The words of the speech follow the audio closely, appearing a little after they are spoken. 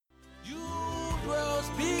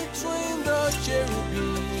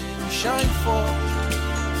cherubim shine forth.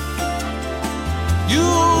 You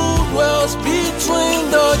dwells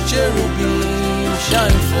between the cherubim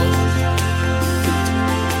shine forth.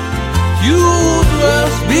 You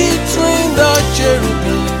dwells between the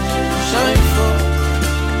cherubim shine forth.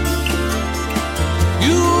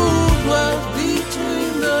 You dwells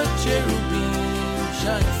between the cherubim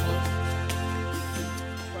shine forth.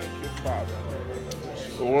 Thank you, Father.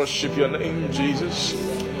 We worship your name, Jesus.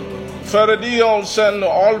 Faradiolsen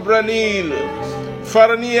Albranil,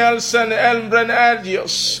 Farnielsen Elbren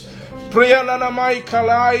Ergios, Prielana Michael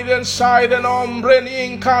Aiden Siden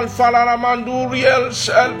Ombrenin Kalfalana Manduriels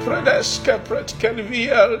El Predesca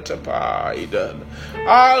Pretkelviel Tapaiden,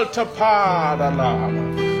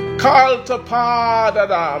 Altapadanama,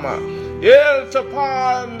 Kaltapadadama, El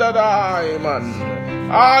Tapandadaiman.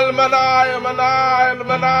 Almanai, manai,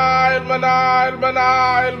 manai, manai, manai,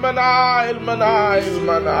 manai, manai, manai,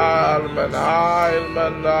 manai, manai,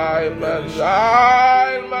 manai,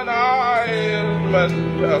 manai, manai,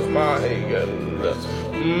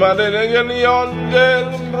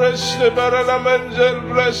 Madeleine Breste Baranamangel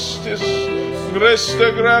Brestis, Greste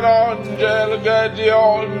Granangel,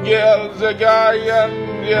 Gadion, Gels, the Gayan,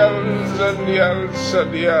 Yels, and Yels,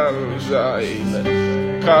 and Yels,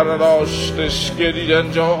 Carados, the Skiddy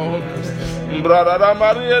and John, Brada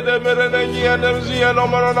Maria de Merenania, Nemzia,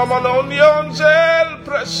 Nomanonion, Zel,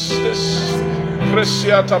 Prestis,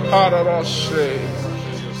 Presiata Parados,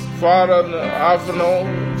 Faran Avno,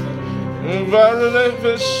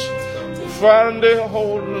 Varanefis, Farande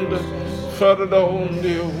Hold,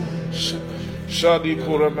 Ferdondius, Shadi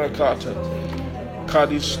Pura Mercata,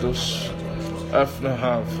 Cadistus,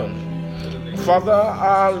 Afnahafen, Father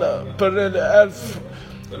Al Pered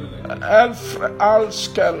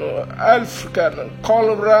Elfken,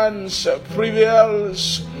 Colrans,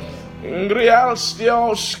 Prevails, Grials,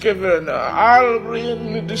 Dioskeven,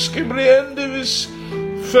 Albrin, Discibrian Divis,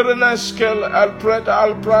 Ferneskel, Alpret,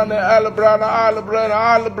 Albrana, Albrana, Albrana,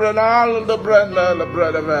 Albrana, Aldebren,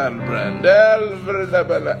 Albrand of Albrand, Elvren,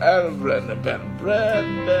 Elvren,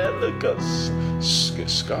 Benbrand, Elicus,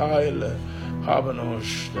 Skyle,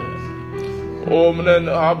 Habenosten, Omnen,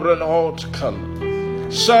 Abren, Hortkal.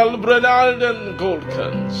 Salbren Alden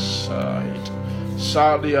Golden side,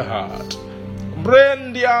 Sadia heart,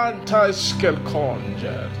 Brandy anti-skill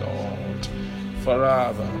conjure, Lord,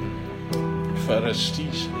 forever,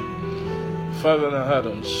 Ferestis, Feather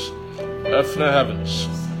heavens, Efna heavens,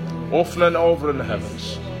 Often over in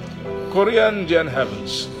heavens, Koreandian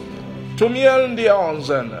heavens, Tumiel the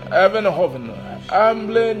Onzen, Evan Hoven,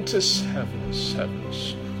 Amblentis heavens,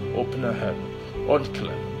 heavens, Open a heaven,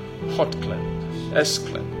 Oddclem, Hotclem.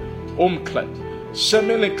 Esclen,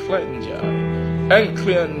 Semiclenja,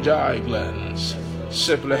 Enclenjai glens,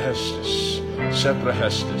 Seplehestis,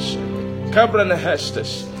 Cabrana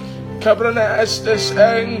Estes,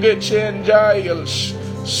 Engichin Giles,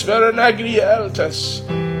 Sferenagri Eltes,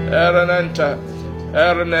 Erenenta,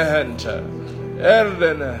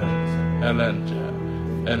 Erdena, Enenja.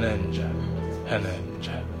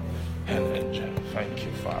 Thank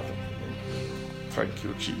you, Father. Thank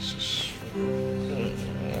you, Jesus.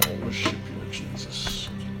 Worship you, Jesus.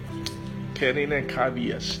 Kerine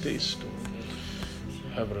Kavias Testo,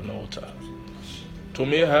 Hebronota. To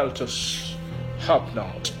me help us, help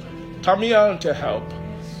not. Tamian to help.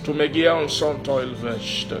 To Megian son toil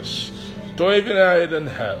vestus. To even Aiden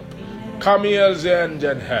help. Camiel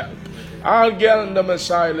Zenjan help. Algel the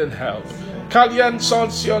Messiah help. Kalian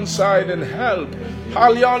Sonsion side and help.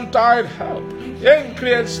 Halion tide help.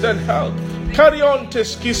 Increase then help. Carrion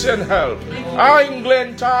kiss and help.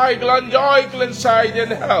 England, Tigland, Joygland side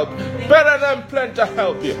and help. Better than plenty to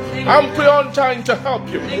help you. Amplion time to help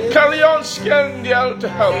you. Carrion Scandial to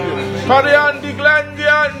help you. Parian the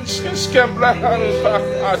Glandian Skembra help.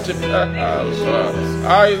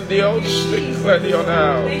 I'll the old stick Cladion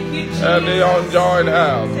help. And the unjoyed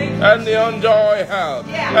help. And the unjoy help.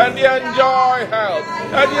 And the enjoy help.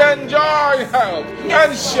 And the enjoy help.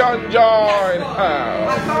 And she enjoy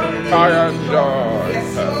help. I enjoy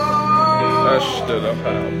help. Esther of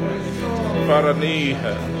help. Farani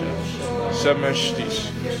help. Semestis.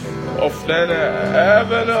 Of then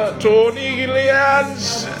heaven Tony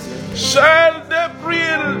Gillians. Sel de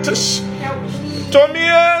Briltus.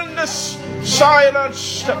 Tomianus.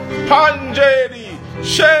 Silence. Pangeli.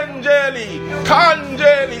 Shangeli.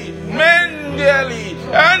 Cangeli. Mengeli.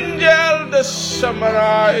 Angel the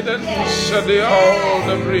Samaritans. The old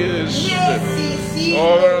the breeze.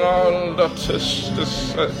 Over all the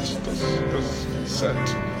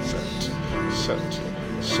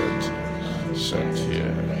sent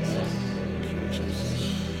here.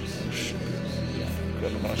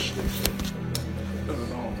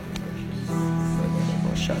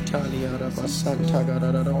 Shatalia Rabasanta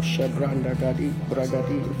Gararosha Branda Gadi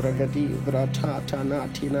Bragadi Bratata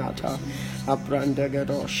Natinata Abranda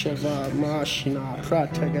Gadosheva Mashina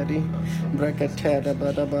Pratagadi Bragateda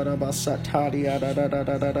Badabarabasatalia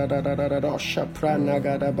Rosha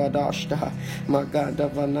Pranagada Badashta Magada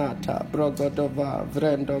Vanata Brogodova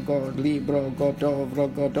Vrendogod Libro Godov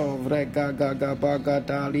Rogodov Regagaga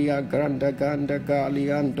Bagadalia Granda Ganda Gali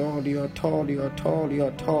Andolio Tolio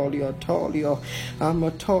I'm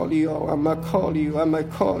a call you, I'm a call you, I'm a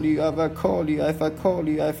call you, I've a call you, I've a call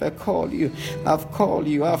you, I've a call you, I've called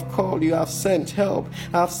you, I've called you, I've sent help,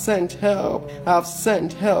 I've sent help, I've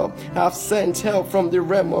sent help, I've sent help from the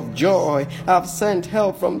realm of joy, I've sent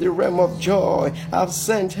help from the realm of joy, I've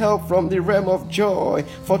sent help from the realm of joy,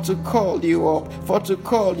 for to call you up, for to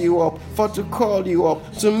call you up, for to call you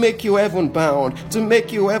up, to make you heaven bound, to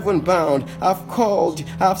make you heaven bound. I've called,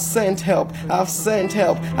 I've sent help, I've sent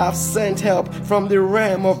help, I've sent help from the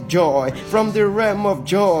realm of joy, from the realm of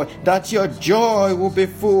joy, that your joy will be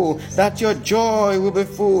full, that your joy will be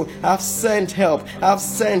full. I've sent help, I've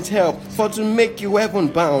sent help for to make you heaven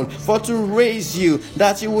bound, for to raise you,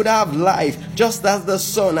 that you would have life just as the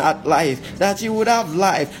Son had life, that you would have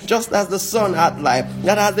life just as the Son had life,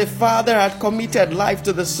 that as the Father had committed life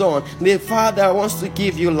to the Son, the Father wants to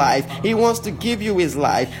give you life, He wants to give you His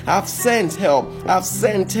life. I've sent help, I've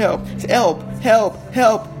sent help, help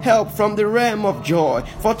from the realm of joy,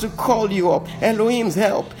 for to call you up. Elohim's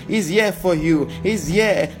help is here for you, is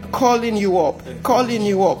here calling you up,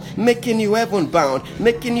 making you heaven bound,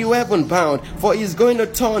 for He's going to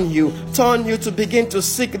turn you to begin to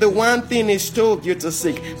seek the one thing He's told you to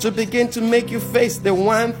seek, to begin to make you face the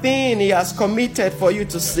one thing He has committed for you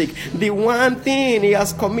to seek, the one thing He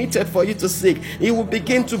has committed for you to seek. He will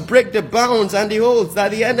begin to break the bounds and the holds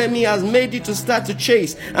that the enemy has made you to start to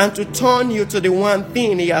chase, and to turn you to the one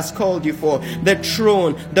thing He has called you for, the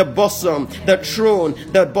throne, the bosom, the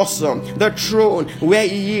throne, where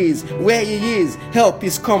He is. Help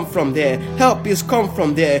is come from there,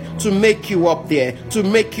 to make you up there,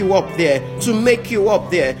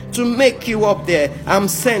 I'm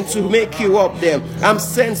sent to make you up there, I'm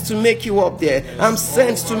sent to make you up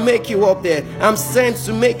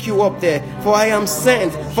there, for I am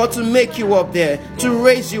sent for to make you up there, to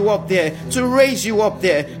raise you up there,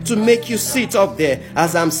 to make you sit up there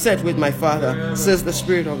as I'm set with my Father, says the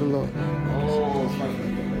Spirit of the Lord.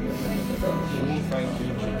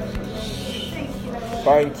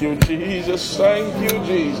 Thank you, Jesus. Thank you,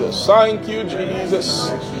 Jesus. Thank you, Jesus.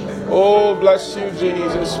 Oh, bless you,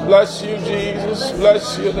 Jesus. Bless you, Jesus.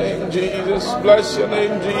 Bless your name, Jesus. Bless your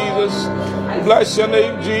name, Jesus. Bless your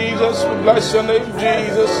name, Jesus. Bless your name,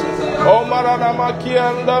 Jesus. Oh, Maranama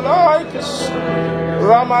Kianda Naikas.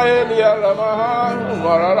 Ramaelia Ramaha.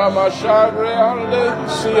 Maranama Shabre Alde.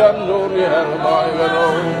 Siandori Helmaigano.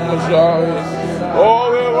 Oh,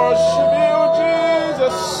 we worship you,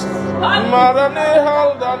 Jesus. Marane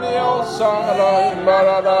Haldaniel Sarai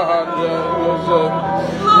Maradahania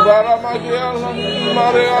Baramagiel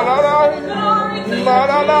Marianarai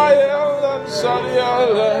Maranael and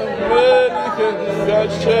Saniel Medican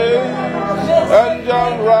Gache and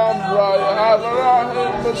John Ram Raya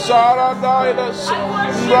Abraham Sarah Didas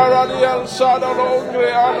Maradiel Sadalo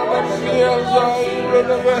Creana Mamiel Zaire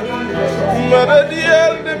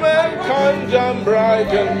Maradiel the man Kanjam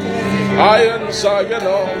Brighton Iron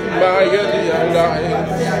Sagano Magadi and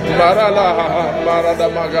Marala Marada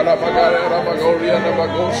Magala Magara Magoria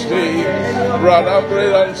Magosti Rada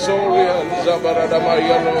Bread and Sorian Zabarada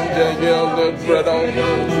Mayano Jagel the Bread on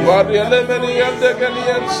Maria Lemony and the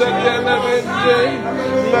Ghanaian Sariana Mende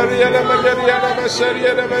Mariana Magariana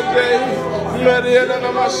Masariana Mende Mariana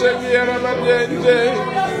Masariana Mende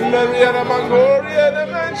Mariana Magoria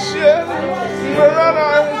and Mansion Marana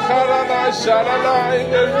Karana Sharanai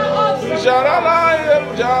Jaranai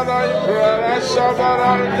Janai Prana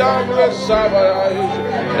Sabaran Dabra Sabai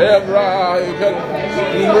Hebraican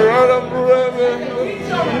Brother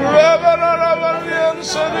Reverend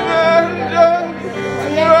Sanimanda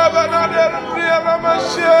Reverend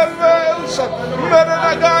Michel Vales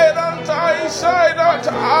Merenagay and I say that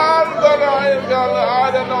Albanai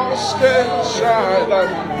Galadanoske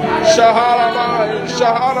Shaharamai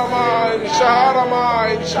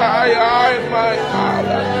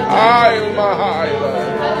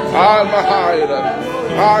I'm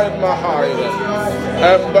a hider.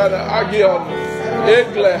 Ember Agion,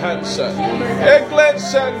 Egle Hansen,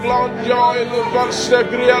 Eglensen, Glon Joy, Lugonste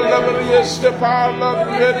Griel, Laverius, the Parla,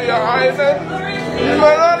 Veria Island,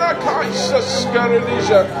 Marana Kaisa,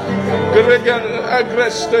 Scaridija, Gregan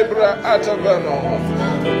Agrestebra, Atavano,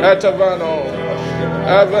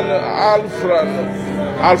 Evan Alfirst,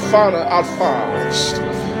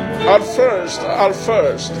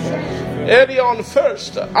 Edion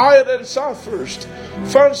first, Iron South first,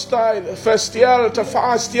 Fernstein, Festial to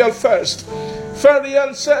Fastial first,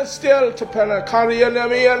 Ferian Sestial to Penacarian,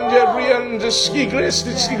 Emian, Jebrian, the ski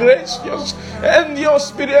gracious, and the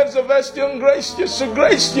experience of Estian gracious,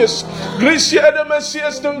 Gracia the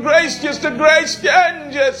Messias, the gracious, the grace, the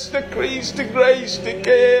angels, the Christ, the grace, the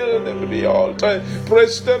Kale, the altar,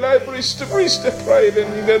 priest, the priest, the pride,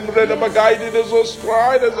 and then read about guided as us,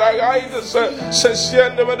 tried as I guide us,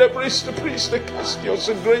 Sessian, the priest, the Castios,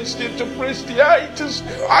 the grace, the priest, the itis,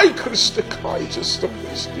 I Christ, the Kitus, the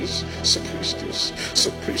priestess, the priestess.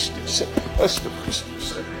 So Christus, as the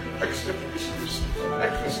Christus, extra Christus,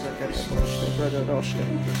 Brother Dosh,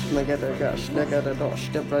 Brother Dosh,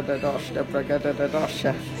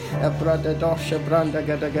 Branda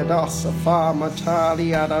Gadagas, Farmer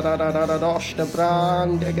Talia, Dosh, the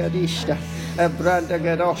Brand Gadista, Branda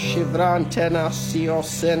Gadoshi, Brantenasio,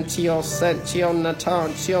 Sentio,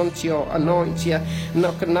 Natantio, Anointia,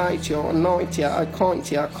 Nocanitio, Anointia,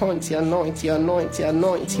 Acointia, Anointia,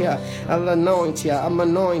 Alanointia, I'm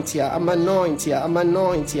anointia, I'm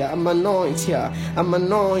anointia, I'm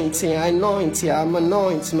anointment,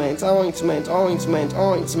 the ointment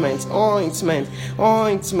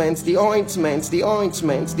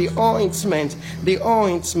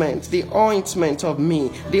of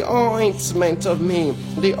me, the ointment of me,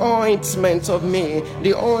 the ointment of me,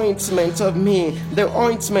 the ointment of me, the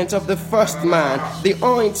ointment of the first man, the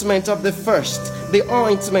ointment of the first, the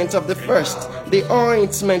ointment of the first, the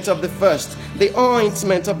ointment of the first, the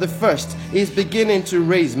ointment of the first is beginning to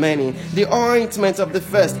raise many. The ointment of the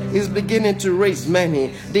first is beginning to raise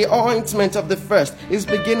many. The ointment of the first is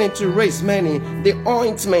beginning to raise many. The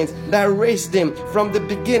ointment that raised him from the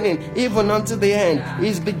beginning even unto the end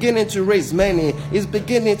is beginning to raise many. Is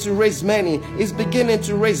beginning to raise many. Is beginning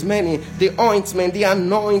to raise many. The ointment, the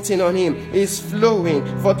anointing on him is flowing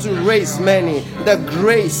for to raise many. The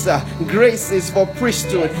grace is for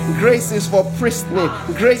priesthood. Grace is for priesthood.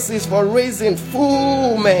 Grace is for raising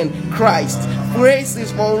full men Christ. Grace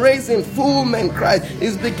is for raising full men Christ.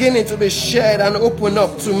 Is beginning to be shared and open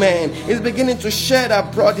up to men. Is beginning to shed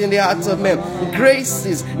abroad in the hearts of men. Grace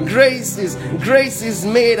is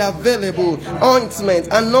made available. Ointment,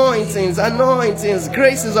 anointings,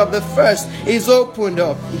 graces of the first is opened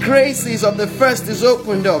up. Graces of the first is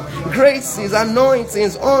opened up. Graces,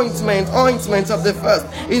 anointings, ointment of the first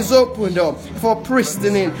is opened up for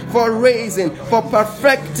priesterning, for raising, for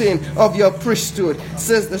perfecting of your priesthood,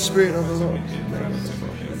 says the Spirit of the Lord.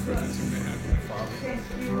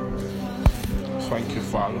 Thank you,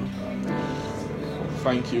 Father.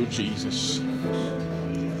 Thank you, Jesus.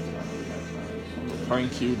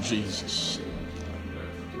 Thank you, Jesus.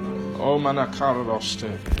 Oh,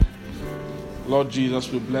 Manakaradoste. Lord Jesus,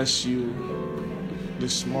 we bless you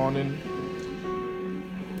this morning.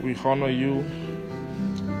 We honor you,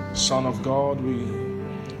 Son of God.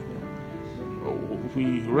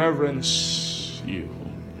 We reverence you.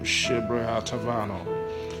 Shebrea Tavano.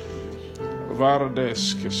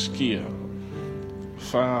 Vardes Keskia.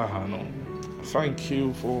 Fahano. Thank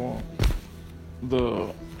you for the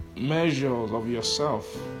measures of yourself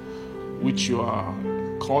which you are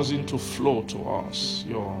causing to flow to us.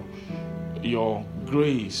 Your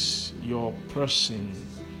grace, your person,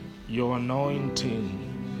 your anointing.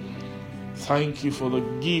 Thank you for the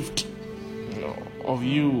gift of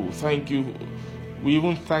you. Thank you. We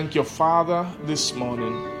even thank your Father this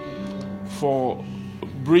morning for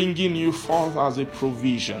bringing you forth as a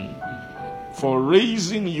provision, for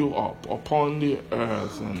raising you up upon the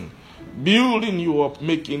earth and building you up,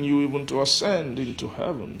 making you even to ascend into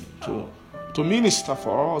heaven, to minister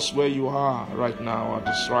for us where you are right now at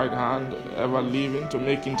this right hand, ever living to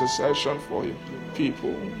make intercession for your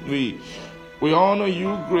people. We honor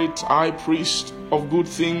you, great high priest of good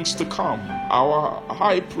things to come, our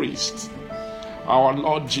high priest, our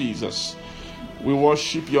Lord Jesus. We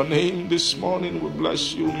worship your name this morning. We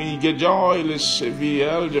bless you. Migejoy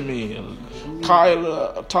Seviel Jamil.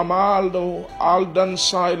 Kyle Tamaldo Aldan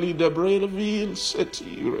Siley Debredeville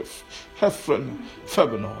Setirif Hefren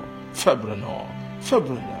Febrenor.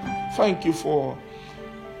 Thank you for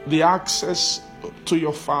the access to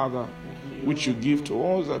your Father which you give to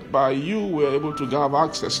us, that by you we're able to have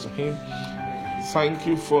access to him. Thank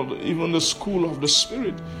you for even the school of the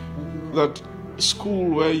Spirit, that school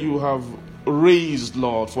where you have raised,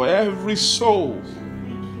 Lord, for every soul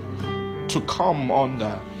to come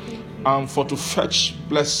under and for to fetch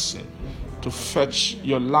blessing, to fetch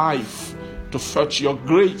your life, to fetch your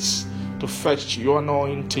grace, to fetch your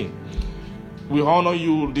anointing. We honor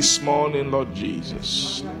you this morning, Lord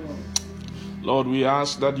Jesus. Lord, we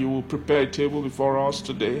ask that you will prepare a table before us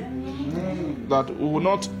today, that we will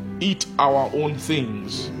not eat our own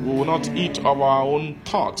things, we will not eat of our own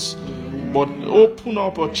thoughts, but open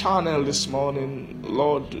up a channel this morning,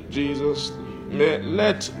 Lord Jesus.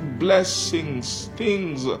 Let blessings,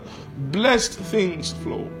 blessed things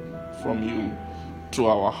flow from you to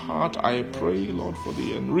our heart. I pray, Lord, for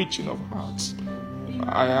the enriching of hearts.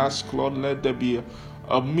 I ask, Lord, let there be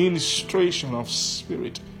a ministration of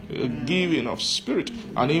spirit, a giving of spirit,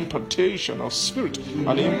 an impartation of spirit,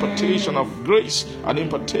 an impartation of grace, an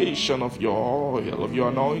impartation of your oil, of your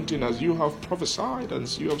anointing, as you have prophesied,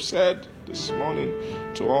 as you have said this morning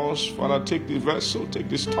to us. Father, take this vessel, take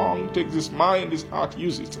this tongue, take this mind, this heart,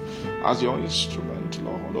 use it as your instrument,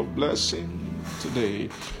 Lord, of blessing today.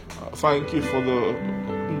 Thank you for the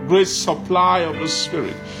great supply of the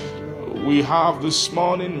Spirit we have this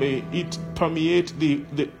morning. May it permeate the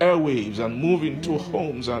airwaves and move into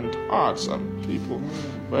homes and hearts and people.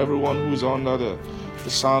 For everyone who is under the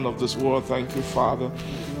sound of this word, thank you, Father.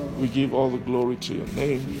 We give all the glory to your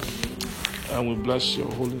name, and we bless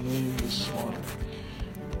your holy name this morning.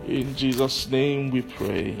 In Jesus' name we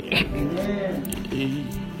pray.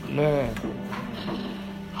 Amen.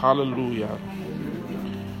 Hallelujah.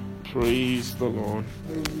 Praise the Lord.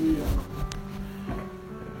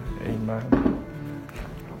 Amen.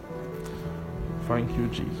 Thank you,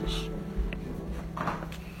 Jesus.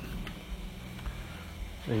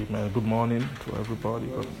 Amen. Good morning to everybody.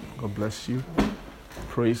 God bless you.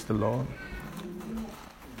 Praise the Lord.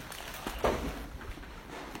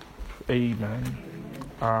 Amen.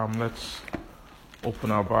 Let's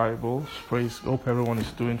open our Bibles. Hope everyone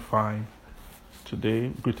is doing fine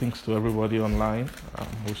today. Greetings to everybody online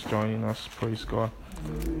who's joining us. Praise God.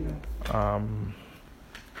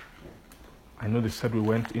 I know they said we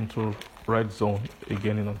went into red zone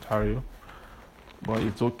again in Ontario, but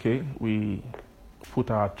it's okay. We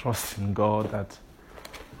put our trust in God that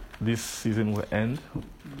this season will end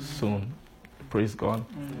soon. Praise God.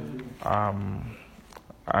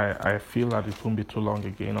 I feel that it won't be too long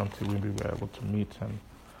again until we will be able to meet and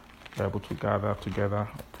be able to gather together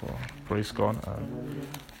for praise God.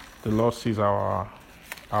 The Lord sees our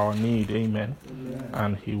need, amen,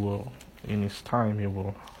 and He will, in His time, He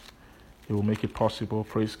will make it possible,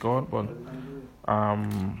 praise God. But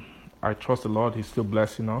I trust the Lord. He's still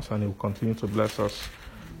blessing us, and He will continue to bless us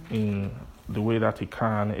in the way that He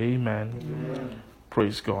can, amen.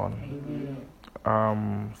 Praise God.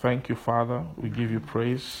 Thank you, Father. We give you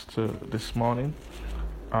praise this morning.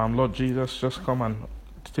 Lord Jesus, just come and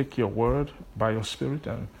take your word by your Spirit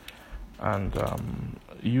and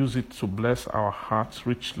use it to bless our hearts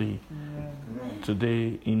richly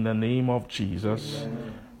today in the name of Jesus.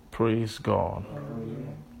 Praise God.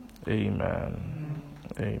 Amen.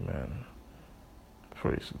 Amen.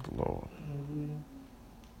 Praise the Lord.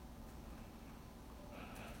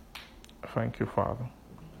 Thank you, Father.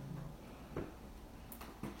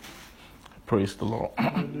 Praise the Lord.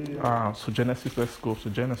 So Genesis, let's go to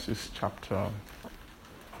Genesis chapter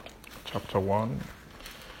 1.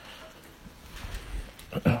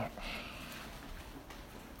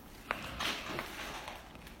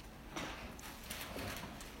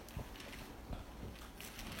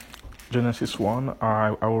 Genesis 1,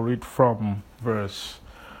 I will read from verse,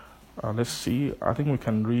 let's see, I think we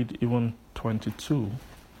can read even 22.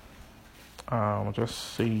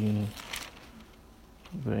 Just saying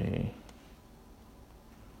in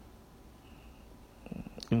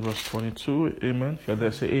verse 22, amen. Shall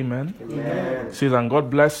they say amen? Amen. It says, and God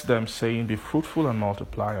blessed them, saying, be fruitful and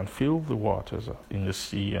multiply, and fill the waters in the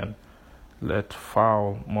sea, and let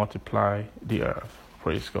fowl multiply the earth.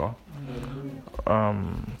 Praise God.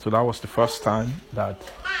 So that was the first time that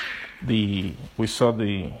we saw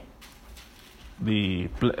the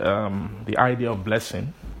idea of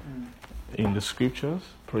blessing in the scriptures.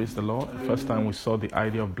 Praise the Lord. The first time we saw the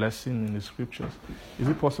idea of blessing in the scriptures. Is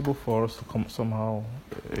it possible for us to come somehow?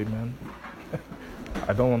 Amen.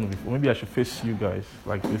 I don't want to be. Maybe I should face you guys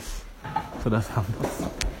like this, so that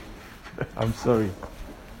I'm sorry.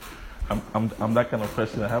 I'm that kind of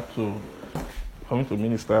person. I have to. Coming to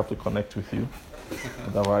minister, I have to connect with you.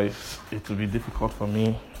 Otherwise, it will be difficult for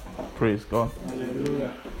me. Praise God.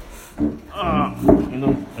 Hallelujah.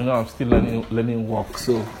 I'm still learning walk,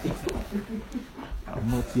 so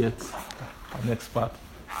I'm not yet an expert.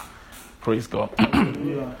 Praise God.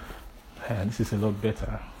 This is a lot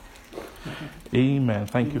better. Amen.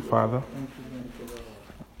 Thank you, Father.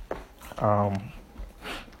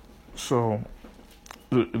 So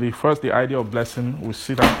the idea of blessing, we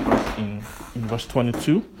see that in verse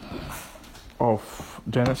 22 of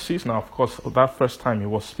Genesis. Now, of course, that first time he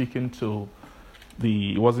wasn't speaking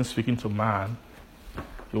to man.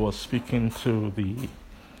 He was speaking to the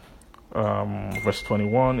verse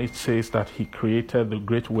 21. It says that he created the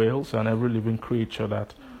great whales and every living creature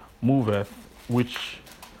that moveth, which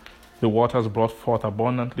the waters brought forth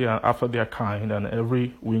abundantly and after their kind, and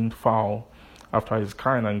every winged fowl after his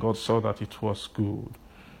kind. And God saw that it was good.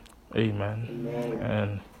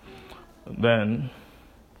 Amen.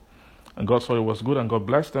 And God saw it was good, and God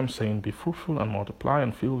blessed them, saying, be fruitful and multiply,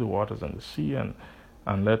 and fill the waters and the sea, and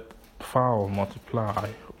let fowl multiply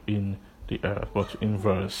in the earth. But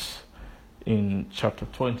in chapter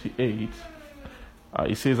 28,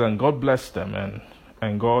 it says, and God blessed them,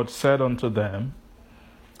 and God said unto them,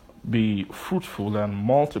 be fruitful and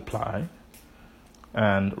multiply,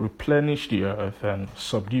 and replenish the earth, and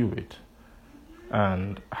subdue it,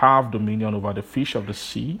 and have dominion over the fish of the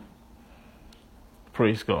sea.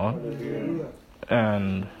 Praise God. Hallelujah.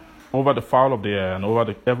 And over the fowl of the air, and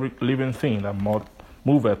over every living thing that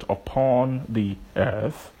moveth upon the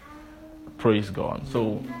earth. Praise God.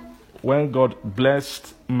 So when God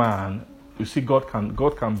blessed man, you see, God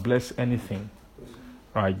can bless anything.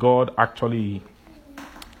 Right? God actually,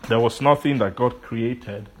 there was nothing that God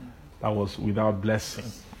created that was without blessing.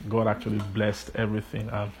 God actually blessed everything,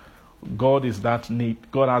 and God has that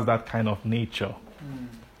kind of nature.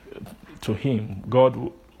 To him, God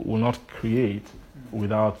will not create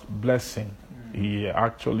without blessing. He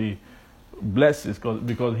actually blesses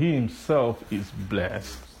because he himself is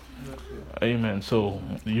blessed. Amen. So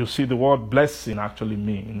you see, the word blessing actually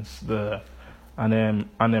means an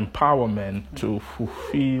empowerment to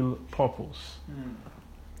fulfill purpose.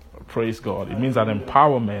 Praise God. It means an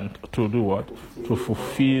empowerment to do what? To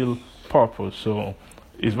fulfill purpose. So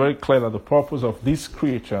it's very clear that the purpose of these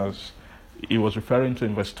creatures he was referring to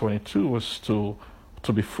in verse 22 was to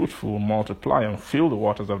be fruitful, multiply, and fill the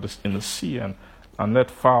waters in the sea, and let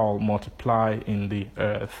fowl multiply in the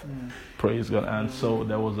earth. Praise God. And so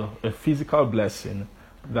there was a physical blessing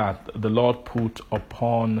that the Lord put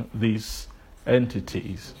upon these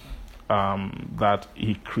entities that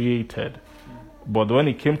he created. But when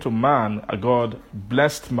it came to man, God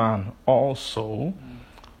blessed man also.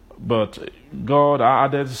 But God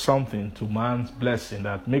added something to man's blessing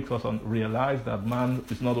that makes us realize that man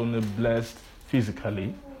is not only blessed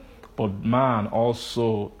physically, but man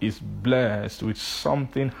also is blessed with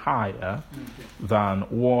something higher than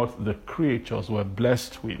what the creatures were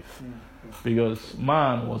blessed with. Because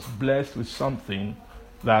man was blessed with something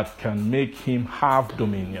that can make him have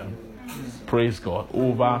dominion, praise God,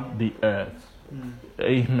 over the earth.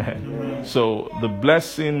 Amen. So the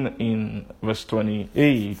blessing in verse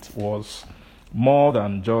 28 was more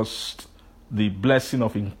than just the blessing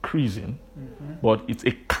of increasing, but it's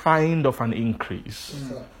a kind of an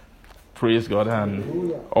increase. Praise God.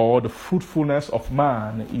 Or the fruitfulness of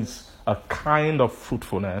man is a kind of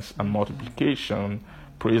fruitfulness and multiplication.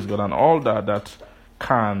 Praise God. And all that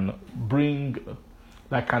can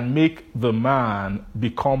make the man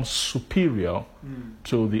become superior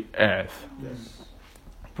to the earth. Yes.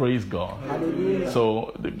 Praise God. Hallelujah.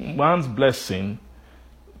 So the man's blessing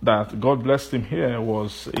that God blessed him here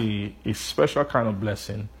was a special kind of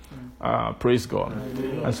blessing. Praise God.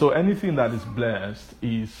 Hallelujah. And so anything that is blessed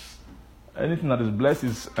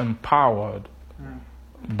is empowered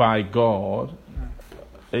by God.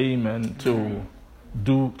 Amen.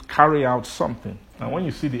 To carry out something. And when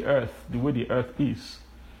you see the earth, the way the earth is,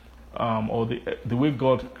 or the way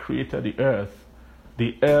God created the earth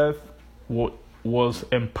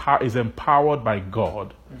is empowered by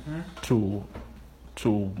God to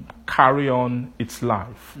carry on its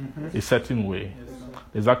life a certain way.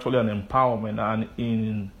 There's actually an empowerment, and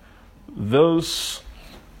in those,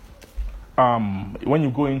 when you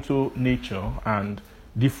go into nature and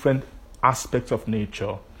different aspects of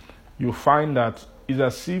nature, you find that it's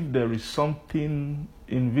as if there is something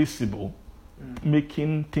invisible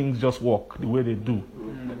making things just work the way they do.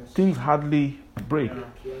 Things hardly break.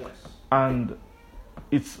 And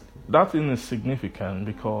that thing is significant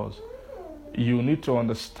because you need to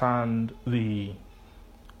understand the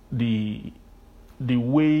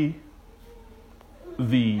way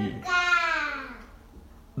the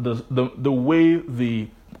way the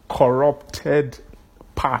corrupted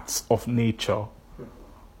parts of nature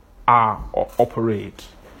operate.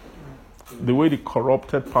 The way the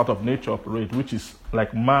corrupted part of nature operate, which is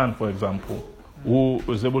like man, for example, who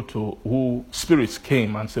spirits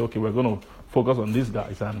came and said, okay, we're going to focus on these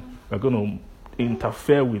guys and we're going to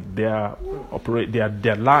interfere with their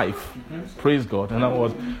life. Praise God. In other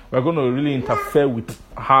words, we're going to really interfere with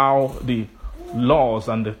how the laws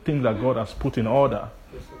and the things that God has put in order.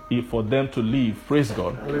 for them to live. Praise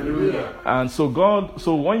God. Hallelujah. And so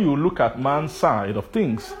when you look at man's side of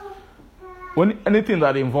things, when anything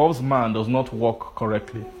that involves man does not work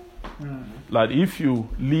correctly, like if you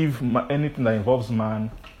leave anything that involves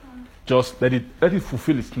man, just let it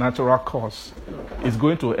fulfill its natural course, it's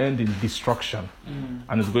going to end in destruction,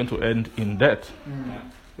 and it's going to end in death.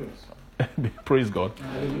 Praise God.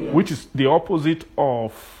 Which is the opposite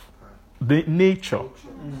of the nature.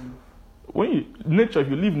 If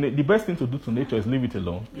you leave the best thing to do to nature is leave it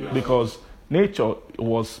alone, because nature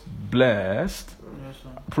was blessed.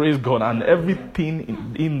 Praise God, and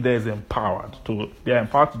everything in there is empowered. They are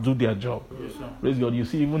empowered to do their job. Praise God. You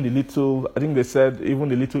see, even the little, I think they said, even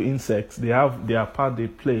the little insects, they have their part they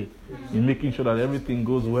play in making sure that everything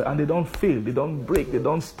goes well, and they don't fail, they don't break, they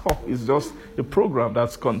don't stop. It's just a program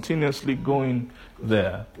that's continuously going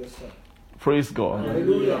there. Praise God.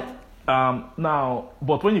 Now,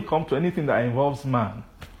 but when you come to anything that involves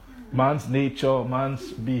man's nature,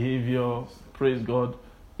 man's behavior, praise God,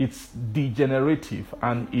 it's degenerative,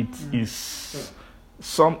 and it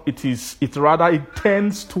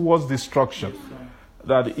tends towards destruction.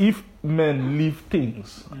 That if men leave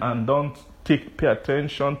things and don't pay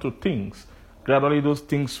attention to things, gradually those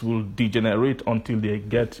things will degenerate until they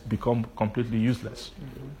become completely useless.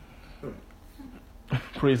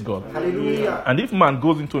 Praise God. Hallelujah. And if man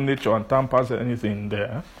goes into nature and tampers anything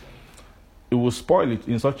there, it will spoil it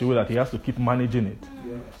in such a way that he has to keep managing it,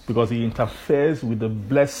 because he interferes with the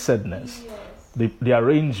blessedness, the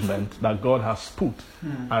arrangement that God has put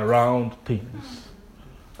around things.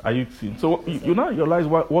 Are you seeing? So you now realize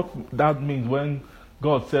what that means when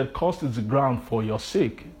God said, "Cursed is the ground for your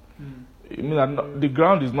sake." I mean that the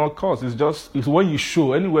ground is not cursed. It's when you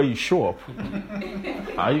show, anywhere you show up.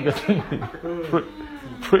 Are you getting me?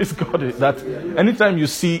 Praise God. That anytime you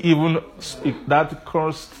see even that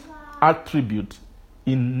cursed attribute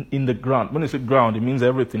in the ground. When I say ground, it means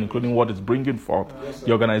everything, including what is bringing forth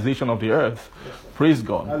the organization of the earth. Praise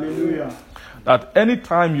God. Hallelujah. That any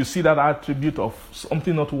time you see that attribute of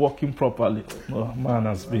something not working properly, man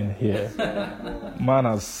has been here. Man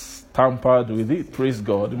has tampered with it. Praise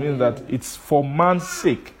God. It means that it's for man's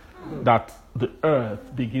sake that the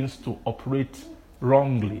earth begins to operate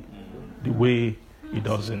wrongly the way it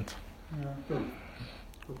doesn't.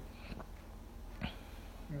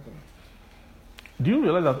 Do you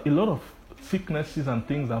realize that a lot of sicknesses and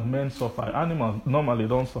things that men suffer, animals normally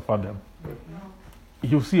don't suffer them?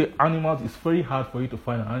 You see animals, it's very hard for you to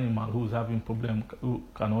find an animal who's having problem, who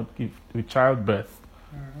cannot give with childbirth.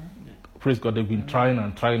 Praise God, they've been trying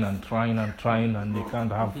and trying and trying and trying, and they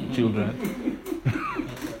can't have children.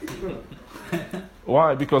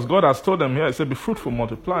 Why? Because God has told them here, He said, be fruitful,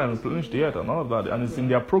 multiply, and replenish the earth and all of that, and it's in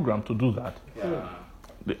their program to do that.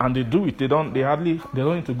 And they do it. They don't need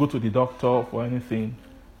to go to the doctor for anything.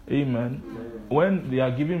 Amen. When they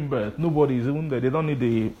are giving birth, nobody is even there. They don't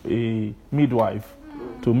need a midwife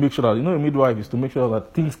to make sure that, a midwife is to make sure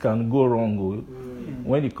that things can go wrong.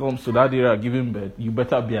 When it comes to that area giving birth, you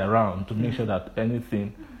better be around to make sure that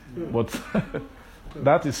anything. But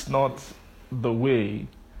that is not the way.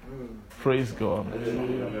 Praise God.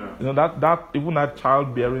 That even that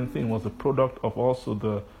childbearing thing was a product of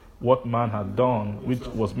also what man had done, which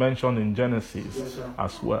was mentioned in Genesis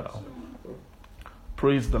as well.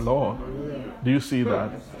 Praise the Lord. Do you see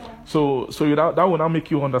that? So that will now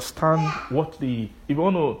make you understand if you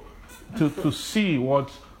want to see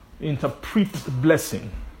what interprets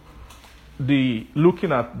blessing,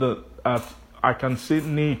 looking at I can say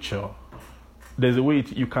nature, there's a way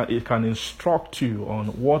it can instruct you on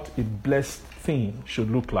what a blessed thing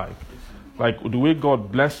should look like. Like the way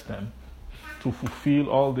God blessed them to fulfill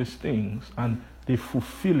all these things, and they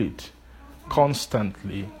fulfill it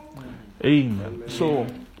constantly. Amen. So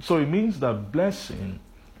it means that blessing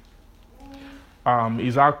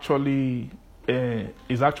is actually an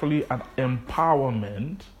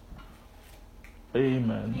empowerment.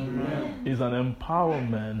 Amen. Is an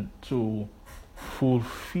empowerment to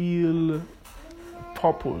fulfill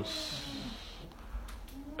purpose.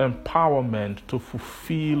 Empowerment to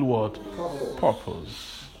fulfill what?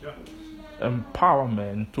 Purpose.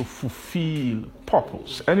 Empowerment to fulfill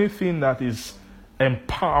purpose. Anything that is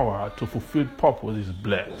empowered to fulfill purpose is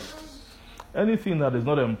blessed. Anything that is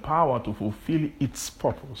not empowered to fulfill its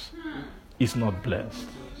purpose is not blessed.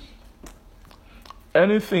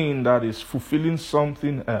 Anything that is fulfilling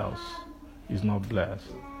something else is not blessed.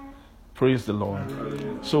 Praise the Lord.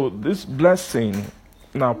 So this blessing,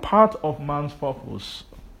 now part of man's purpose,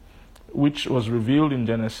 which was revealed in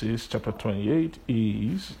Genesis chapter 28,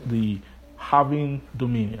 is the having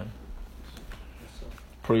dominion.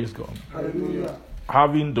 Praise God. Hallelujah.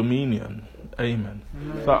 Having dominion. Amen.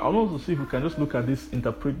 So I want to see if we can just look at this,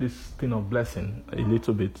 interpret this thing of blessing a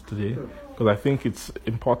little bit today, because I think it's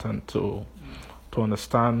important to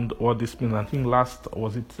understand what this means. I think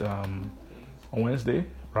was it on Wednesday,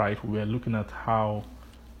 right? We were looking at how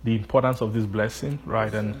the importance of this blessing,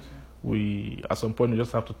 right? And we, at some point, we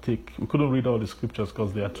just have to we couldn't read all the scriptures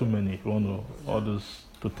because there are too many. We want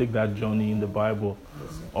to take that journey in the Bible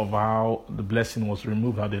of how the blessing was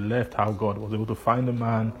removed, how they left, how God was able to find a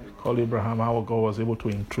man called Abraham, how God was able to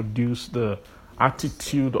introduce the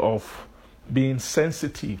attitude of being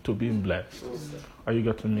sensitive to being blessed. Are you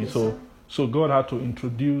getting me? So God had to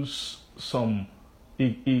introduce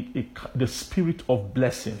the spirit of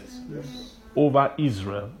blessing over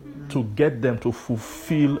Israel to get them to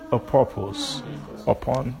fulfill a purpose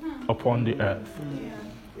upon the earth.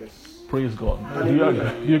 Praise God. Do you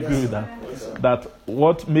agree with that? That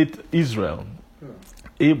what made Israel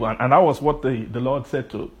able, and that was what the Lord said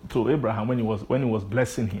to Abraham when he was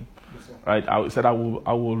blessing him. Right? He said, I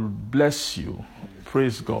will bless you.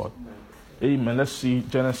 Praise God. Amen. Let's see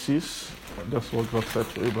Genesis. That's what God said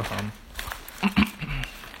to Abraham.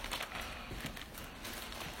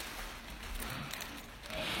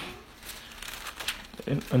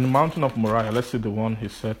 In the mountain of Moriah, let's see the one he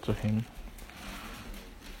said to him.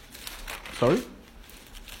 Sorry?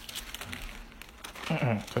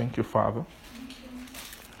 Thank you, Father.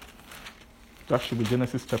 That should be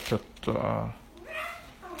Genesis chapter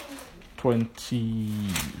 22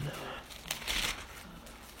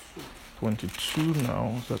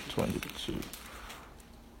 now. Is that 22?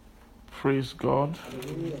 Praise God.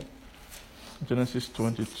 Genesis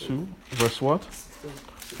 22, verse what?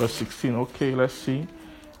 Verse 16. Okay, let's see.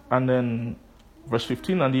 And then verse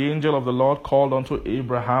 15, and the angel of the Lord called unto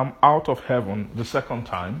Abraham out of heaven the second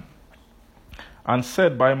time, and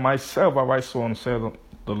said, By myself have I sworn, said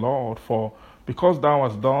the Lord, for because thou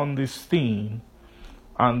hast done this thing,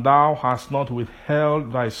 and thou hast not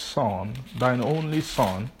withheld thy son, thine only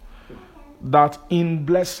son, that in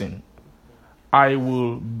blessing I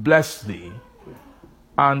will bless thee,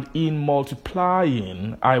 and in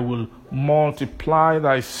multiplying I will multiply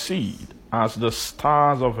thy seed as the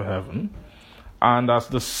stars of heaven, and as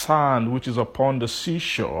the sand which is upon the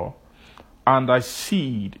seashore, and thy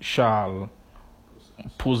seed shall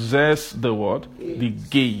possess the what? The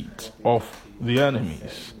gate of the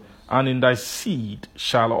enemies. And in thy seed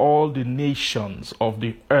shall all the nations of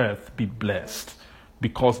the earth be blessed,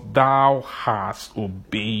 because thou hast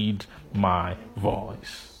obeyed my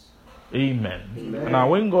voice. Amen.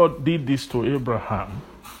 Now when God did this to Abraham,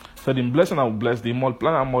 said, in blessing I will bless thee,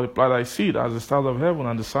 multiply and multiply thy seed as the stars of heaven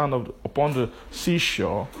and the sand upon the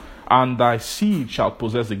seashore, and thy seed shall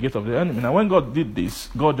possess the gate of the enemy. Now when God did this,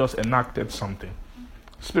 God just enacted something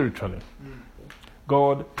spiritually.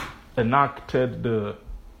 God enacted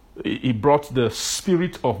he brought the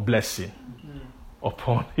spirit of blessing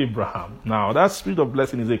upon Abraham. Now that spirit of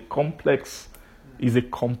blessing is a complex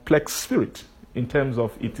spirit in terms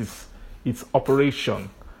of its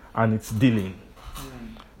operation and its dealing.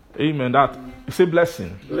 Amen. That you say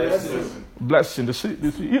blessing. Blessing.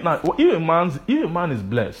 If a man is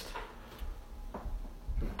blessed,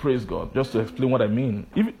 praise God. Just to explain what I mean,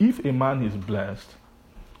 if a man is blessed,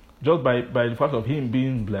 just by the fact of him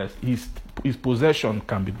being blessed, his possession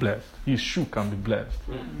can be blessed, his shoe can be blessed,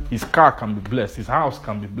 his car can be blessed, his house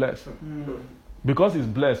can be blessed. Because he's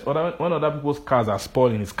blessed. When other people's cars are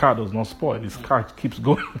spoiling, his car does not spoil. His car keeps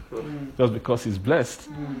going just because he's blessed.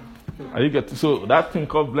 So that thing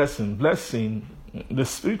called blessing, the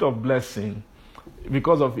spirit of blessing,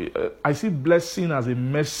 because of it, I see blessing as a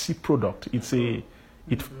mercy product. I think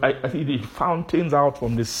it fountains out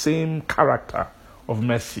from the same character of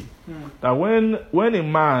mercy. That when a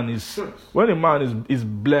man is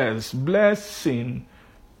blessed, blessing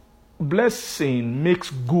makes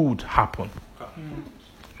good happen.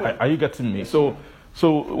 Are you getting me? So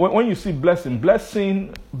when you see blessing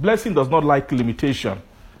does not like limitation.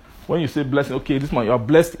 When you say blessing, okay, this man, you are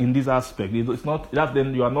blessed in this aspect. It's not that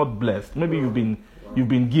then you are not blessed. Maybe you've been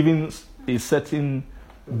given a certain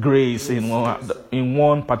grace in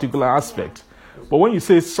one particular aspect. But when you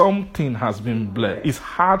say something has been blessed, it's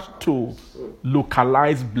hard to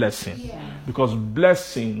localize blessing, because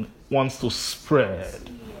blessing wants to spread.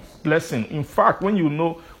 Blessing, in fact,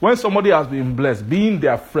 when somebody has been blessed, being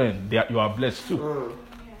their friend, you are blessed too.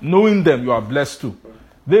 Knowing them, you are blessed too.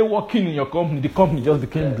 They working in your company, the company just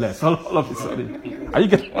became blessed all of a sudden. Are you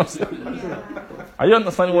getting what I'm saying? Are you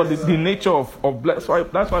understanding what the nature of blessing?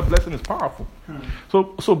 That's why blessing is powerful.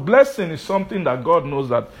 So blessing is something that God knows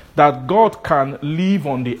that God can live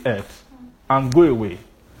on the earth and go away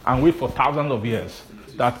and wait for thousands of years.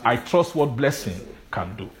 That I trust what blessing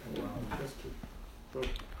can do.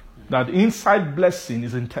 That inside blessing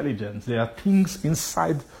is intelligence. There are things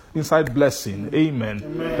inside blessing.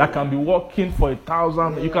 Amen. That can be working for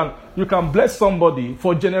 1,000. You can bless somebody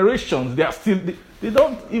for generations. They are still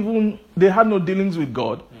they had no dealings with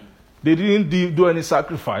God. They didn't do any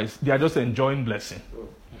sacrifice. They are just enjoying blessing.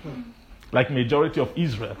 Like majority of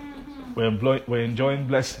Israel were enjoying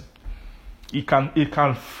blessing. It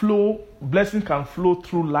can flow. Blessing can flow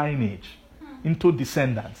through lineage into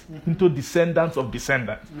descendants of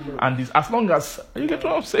descendants. And this, as long as you get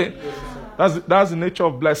what I'm saying, that's the nature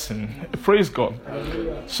of blessing. Praise God.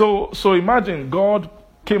 So imagine God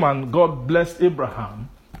came and God blessed Abraham,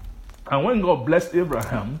 and when God blessed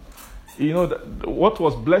Abraham, what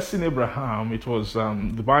was blessing Abraham? It was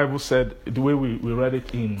the Bible said, the way we read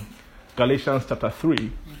it in Galatians chapter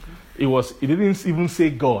 3. It didn't even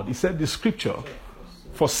say God. It said the scripture,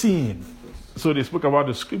 foreseeing. So they spoke about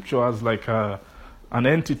the scripture as like an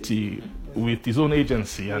entity with his own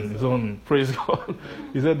agency and his own, praise God.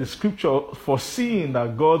 He said the scripture foreseeing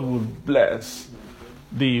that God would bless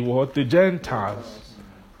the Gentiles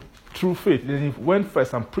through faith. Then he went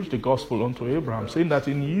first and preached the gospel unto Abraham, saying that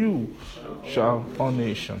in you shall all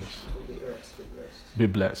nations be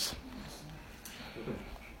blessed.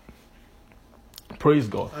 Praise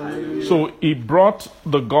God. So he brought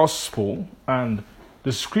the gospel and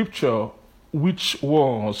the scripture, which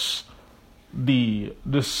was the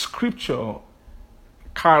scripture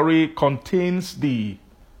contains the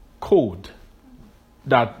code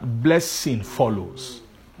that blessing follows.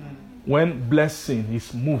 When blessing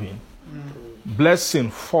is moving,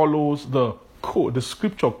 blessing follows the code. The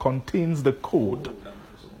scripture contains the code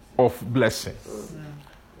of blessing.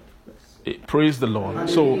 Praise the Lord.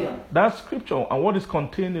 So that scripture and what is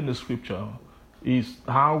contained in the scripture is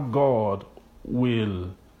how God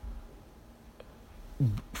will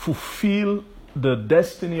fulfill the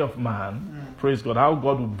destiny of man. Praise God. How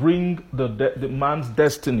God will bring the man's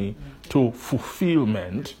destiny to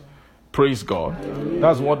fulfillment. Praise God.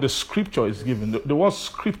 That's what the scripture is given. The word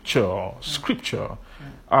scripture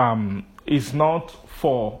is not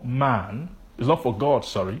for man. It's not for God,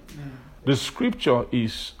 sorry. The scripture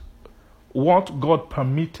is what God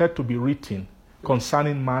permitted to be written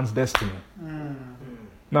concerning man's destiny.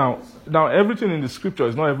 Now everything in the scripture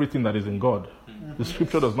is not everything that is in God. The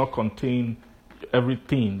scripture does not contain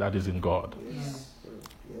everything that is in God.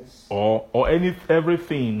 Or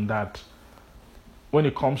everything that, when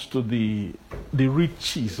it comes to the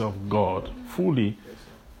riches of God fully,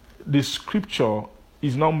 the scripture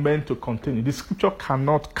is not meant to contain it. The scripture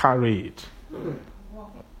cannot carry it.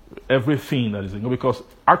 Everything that is in God, because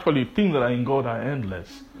actually things that are in God are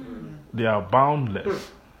endless. They are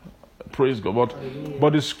boundless. Praise God.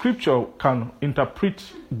 But the scripture can interpret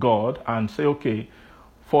God and say, okay,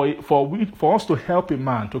 for us to help a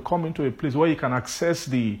man to come into a place where he can access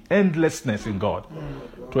the endlessness in God,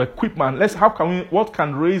 to equip man. What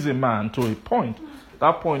can raise a man to a point?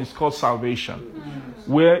 That point is called salvation,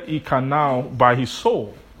 where he can now, by his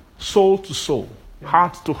soul to soul,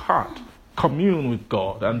 heart to heart, commune with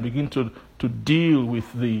God and begin to deal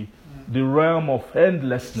with the realm of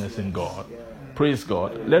endlessness in God. Praise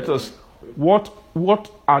God. Let us, what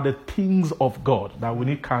are the things of God that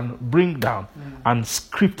we can bring down and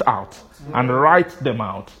script out and write them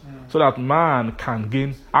out so that man can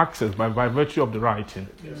gain access by virtue of the writing.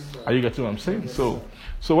 Are you getting what I'm saying? So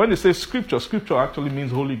when they say scripture actually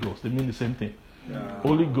means Holy Ghost. They mean the same thing.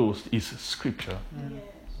 Holy Ghost is scripture.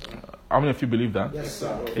 How many of you believe that? Yes,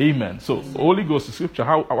 sir. Amen. So Holy Ghost is scripture.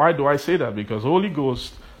 Why do I say that? Because Holy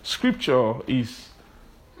Ghost, scripture is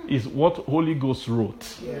what Holy Ghost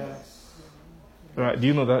wrote. Yes. Right? Do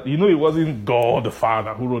you know that? You know it wasn't God the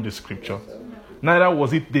Father who wrote the scripture. Neither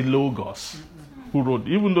was it the Logos who wrote.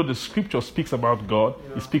 Even though the scripture speaks about God,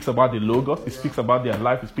 it speaks about the Logos, it speaks about their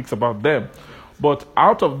life, it speaks about them. But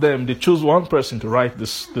out of them, they choose one person to write the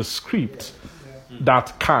script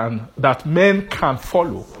that men can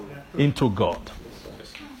follow into God.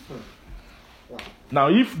 Now,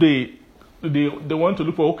 if they want to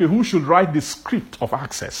look for, okay, who should write the script of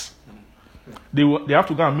access? They have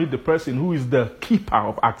to go and meet the person who is the keeper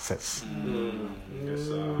of access.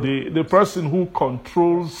 The person who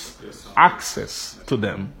controls access to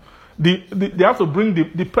them. They have to bring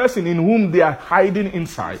the person in whom they are hiding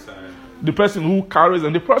inside. The person who carries,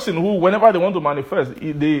 and the person who, whenever they want to manifest,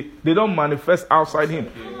 they don't manifest outside him.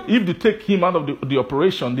 If they take him out of the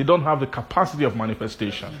operation, they don't have the capacity of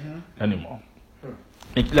manifestation anymore.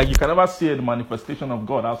 Like you can never see the manifestation of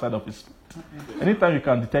God outside of his. Anytime you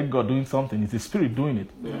can detect God doing something, it's the Spirit doing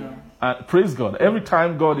it. Praise God. Every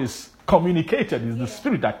time God is communicated. It's the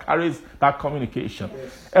Spirit that carries that communication.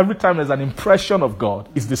 Every time there's an impression of God,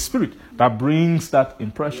 it's the Spirit that brings that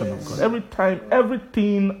impression of God. Every time,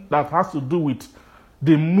 everything that has to do with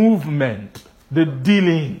the movement, the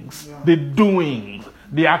dealings, the doings,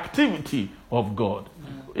 the activity of God.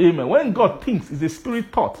 Amen. When God thinks, it's a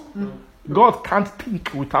spirit thought. God can't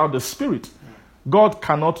think without the Spirit. God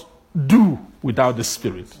cannot do without the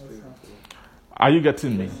Spirit. Are you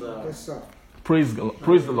getting me? Yes, sir. Praise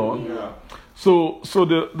the Lord. Yeah. So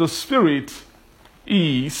the Spirit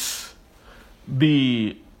is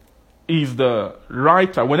the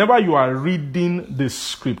writer. Whenever you are reading the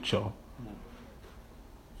Scripture,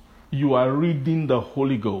 you are reading the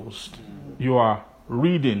Holy Ghost. You are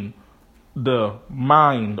reading the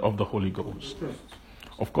mind of the Holy Ghost.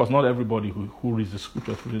 Of course, not everybody who reads the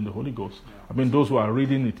Scripture is reading the Holy Ghost. I mean, those who are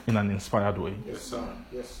reading it in an inspired way. Yes, sir.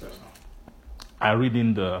 Yes, sir. Are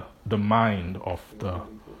reading the mind of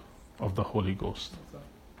the Holy Ghost.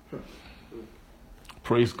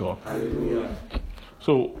 Praise God. Hallelujah.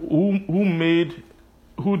 So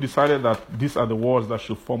who decided that these are the words that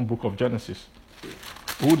should form book of Genesis?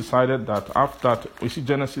 Who decided that after that, we see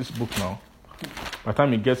Genesis book now, by the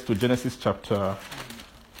time it gets to Genesis chapter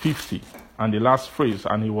 50 and the last phrase,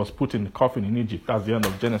 and he was put in the coffin in Egypt, that's the end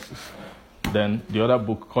of Genesis. Then the other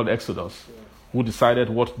book called Exodus. Who decided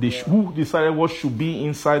what should be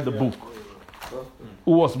inside the book?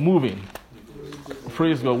 Who was moving?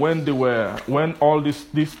 Praise God. When all these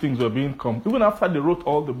things were being come, even after they wrote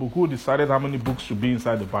all the book, who decided how many books should be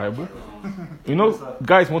inside the Bible? You know,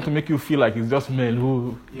 guys want to make you feel like it's just men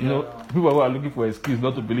who, people who are looking for an excuse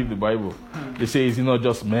not to believe the Bible. They say it's not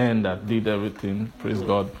just men that did everything. Praise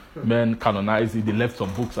God. Men canonized it. They left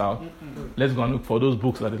some books out. Let's go and look for those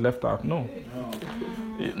books that they left out. No.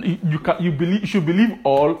 You should believe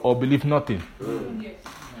all or believe nothing.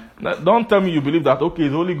 Now, don't tell me you believe that, okay,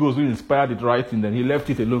 the Holy Ghost will inspire the writing, then he left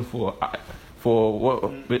it alone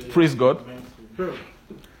for praise God,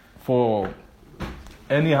 for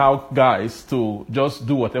anyhow guys to just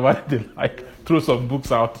do whatever they like, throw some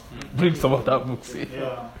books out, bring some other books in.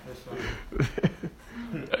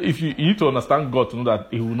 If you need to understand God to know that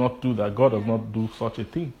he will not do that. God does not do such a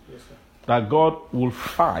thing. That God will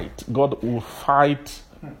fight. God will fight.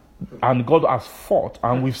 And God has fought,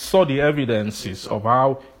 and we saw the evidences of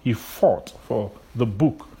how he fought for the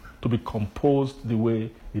book to be composed the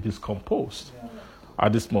way it is composed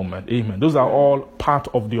at this moment. Amen. Those are all part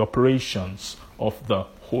of the operations of the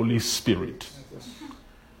Holy Spirit.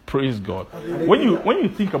 Praise God. When you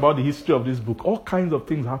think about the history of this book, all kinds of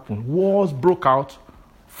things happened. Wars broke out.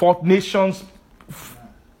 Nations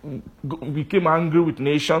became angry with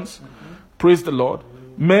nations. Praise the Lord.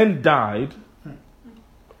 Men died.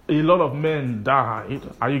 A lot of men died.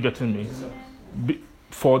 Are you getting me?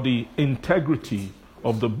 For the integrity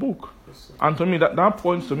of the book. And to me, that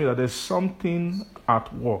points to me that there's something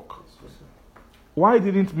at work. Why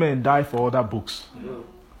didn't men die for other books?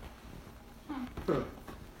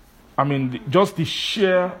 I mean, just the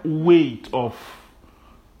sheer weight of...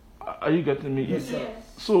 Are you getting me? Yes, sir.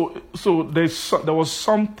 So there was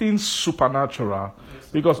something supernatural.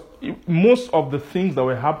 Because most of the things that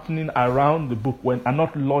were happening around the book are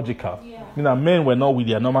not logical. Yeah. You know, men were not with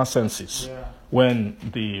their normal senses when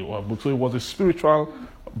the book. So it was a spiritual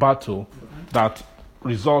battle that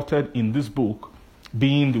resulted in this book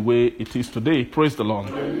being the way it is today. Praise the Lord.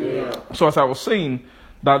 Yeah. So as I was saying,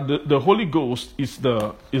 that the Holy Ghost is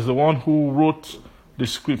the one who wrote the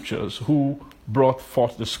scriptures, who brought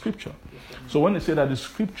forth the scripture. So when they say that the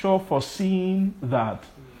scripture foreseeing that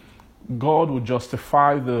God will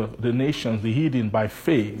justify the nations, the hidden, by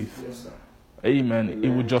faith. Yes, amen. It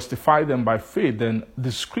will justify them by faith. Then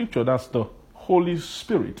the scripture, that's the Holy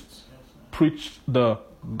Spirit, preached the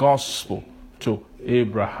gospel to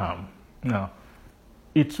Abraham. Now,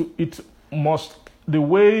 it must, the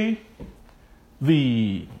way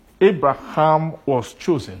the Abraham was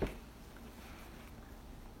chosen,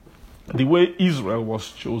 the way Israel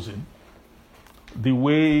was chosen, the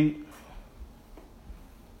way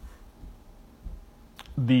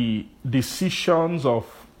the decisions of,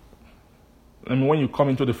 I mean, when you come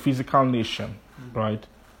into the physical nation, right?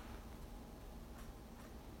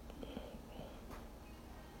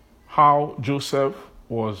 How Joseph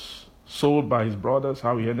was sold by his brothers,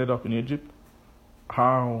 how he ended up in Egypt,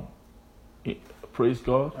 how, praise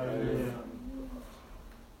God,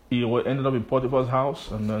 he ended up in Potiphar's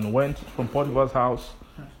house and then went from Potiphar's house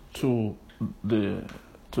to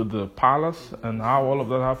the palace, and how all of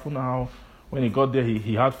that happened, how when he got there,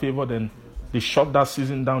 he had favor. Then they shut that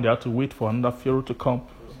season down. They had to wait for another Pharaoh to come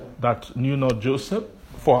that knew not Joseph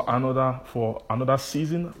for another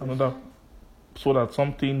season, so that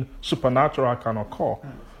something supernatural can occur.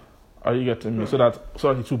 Are you getting me? So that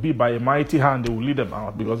it will be by a mighty hand they will lead them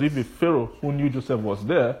out. Because if the Pharaoh who knew Joseph was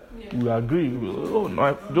there, he will agree. Oh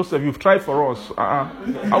no, Joseph, you've tried for us.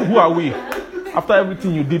 Who are we? After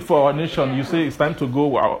everything you did for our nation, you say it's time to go.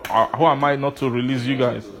 Who am I not to release you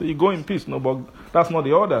guys? So you go in peace. No, but that's not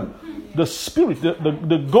the order. The spirit,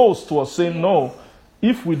 the ghost was saying no.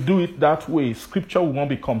 If we do it that way, scripture will not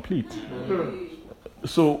be complete.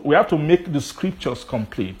 So we have to make the scriptures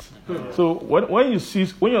complete. So when you're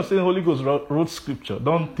saying Holy Ghost wrote scripture,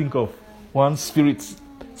 don't think of one spirit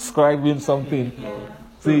scribing something.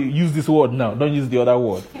 Say, use this word now. Don't use the other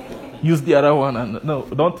word. Use the other one. And no,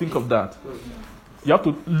 don't think of that. You have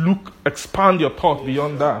to expand your thought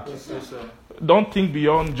beyond that. Don't think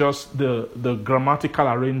beyond just the grammatical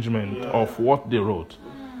arrangement of what they wrote.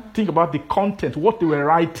 Think about the content, what they were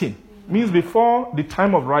writing. Means before the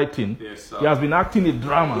time of writing, he has been acting a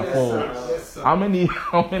drama for how many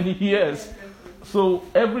years? So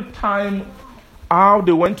every time how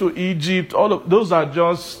they went to Egypt, all of those are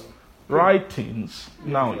just writings.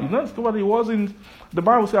 Now, you know what it wasn't. The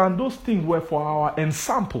Bible says, and those things were for our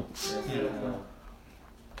ensamples.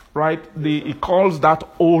 Right? It calls that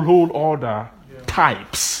whole order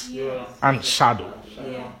types and shadows.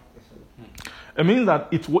 It means that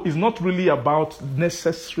it is not really about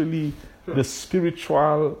necessarily the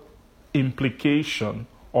spiritual implication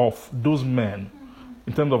of those men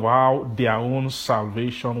in terms of how their own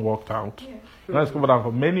salvation worked out. You know, discovered that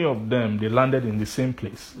for many of them, they landed in the same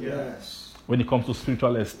place when it comes to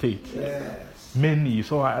spiritual estate. Many.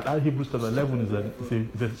 So Hebrews chapter 11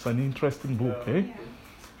 is an interesting book.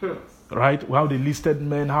 Right? How they listed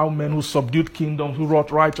men, how men who subdued kingdoms, who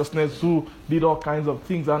wrought righteousness, who did all kinds of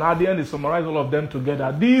things. And at the end, they summarize all of them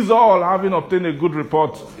together. These all, having obtained a good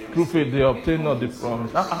report through faith, they obtained not the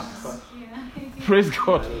promise. Praise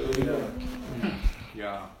God.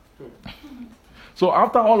 So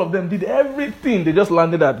after all of them did everything, they just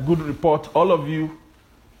landed at good report. All of you,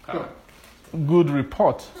 good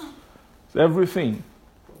report. Everything.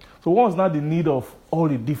 So what was not the need of all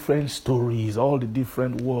the different stories, all the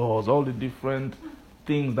different worlds, all the different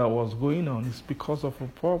things that was going on? It's because of a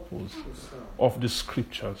purpose of the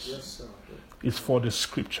scriptures. It's for the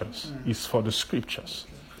scriptures. It's for the scriptures.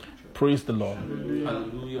 Praise the Lord.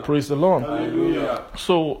 Hallelujah. Praise the Lord. Hallelujah.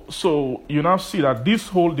 So you now see that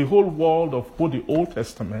the whole world of both the Old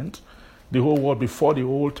Testament, the whole world before the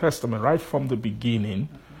Old Testament, right from the beginning,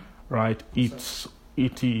 right?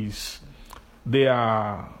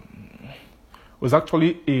 Was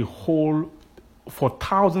actually a whole, for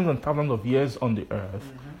thousands and thousands of years on the earth,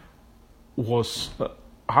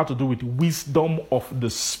 had to do with wisdom of the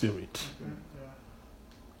Spirit.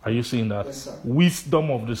 Are you seeing that? Yes, wisdom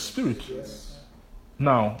of the Spirit. Yes.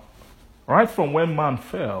 Now, right from when man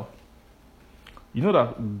fell, you know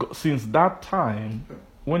that since that time,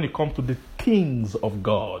 when it comes to the things of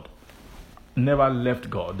God, never left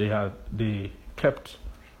God. They kept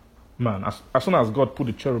man. As soon as God put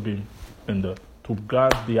the cherubim to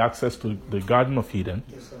guard the access to the Garden of Eden,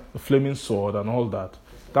 the flaming sword and all that,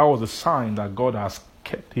 that was a sign that God has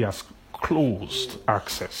kept. He has closed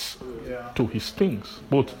access to his things,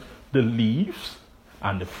 both the leaves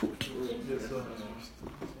and the fruit.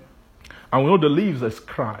 And we know the leaves is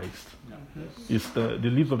Christ. It's the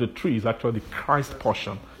leaves of the tree is actually the Christ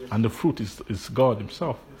portion, and the fruit is God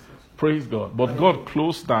himself. Praise God. But God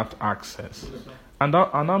closed that access. And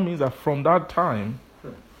that means that from that time,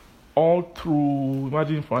 all through,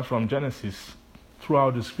 imagine from Genesis,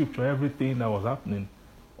 throughout the scripture, everything that was happening,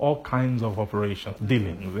 all kinds of operations,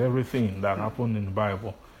 dealings, everything that happened in the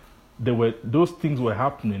Bible, those things were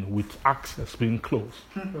happening with access being closed.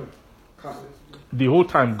 The whole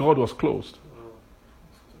time God was closed.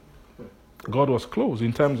 God was closed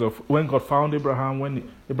in terms of when God found Abraham, when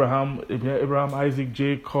Abraham, Isaac,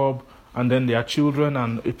 Jacob, and then their children,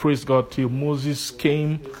 and praise God till Moses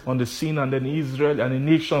came on the scene, and then Israel, and a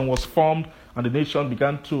nation was formed, and the nation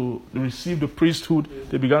began to receive the priesthood.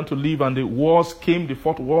 They began to live, and the wars came, the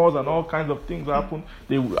fought wars, and all kinds of things happened.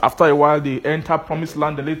 After a while, they entered promised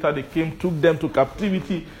land, and later they came, took them to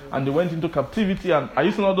captivity, and they went into captivity, and I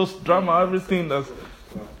used to know those drama, everything.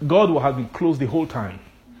 God has been closed the whole time.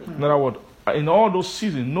 In other words, in all those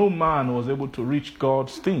seasons, no man was able to reach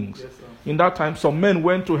God's things. In that time, some men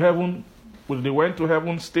went to heaven. They went to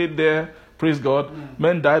heaven, stayed there. Praise God.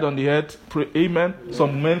 Men died on the earth. Amen.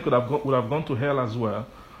 Some men would have gone to hell as well.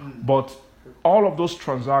 But all of those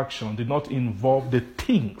transactions did not involve the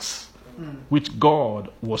things which God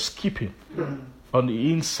was keeping on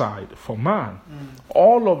the inside for man.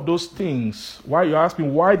 All of those things, why you ask me,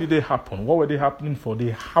 why did they happen? What were they happening for?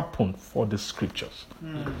 They happened for the scriptures.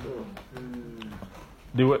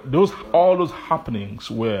 All those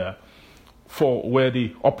happenings were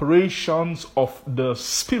the operations of the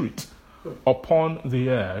Spirit upon the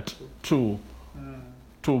earth to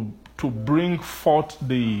bring forth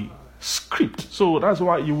the script. So that's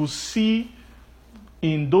why you will see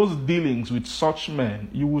in those dealings with such men,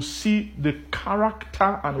 you will see the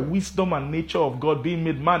character and wisdom and nature of God being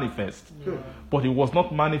made manifest. But it was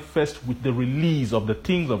not manifest with the release of the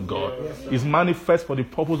things of God. It's manifest for the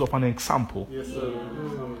purpose of an example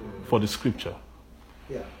for the scripture.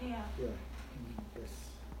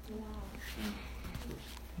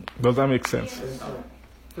 Does that make sense?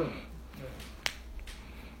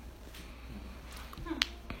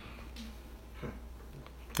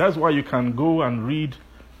 That's why you can go and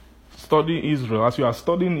study Israel. As you are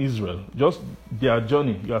studying Israel, just their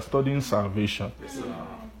journey, you are studying salvation.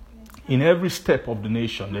 In every step of the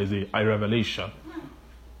nation, there's a revelation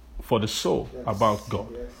for the soul about God.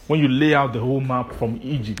 When you lay out the whole map from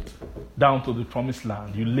Egypt down to the promised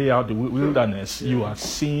land, you lay out the wilderness, you are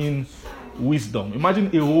seeing wisdom. Imagine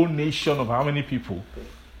a whole nation of how many people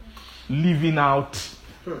living out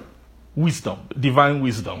wisdom, divine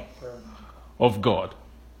wisdom of God.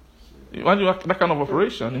 Imagine that kind of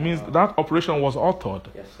operation. It means that operation was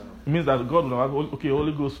authored. It means that God will have, okay,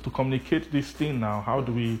 Holy Ghost, to communicate this thing now. How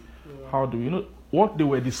do we, what they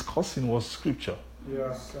were discussing was scripture.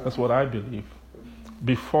 That's what I believe.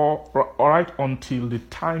 Right until the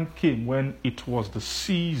time came when it was the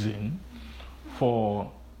season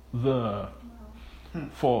for the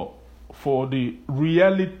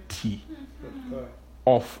reality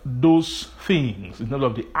of those things, in terms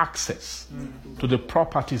of the access to the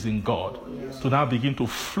properties in God, to now begin to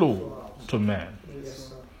flow to man.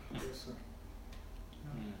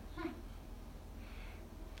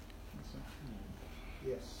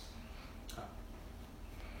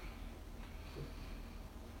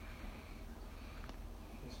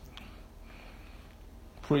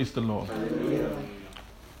 Praise the Lord.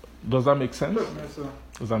 Does that make sense?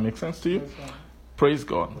 Does that make sense to you? Praise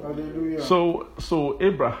God. Hallelujah. So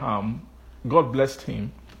Abraham, God blessed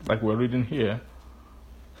him, like we're reading here,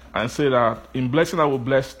 and said that in blessing I will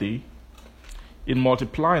bless thee, in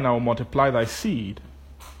multiplying I will multiply thy seed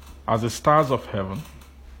as the stars of heaven,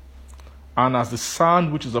 and as the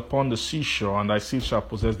sand which is upon the seashore, and thy seed shall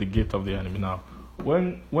possess the gate of the enemy. Now,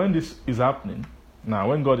 when this is happening,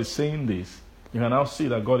 when God is saying this, you can now see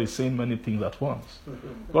that God is saying many things at once.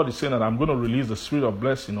 God is saying that I'm going to release the spirit of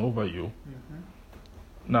blessing over you.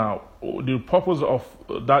 Now, the purpose of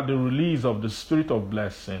that, the release of the spirit of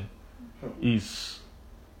blessing is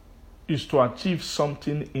to achieve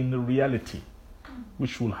something in the reality,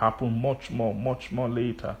 which will happen much more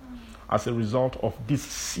later as a result of this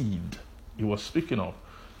seed he was speaking of.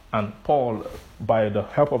 And Paul, by the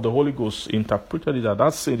help of the Holy Ghost, interpreted it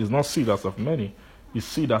that seed is not seed as of many, it's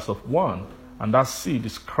seed as of one, and that seed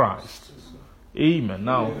is Christ. Amen.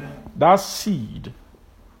 Now, that seed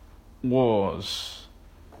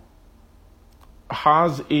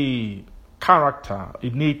has a character, a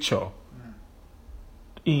nature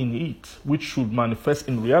in it which should manifest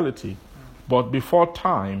in reality. But before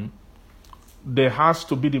time, there has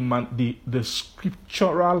to be the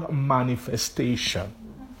scriptural manifestation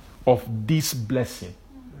of this blessing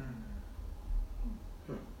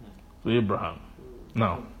to Abraham.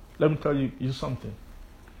 Now, let me tell you something.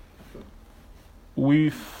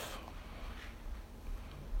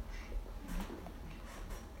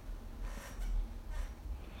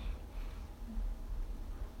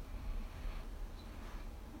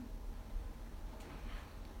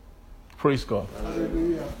 Praise God.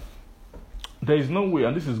 Hallelujah. There is no way,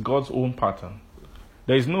 and this is God's own pattern,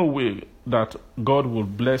 there is no way that God will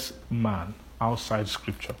bless man outside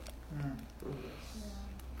Scripture.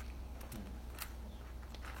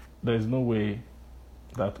 There is no way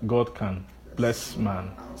that God can bless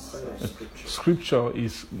man. Scripture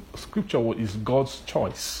is God's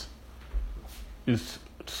choice.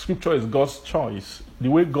 Scripture is God's choice. The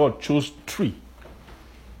way God chose tree.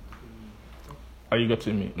 Are you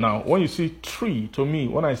getting me? Now, when you see tree, to me,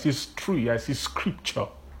 when I see tree, I see scripture.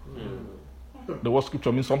 The word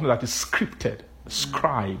scripture means something that is scripted,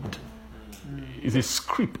 scribed. It's a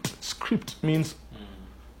script. Script means,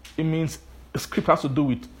 script has to do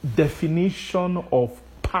with definition of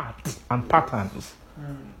parts and patterns,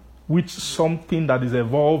 which something that is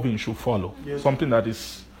evolving should follow. Yes. Something that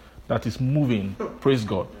is moving, praise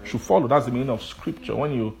God, should follow. That's the meaning of scripture.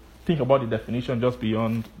 When you think about the definition just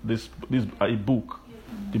beyond this a book,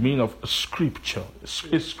 the meaning of scripture.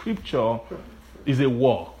 A scripture is a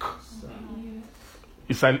walk.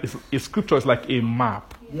 A scripture is like a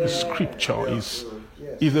map. A scripture is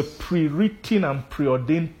a pre-written and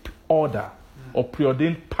preordained order or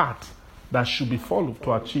preordained path that should be followed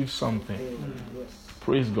to achieve something.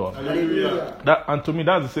 Praise God. And to me,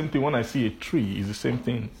 that's the same thing when I see a tree. It's the same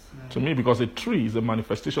thing to me, because a tree is a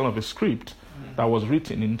manifestation of a script that was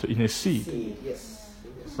written in a seed.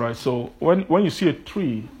 Right? So when you see a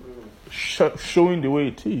tree showing the way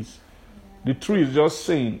it is, the tree is just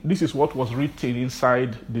saying, this is what was written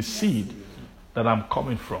inside the seed that I'm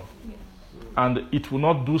coming from. And it will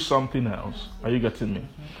not do something else. Are you getting me?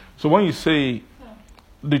 So when you say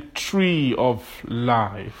the tree of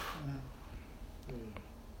life,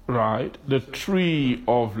 right? The tree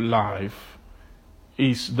of life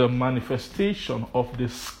is the manifestation of the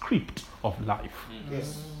script of life.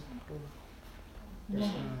 Yes.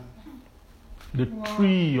 The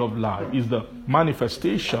tree of life is the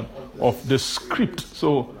manifestation of the script.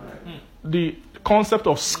 So the concept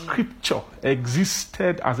of scripture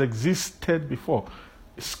has existed before.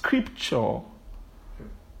 Scripture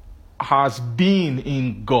has been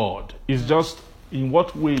in God. It's just in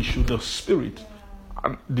what way should the Spirit,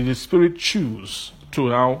 did the Spirit choose to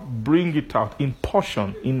now bring it out in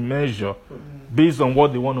portion, in measure, based on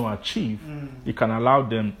what they want to achieve. It can allow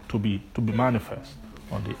them to be manifest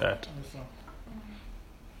on the earth.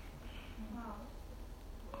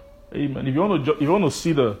 Amen. If you want to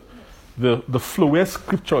see the flow where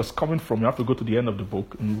scripture is coming from, you have to go to the end of the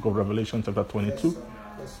book, in the book of Revelation chapter 22.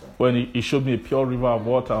 When he showed me a pure river of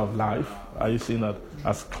water of life. Are you seeing that?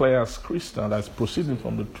 As clear as crystal, that's proceeding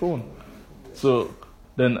from the throne. So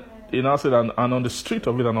then he now said, and on the street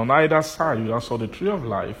of it, and on either side, you saw the tree of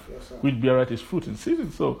life, which beareth its fruit in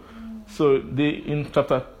season. So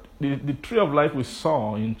the tree of life we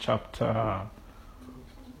saw in chapter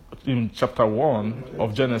 1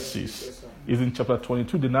 of Genesis is in chapter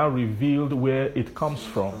 22. They now revealed where it comes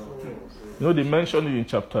from. You know, they mentioned it in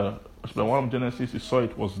chapter 1 of Genesis. You saw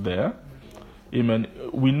it was there. Amen.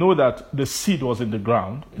 We know that the seed was in the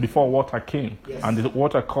ground before water came, and the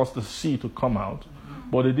water caused the seed to come out.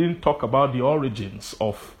 But they didn't talk about the origins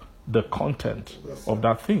of the content of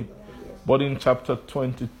that thing. But in chapter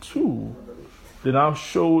 22, they now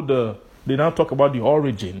talk about the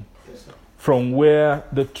origin from where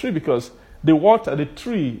the tree, because the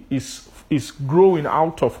tree is growing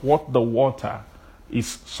out of what the water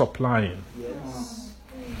is supplying. Yes.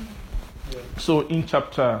 So in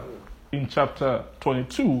chapter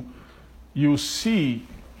 22, you see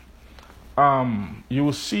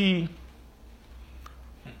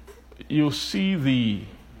the.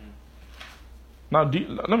 Now,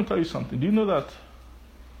 let me tell you something. Do you know that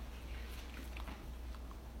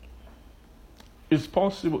it's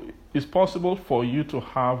possible for you to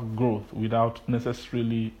have growth without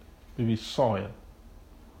necessarily maybe soil?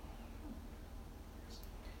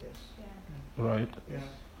 Yes. Right? Yeah.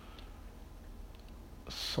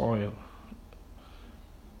 Soil.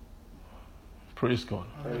 Praise God.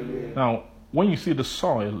 Hallelujah. Now, when you see the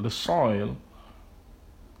soil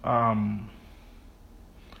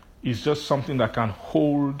is just something that can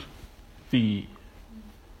hold the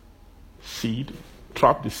seed,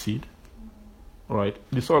 trap the seed, right?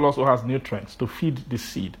 The soil also has nutrients to feed the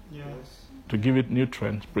seed, Yes. to give it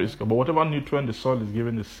nutrients, praise God. But whatever nutrient the soil is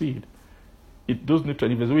giving the seed, those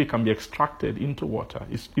nutrients, if there's a way it can be extracted into water,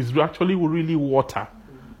 it's actually really water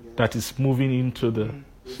that is moving into the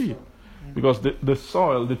seed. Because the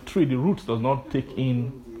soil, the tree, the roots does not take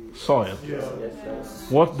in soil.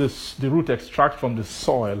 What the root extracts from the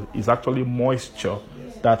soil is actually moisture,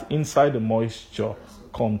 that inside the moisture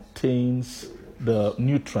contains the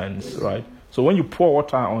nutrients, right? So when you pour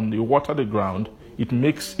water the ground, it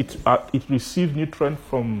receives nutrient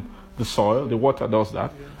from the soil, the water does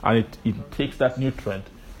that, and it takes that nutrient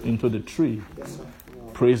into the tree.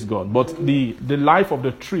 Praise God. But the life of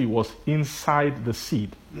the tree was inside the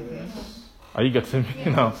seed. Are you getting me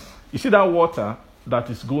now? You see that water that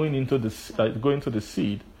is going into the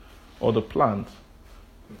seed or the plant.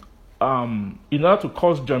 In order to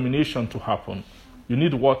cause germination to happen, you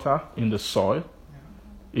need water in the soil.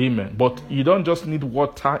 Amen. But you don't just need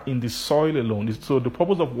water in the soil alone. So the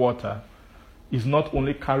purpose of water is not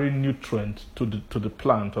only carrying nutrient to the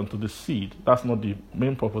plant and to the seed. That's not the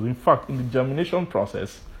main purpose. In fact, in the germination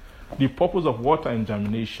process, the purpose of water in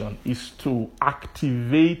germination is to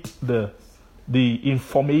activate the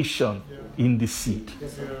information in the seed.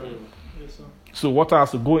 So water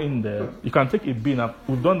has to go in there. You can take a bean.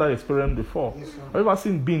 We've done that experiment before. Have you ever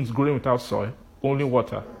seen beans growing without soil? Only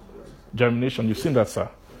water. Germination. You've seen that, sir.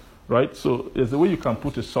 Right? So there's a way you can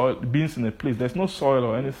put beans in a place. There's no soil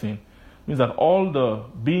or anything. means that all the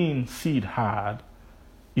being seed had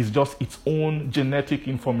is just its own genetic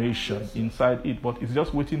information inside it, but it's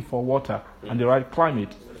just waiting for water and the right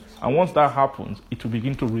climate. And once that happens, it will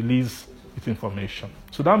begin to release its information.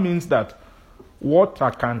 So that means that water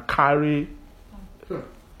can carry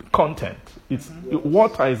content.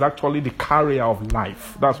 Water is actually the carrier of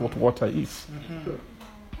life. That's what water is.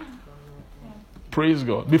 Praise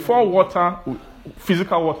God. Before water,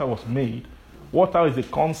 physical water was made, water is a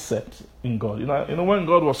concept in God. You know when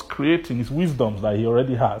God was creating his wisdoms that he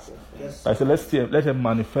already has, I said, let him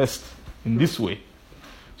manifest in this way.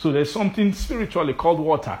 So there's something spiritually called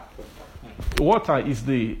water. Water is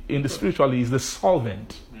in the spiritually is the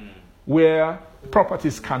solvent where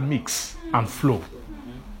properties can mix and flow.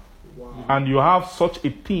 And you have such a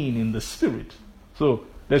thing in the spirit. So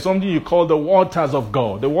there's something you call the waters of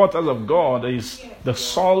God. The waters of God is the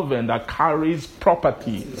solvent that carries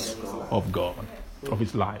properties of God, of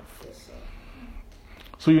his life.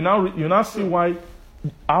 So you now see why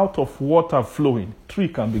out of water flowing, tree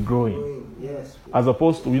can be growing. As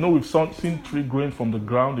opposed to, we've seen tree growing from the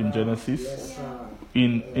ground in Genesis.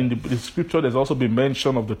 In the scripture, there's also been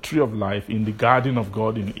mention of the tree of life in the garden of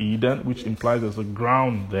God in Eden, which implies there's a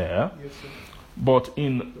ground there. But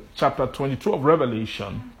in chapter 22 of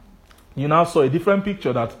Revelation, you now saw a different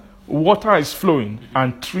picture that water is flowing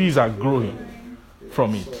and trees are growing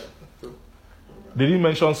from it. They didn't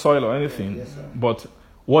mention soil or anything, but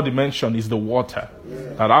what they mentioned is the water.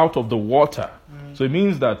 That out of the water. So it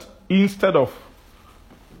means that so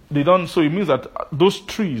it means that those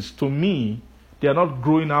trees, to me, they are not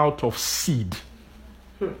growing out of seed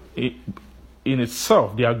in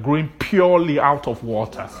itself. They are growing purely out of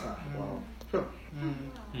water.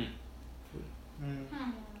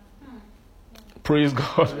 Praise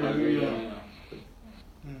God.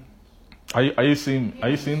 Are you seeing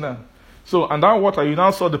that? So, and that water, you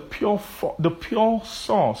now saw the pure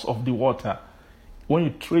source of the water. When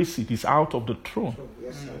you trace it, it's out of the throne.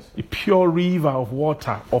 A pure river of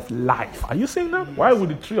water of life. Are you seeing that? Why would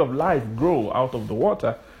the tree of life grow out of the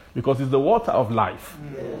water? Because it's the water of life.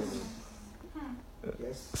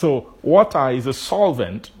 So water is a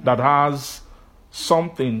solvent that has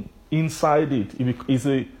something inside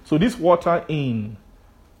it. So this water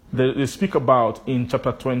they speak about in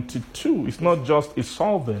chapter 22, it's not just a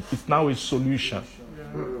solvent, it's now a solution.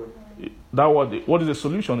 What is a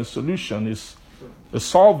solution? A solution is a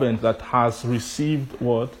solvent that has received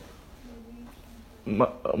what?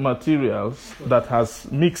 Materials that has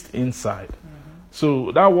mixed inside.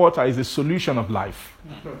 So that water is a solution of life,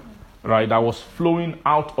 right? That was flowing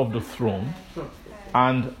out of the throne,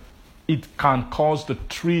 and it can cause the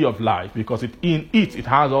tree of life because in it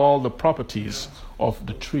has all the properties of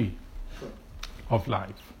the tree of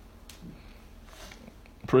life.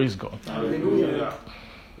 Praise God. Hallelujah.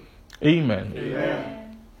 Amen.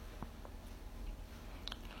 Amen.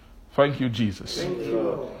 Thank you, Jesus. Thank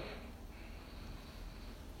you.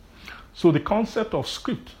 So the concept of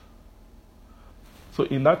script. So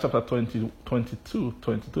in that chapter 22,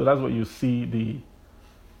 that's where you see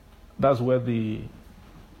that's where the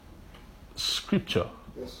scripture.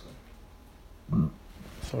 Yes, sir.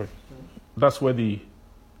 Sorry. That's where the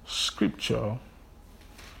scripture.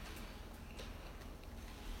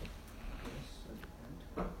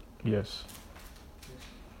 Yes.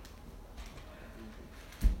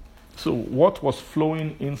 So what was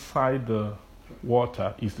flowing inside the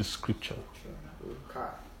water is the scripture.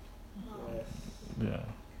 Yeah.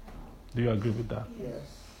 Do you agree with that? Yes.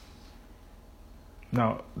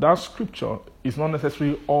 Now, that scripture is not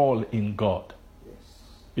necessarily all in God. Yes.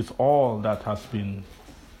 It's all that has been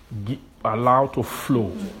allowed to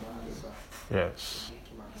flow. Yes.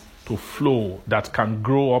 To flow, that can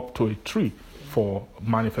grow up to a tree for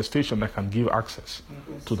manifestation that can give access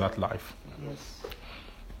to that life. Yes.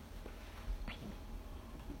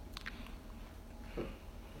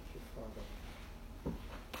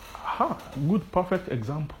 Aha, good, perfect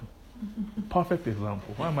example. Perfect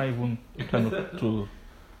example. Why am I even trying to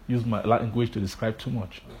use my language to describe too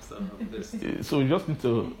much? So you just need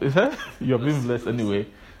to, you're being blessed anyway.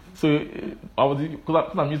 So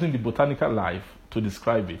because I'm using the botanical life to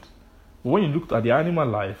describe it. But when you look at the animal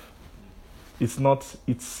life, you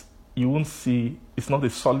won't see, it's not a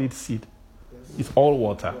solid seed. Yes. It's all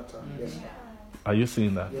water. Yes. Are you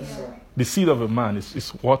seeing that? Yes, sir. The seed of a man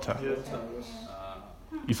is water. Yes.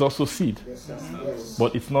 It's also seed. Yes, sir. Yes.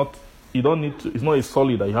 But it's not, you don't need to, it's not a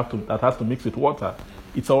solid that has to mix with water.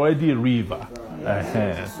 It's already a river.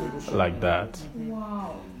 Like that.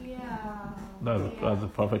 Wow. Yeah. That's a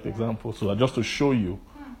perfect example. So just to show you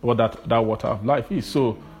what that water of life is.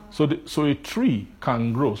 So So a tree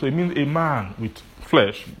can grow. So it means a man with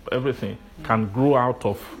flesh, everything, can grow out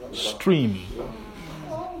of stream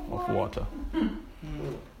of water.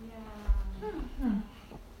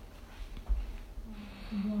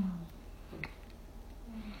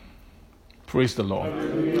 Praise the Lord.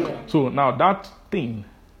 So now that thing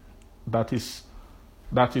that is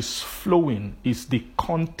flowing is the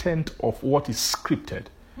content of what is scripted.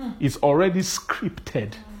 It's already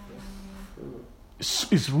scripted.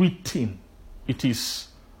 It's written. It is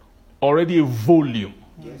already a volume.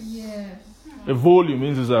 Yes. A volume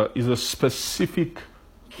means is a specific.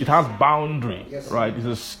 It has boundary, right?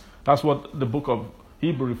 That's what the book of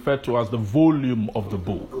Hebrew referred to as the volume of the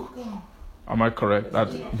book. Am I correct? That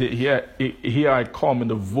here I come in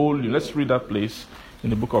the volume. Let's read that place in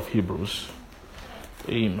the book of Hebrews.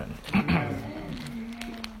 Amen.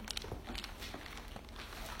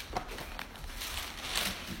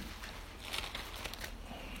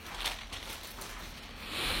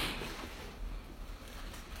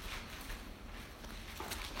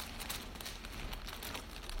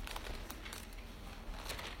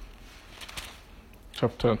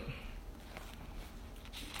 Chapter.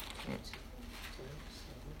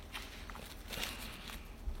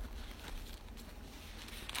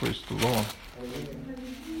 Praise the Lord.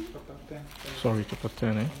 Sorry, chapter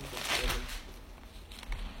 10, eh?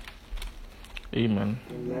 Amen.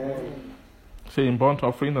 Say, in burnt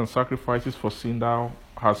offering and sacrifices for sin thou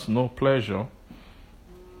hast no pleasure.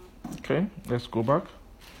 Okay, let's go back.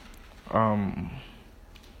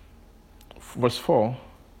 Verse 4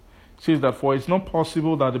 says that, for it's not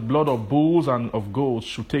possible that the blood of bulls and of goats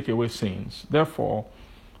should take away sins. Therefore,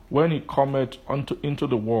 when he cometh into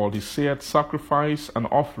the world, he saith, sacrifice and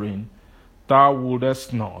offering thou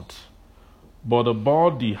wouldest not, but the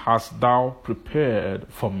body hast thou prepared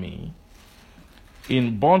for me.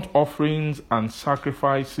 In burnt offerings and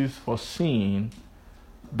sacrifices for sin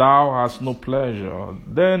thou hast no pleasure.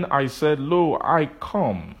 Then I said, lo, I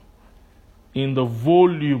come. In the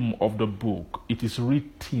volume of the book it is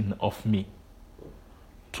written of me,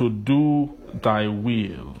 to do thy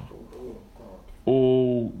will,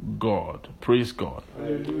 O God. Praise God.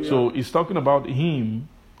 Hallelujah. So he's talking about him,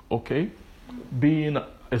 okay, being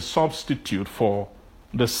a substitute for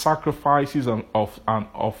the sacrifices of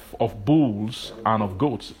bulls and of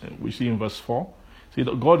goats. We see in verse 4. See,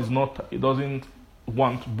 God he doesn't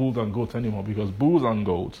want bulls and goats anymore, because bulls and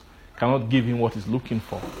goats cannot give him what he's looking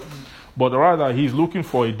for. But rather, he's looking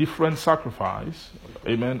for a different sacrifice.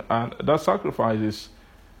 Amen. And that sacrifice is,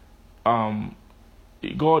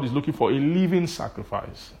 God is looking for a living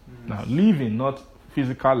sacrifice. Now, living, not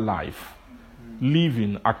physical life.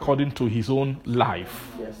 Living according to his own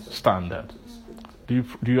life standard. Do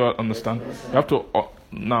you understand? You have to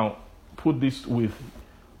now put this with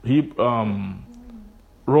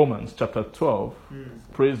Romans chapter 12.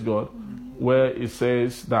 Praise God. Where it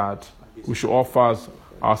says that we should offer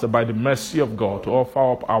by the mercy of God, to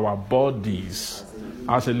offer up our bodies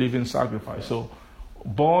as a living sacrifice. So,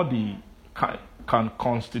 body can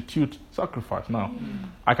constitute sacrifice. Now,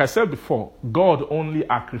 like I said before, God only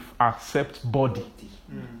accepts body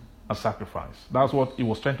as sacrifice. That's what he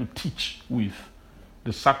was trying to teach with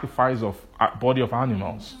the sacrifice of body of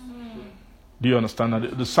animals. Do you understand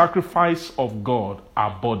that? The sacrifice of God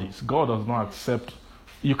are bodies. God does not accept.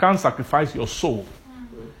 You can't sacrifice your soul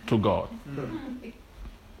to God.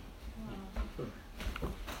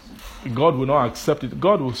 God will not accept it.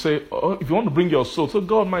 God will say, oh, if you want to bring your soul, so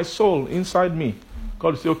God, my soul inside me.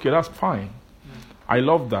 God will say, okay, that's fine. I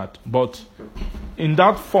love that. But in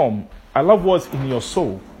that form, I love what's in your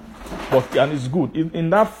soul. And it's good. In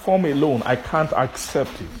that form alone, I can't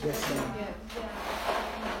accept it.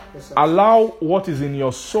 Allow what is in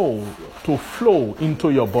your soul to flow into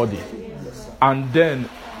your body. And then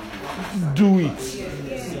do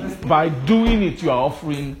it. By doing it, you are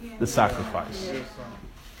offering the sacrifice.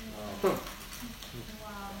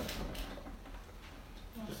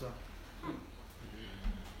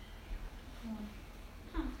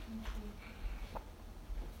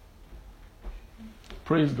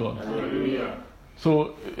 Praise God. Hallelujah.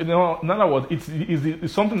 So, in other words,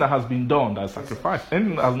 it's something that has been done, that's sacrifice.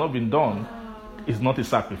 Anything that has not been done is not a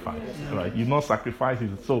sacrifice, right? You not sacrifice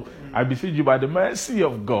it. So, I beseech you by the mercy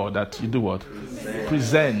of God that you do what?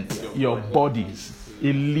 Present your bodies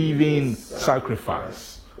a living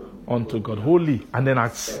sacrifice unto God, holy and then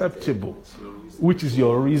acceptable, which is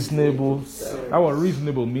your reasonable. Our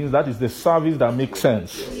reasonable means that is the service that makes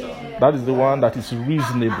sense. That is the one that is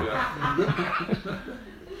reasonable.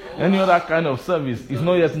 Any other kind of service is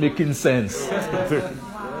not yet making sense.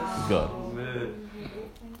 God.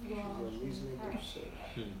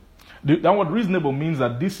 That word reasonable means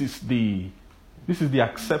that this is the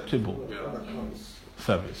acceptable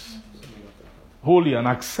service. Holy and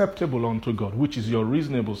acceptable unto God, which is your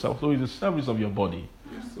reasonable self. So it's the service of your body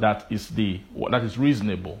that is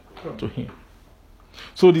reasonable to Him.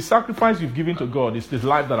 So the sacrifice you've given to God is this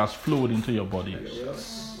life that has flowed into your body.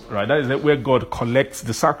 Right? That is where God collects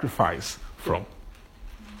the sacrifice from.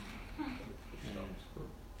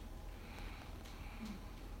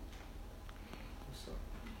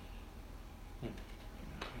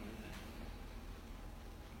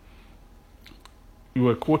 You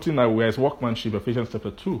were quoting that we are His workmanship, Ephesians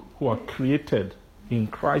chapter 2, who are created in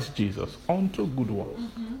Christ Jesus unto good works.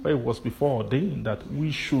 But it was before ordained that we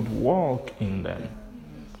should walk in them.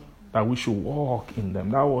 That we should walk in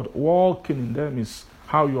them. That word walking in them is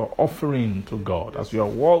how you are offering to God as you are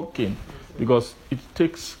walking, because it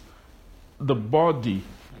takes the body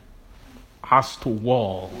has to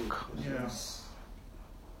walk. Yes.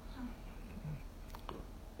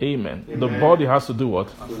 Amen. The body has to do what?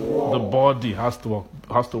 The body has to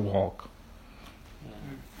walk.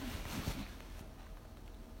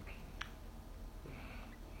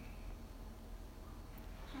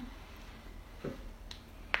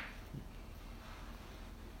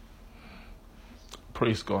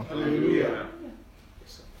 Praise God. Hallelujah.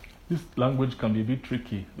 This language can be a bit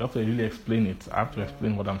tricky. You have to really explain it. I have to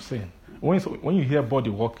explain what I'm saying. When you hear body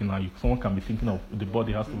walking, now someone can be thinking of the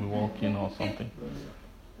body has to be walking or something.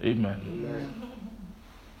 Amen.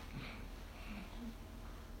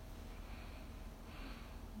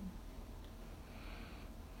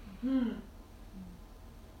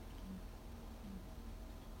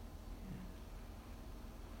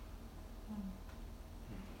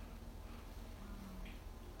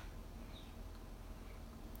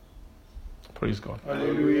 Praise God.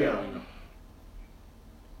 Hallelujah.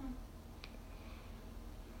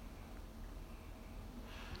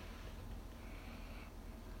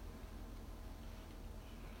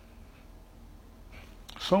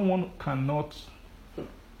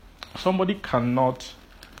 Somebody cannot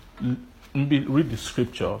read the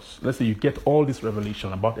scriptures. Let's say you get all this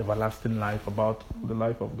revelation about everlasting life, about the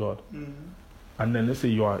life of God. And then let's say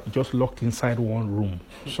you are just locked inside one room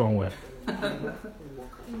somewhere.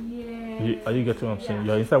 Are you getting what I'm saying?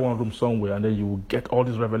 You're inside one room somewhere and then you will get all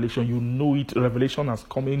this revelation. You know it. Revelation has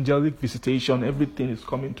come, angelic visitation, everything is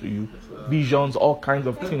coming to you. Visions, all kinds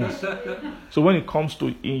of things. So when it comes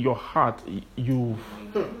to in your heart, you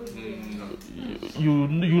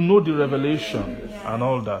know the revelation and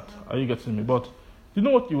all that. Are you getting me? But you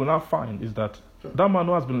know what you will not find is that man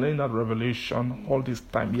who has been laying that revelation all this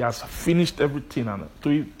time, he has finished everything, and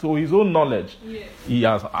to his own knowledge, he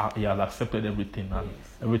has accepted everything, and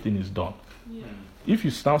everything is done. If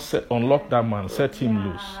you now unlock that man, set him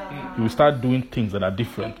loose, he will start doing things that are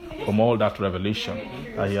different from all that revelation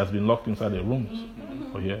that he has been locked inside the rooms.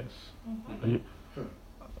 Oh yes.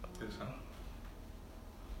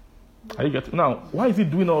 Are you getting? Now, why is he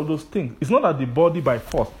doing all those things? It's not that the body by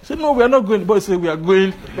force. He said, no, we are not going. The body said, we are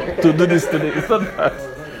going to do this today. It's not that.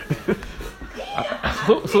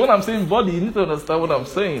 so when I'm saying body, you need to understand what I'm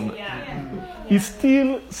saying. It's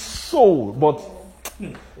still soul, but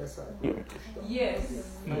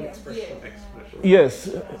yes,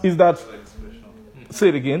 is that, say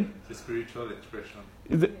it again. It's a spiritual expression.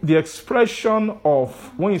 The expression of,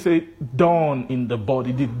 when you say done in the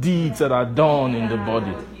body, the deeds that are done in the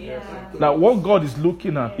body. Now, what God is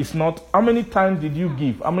looking at is not how many times did you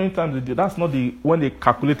give, how many times did you, that's not when they're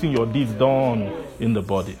calculating your deeds done in the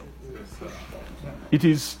body. It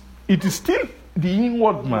is still the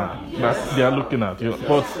inward man that they are looking at,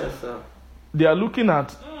 but they are looking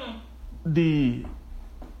at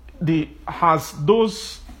has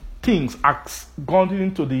those things gone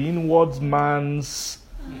into the inward man's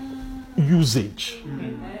usage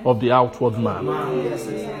of the outward man.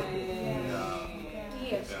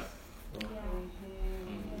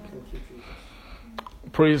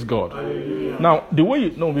 Praise God. Now, the way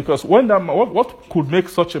you know, because when that man, what could make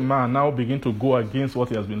such a man now begin to go against what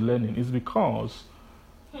he has been learning is because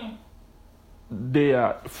they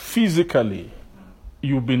are physically,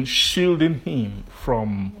 you've been shielding him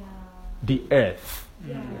from the earth.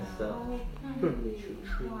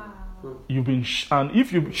 You've been, and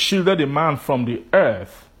if you've shielded a man from the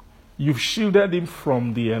earth, you've shielded him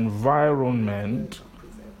from the environment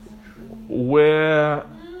where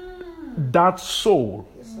that soul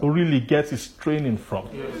really gets its training from.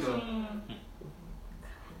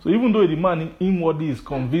 So even though the man inwardly is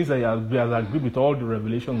convinced that he has agreed with all the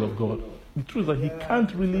revelations of God, the truth is that he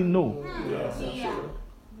can't really know.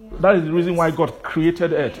 That is the reason why God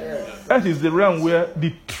created earth. Earth is the realm where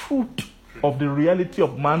the truth of the reality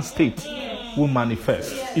of man's state will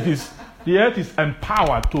manifest. The earth is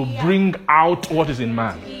empowered to bring out what is in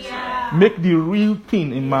man. Make the real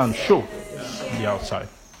thing in man show on the outside.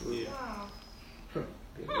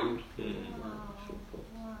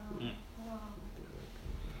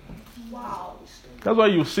 That's why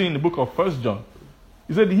you see in the book of 1 John,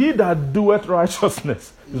 he said, he that doeth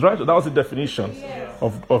righteousness is right. That was the definition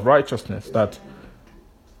of righteousness. That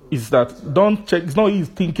is that don't check. It's not he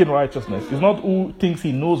thinking righteousness. It's not who thinks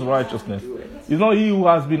he knows righteousness. It's not he who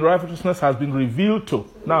has been righteousness has been revealed to.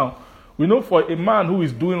 Now, we know for a man who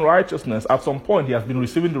is doing righteousness, at some point he has been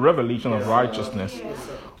receiving the revelation of righteousness.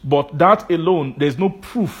 But that alone, there's no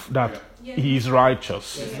proof that he is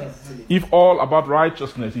righteous. If all about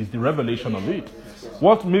righteousness is the revelation of it,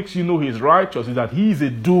 what makes you know he is righteous is that he is a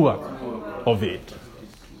doer of it.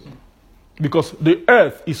 Because the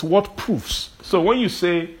earth is what proves. So when you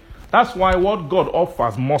say, that's why what God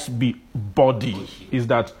offers must be body, is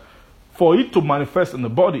that for it to manifest in the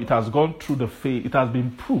body, it has gone through the faith, it has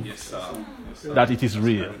been proved that it is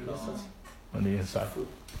real on the inside.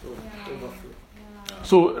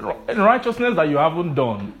 So righteousness that you haven't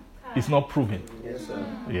done is not proven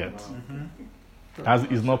yet. As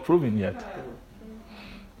is not proven yet.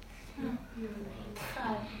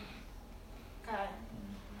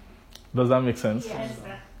 Does that make sense? Yes,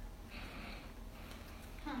 sir.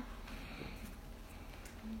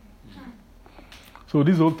 So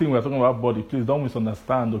this whole thing we're talking about body, please don't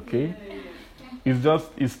misunderstand, okay?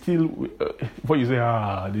 It's still, before you say,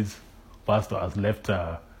 this pastor has left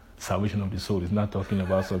salvation of the soul, he's not talking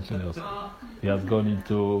about something else. He has gone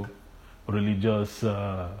into religious, he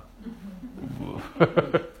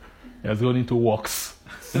has gone into works.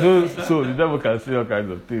 So the devil can say all kinds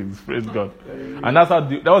of things, praise God. And that's how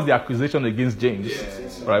that was the accusation against James,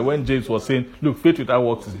 right? When James was saying, look, faith without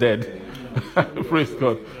works is dead. Praise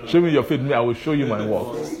God. Show me your faith, me, I will show you my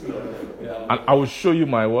works. And I will show you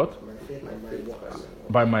my what?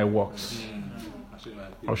 By my works.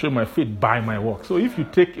 I'll show you my faith by my works. So if you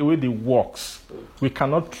take away the works, we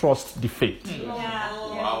cannot trust the faith.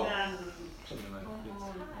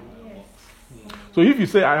 So if you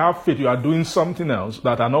say, I have faith, you are doing something else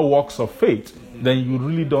that are not works of faith, then you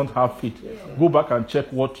really don't have faith. Go back and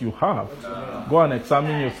check what you have. Go and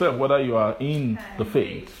examine yourself whether you are in the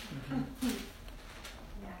faith.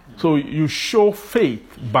 So you show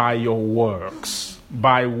faith by your works.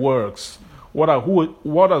 By works. What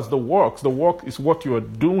is the works? The work is what you are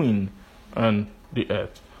doing on the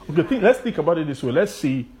earth. Okay, let's think about it this way. Let's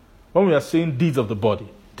see, when we are saying deeds of the body,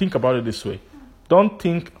 think about it this way. Don't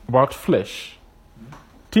think about flesh.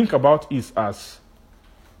 Think about it as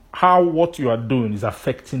how what you are doing is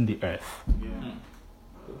affecting the earth.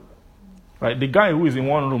 Right? The guy who is in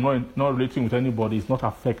one room, not relating with anybody, is not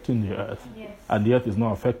affecting the earth. Yes. And the earth is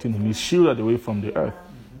not affecting him. He's shielded away from the earth.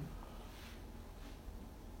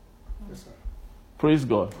 Praise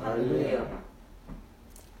God. Hallelujah.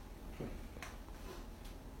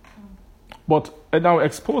 But now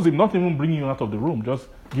expose him, not even bring you out of the room. Just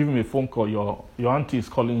give him a phone call. Your auntie is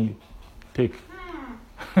calling you. Take.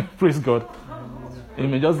 Praise God.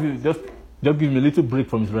 Amen. Just give him a little break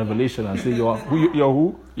from his revelation and say, you're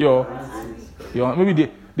who?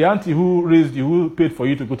 Maybe the auntie who raised you, who paid for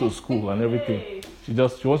you to go to school and everything. She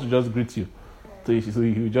wants to just greet you. So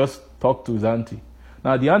he just talk to his auntie.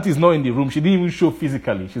 Now the auntie is not in the room. She didn't even show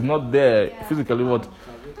physically. She's not there physically. What?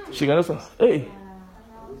 She can just say, hey,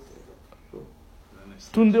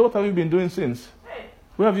 Tunde, what have you been doing since?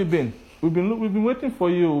 Where have you been? We've been waiting for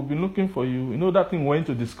you. We've been looking for you. You know that thing we went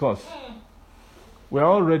to discuss. We're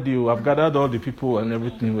all ready. I've gathered all the people and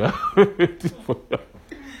everything. We're waiting for you.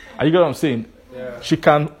 Are you get what I'm saying? Yeah. She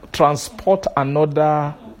can transport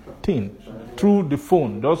another thing through the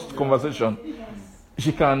phone, just conversation.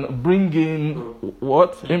 She can bring in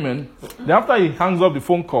what? Amen. Then after he hangs up the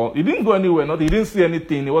phone call, he didn't go anywhere. He didn't see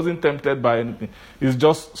anything. He wasn't tempted by anything. It's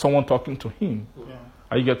just someone talking to him. Yeah.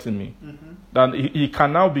 Are you getting me? Mm-hmm. Then he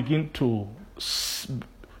can now begin to,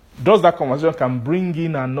 does that conversation can bring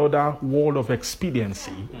in another world of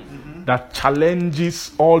expediency that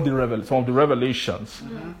challenges all the some of the revelations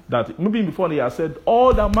that maybe before they have said,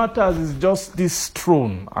 all that matters is just this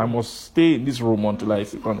throne. I must stay in this room until I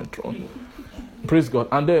sit on the throne. Praise God.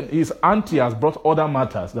 And then his auntie has brought other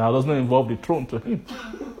matters that does not involve the throne to him.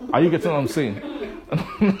 Are you getting what I'm saying?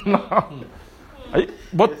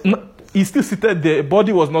 But no, he's still seated there.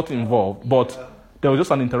 Body was not involved, but there was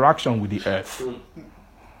just an interaction with the earth.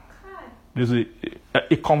 There's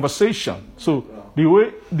a conversation. So the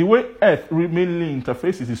way earth mainly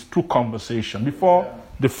interfaces is through conversation. Before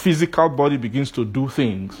the physical body begins to do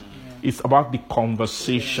things, it's about the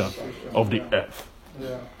conversation of the earth.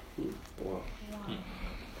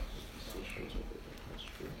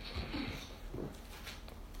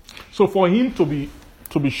 So for him to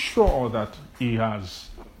be sure that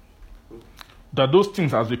that those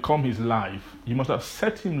things has become his life, you must have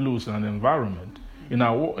set him loose in an environment, in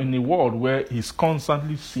a world where he's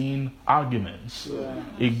constantly seeing arguments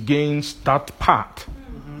against that part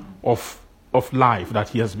of life that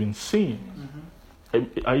he has been seeing.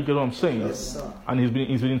 Are you get what I'm saying? Yes, sir. And he's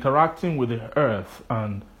been interacting with the earth,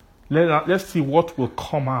 and let's see what will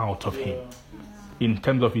come out of him in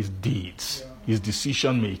terms of his deeds, his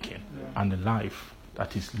decision making, and the life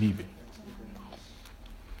that he's living.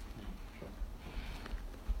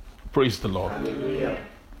 Praise the Lord. Hallelujah.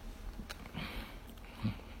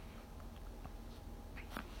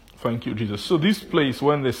 Thank you, Jesus. So this place,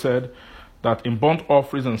 when they said that in burnt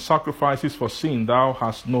offerings and sacrifices for sin thou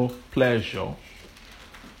hast no pleasure.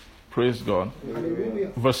 Praise God.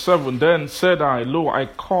 Hallelujah. Verse 7, then said I, lo, I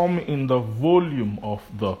come in the volume of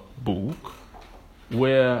the book,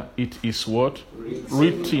 where it is what?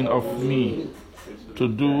 Written of me to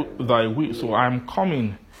do thy will. So I am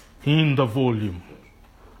coming in the volume.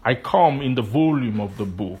 I come in the volume of the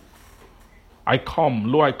book. I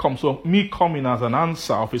come, lo, I come. So me coming as an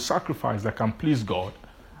answer of a sacrifice that can please God,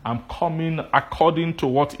 I'm coming according to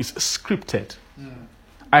what is scripted.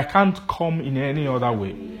 I can't come in any other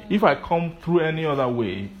way. If I come through any other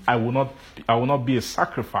way, I will not be a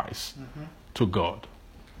sacrifice to God.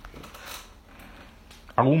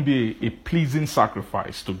 I won't be a pleasing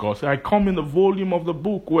sacrifice to God. So I come in the volume of the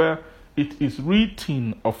book where it is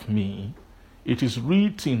written of me. It is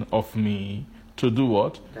written of me to do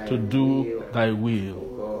what? To do thy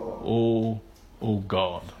will, O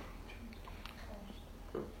God.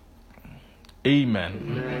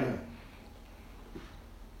 Amen.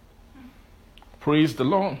 Praise the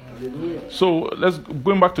Lord. So let's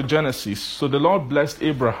going back to Genesis. So the Lord blessed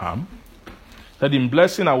Abraham. That in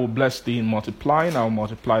blessing I will bless thee, in multiplying I will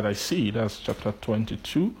multiply thy seed. That's chapter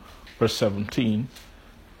 22, verse 17.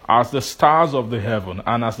 As the stars of the heaven,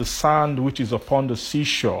 and as the sand which is upon the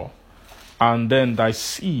seashore, and then thy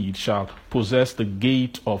seed shall possess the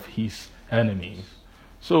gate of his enemies.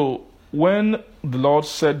 So when the Lord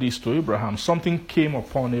said this to Abraham, something came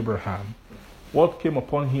upon Abraham. What came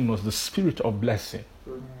upon him was the spirit of blessing.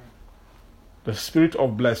 The spirit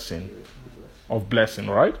of blessing,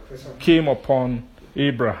 right? Came upon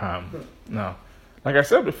Abraham. Now, like I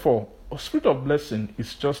said before, a spirit of blessing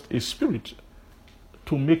is just a spirit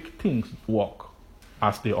to make things work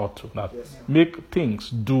as they ought to. That make things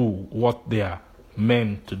do what they are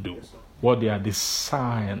meant to do, what they are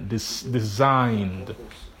designed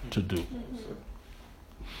to do.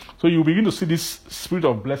 So you begin to see this spirit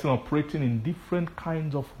of blessing operating in different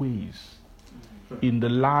kinds of ways in the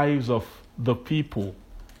lives of the people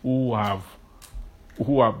who are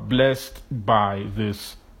blessed by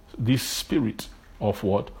this spirit of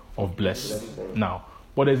what? Of blessing. Now,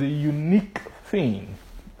 but there's a unique thing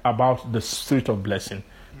about the spirit of blessing.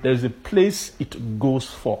 There's a place it goes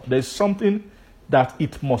for. There's something that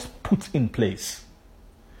it must put in place.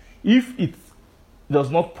 If it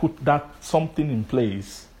does not put that something in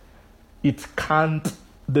place,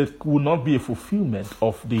 there will not be a fulfillment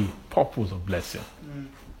of the purpose of blessing.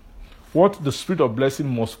 What the spirit of blessing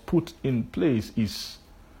must put in place is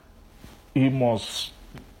it must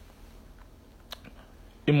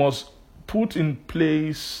put in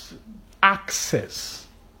place access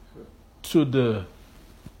to the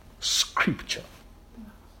scripture.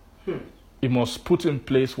 It must put in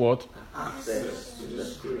place what?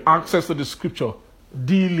 Access to the scripture.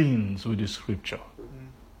 Dealings with the scripture.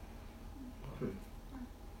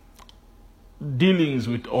 Dealings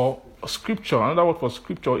with or scripture. Another word for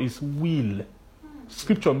scripture is will.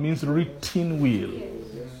 Scripture means written will,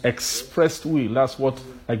 expressed will. That's what,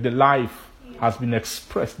 like the life has been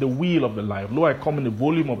expressed, the will of the life. Lo, I come in the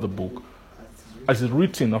volume of the book, as is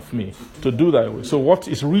written of me, to do thy will. So what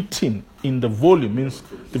is written in the volume means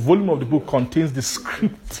the volume of the book contains the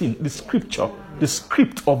scripture, the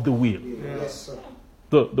script of the will.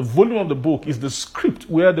 The volume of the book is the script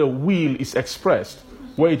where the will is expressed,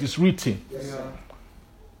 where it is written.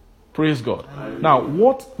 Praise God. Now,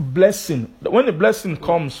 what blessing, when the blessing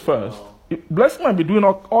comes first, blessing might be doing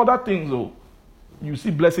other things though. You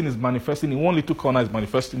see blessing is manifesting in one little corner, is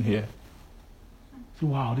manifesting here. See,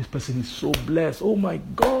 wow, this person is so blessed. Oh my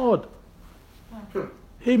God.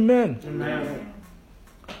 Amen.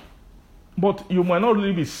 But you might not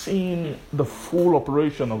really be seeing the full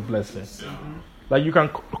operation of blessing. Like you can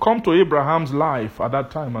come to Abraham's life at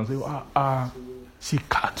that time and say, see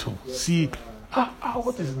cattle, see,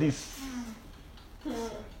 what is this?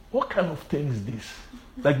 What kind of thing is this?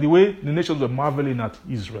 Like the way the nations were marveling at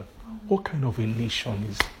Israel. What kind of a nation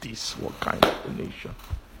is this? What kind of a nation?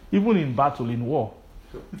 Even in battle, in war.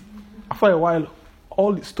 After a while,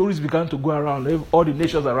 all the stories began to go around, all the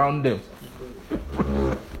nations around them.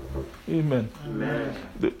 Amen.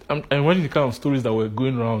 And when the kind of stories that were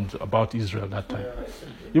going around about Israel that time,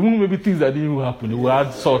 even maybe things that didn't even happen, they would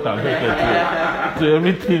add salt and pepper to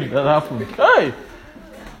everything that happened. Hey!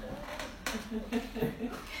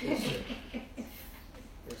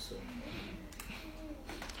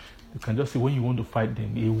 You can just say when you want to fight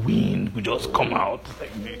them, a wind will just come out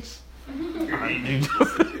like this. And you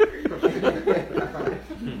just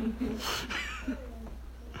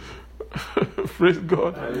praise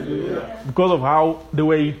God. Hallelujah. Because of how they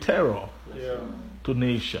were in terror to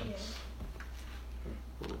nations.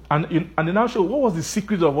 And they now show what was the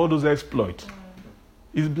secret of all those exploits?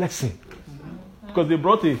 Is blessing. Because they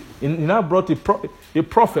brought he now brought a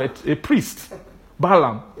prophet, a priest,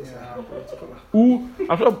 Balaam. Who,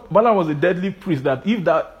 I'm sure Balaam was a deadly priest that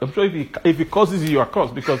I'm sure if he curses you, you are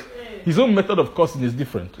cursed, because his own method of cursing is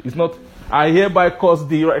different. It's not, I hereby curse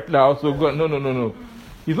thee right now, so God. No.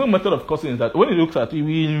 His own method of cursing is that when he looks at it,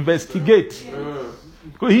 he investigate.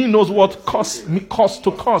 Because he knows what curse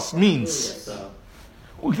to curse means.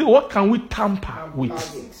 What can we tamper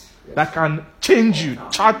with that can change you,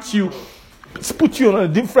 chart you, put you on a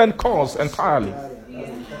different course entirely?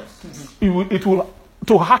 It will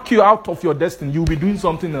to hack you out of your destiny. You'll be doing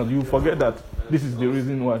something else. You forget that this is the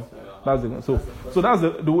reason why. That's so that's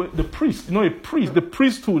the priest. You know, the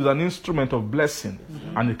priesthood is an instrument of blessing,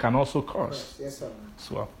 and it can also curse. Yes, sir.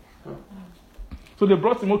 So they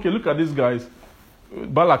brought him. Okay, look at these guys.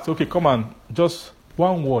 Balak said, "Okay, come on, just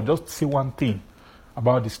one word, just say one thing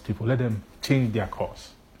about these people. Let them change their course."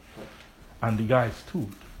 And the guys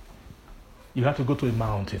stood. You had to go to a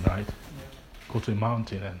mountain, right? Go to a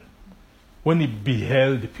mountain, and when he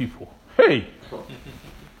beheld the people, hey,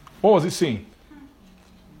 what was he saying?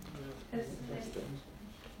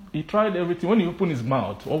 He tried everything. When he opened his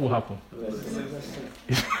mouth, what will happen?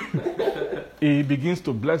 He begins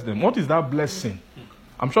to bless them. What is that blessing?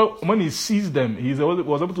 I'm sure when he sees them, he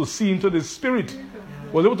was able to see into the spirit,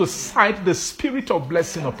 was able to sight the spirit of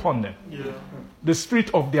blessing upon them, the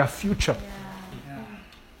spirit of their future.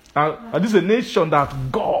 And this is a nation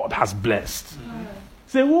that God has blessed.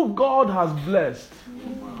 Say, who God has blessed.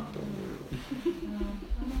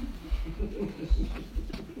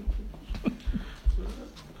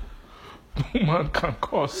 No man can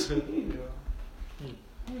curse.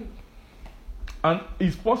 And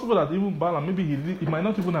it's possible that even Balaam, maybe he might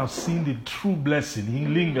not even have seen the true blessing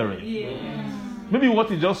in lingering. Yes. Maybe what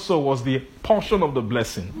he just saw was the portion of the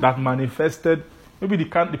blessing that manifested, maybe the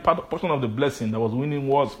portion of the blessing that was winning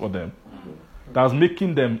wars for them, that was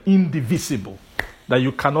making them indivisible, that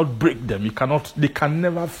you cannot break them, they can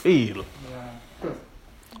never fail.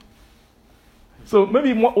 So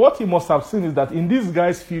maybe what he must have seen is that in this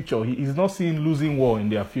guy's future, he is not seeing losing war in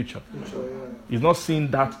their future. He's not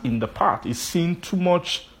seeing that in the past. He's seeing too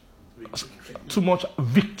much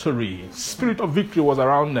victory. Spirit of victory was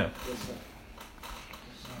around them.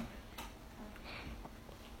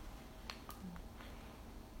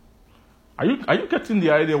 Are you getting the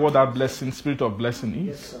idea what that blessing, spirit of blessing is?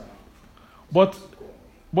 Yes, sir.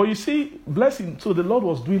 But you see, blessing, so the Lord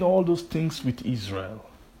was doing all those things with Israel.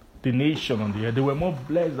 The nation on the earth, they were more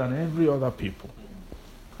blessed than every other people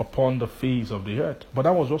upon the face of the earth. But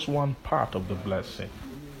that was just one part of the blessing.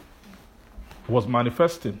 It was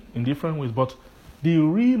manifesting in different ways. But the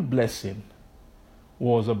real blessing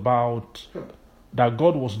was about that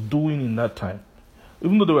God was doing in that time.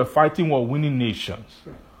 Even though they were fighting or winning nations.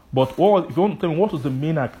 But if you want to tell me, what was the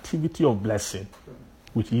main activity of blessing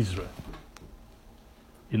with Israel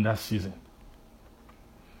in that season?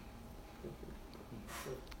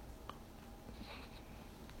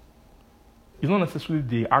 It's not necessarily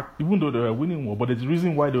the act, even though they were winning war, but there's a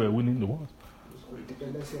reason why they were winning the wars.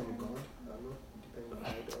 Dependency on God, not depending on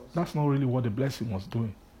idols. That's not really what the blessing was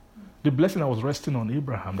doing. The blessing that was resting on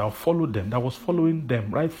Abraham, that followed them, that was following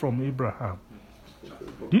them right from Abraham.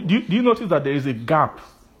 Do you notice that there is a gap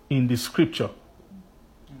in the scripture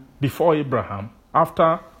before Abraham,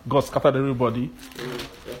 after God scattered everybody?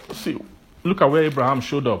 See, look at where Abraham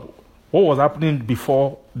showed up. What was happening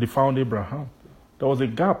before they found Abraham? There was a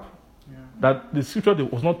gap. That the scripture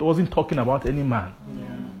wasn't talking about any man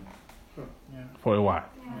for a while.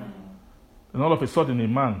 Yeah. And all of a sudden,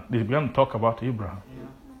 they began to talk about Abraham. Yeah.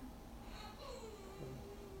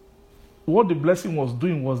 What the blessing was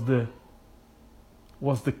doing was the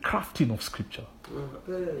crafting of scripture.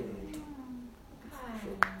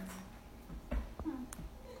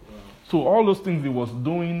 So all those things he was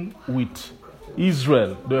doing with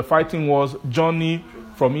Israel, they were fighting wars, journey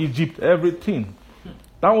from Egypt, everything.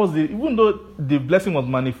 That was even though the blessing was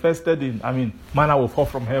manifested in, manna will fall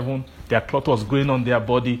from heaven, their cloth was growing on their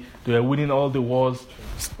body, they were winning all the wars,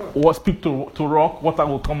 speak to rock, water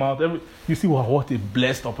will come out. You see, what a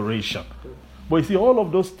blessed operation. But you see, all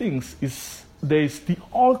of those things, there is the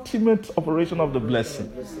ultimate operation of the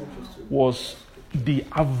blessing was the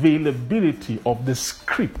availability of the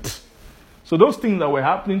script. So those things that were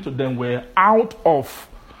happening to them were out of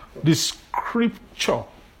the scripture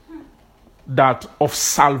that of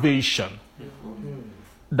salvation,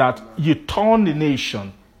 that you turn the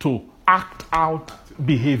nation to act out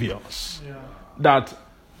behaviors, that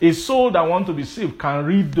a soul that wants to be saved can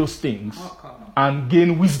read those things and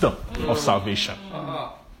gain wisdom of salvation.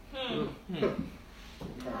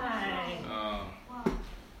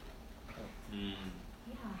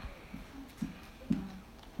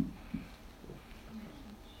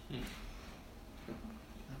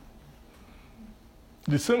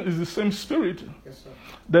 Is the same spirit. Yes, sir.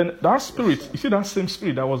 Then that spirit, you see that same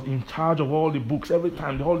spirit that was in charge of all the books every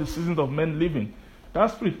time, all the seasons of men living.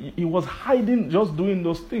 That spirit, he was hiding, just doing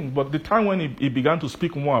those things. But the time when he began to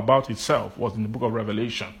speak more about himself was in the book of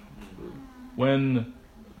Revelation. When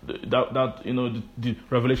the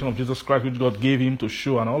revelation of Jesus Christ, which God gave him to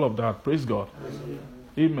show and all of that. Praise God.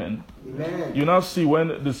 Amen. Amen. You now see when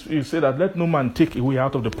you say that let no man take away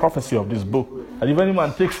out of the prophecy of this book. And if any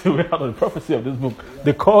man takes away out of the prophecy of this book,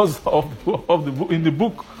 the cause of the book in the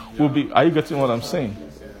book will be. Are you getting what I'm saying?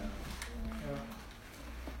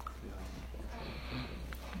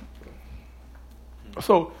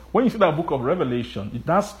 So when you see that book of Revelation,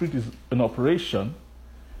 that spirit is in operation.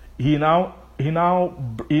 He now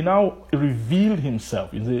revealed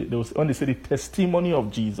himself. When they say the testimony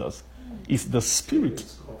of Jesus is the spirit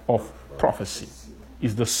of prophecy.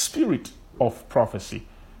 Is the spirit of prophecy.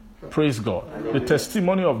 Praise God. The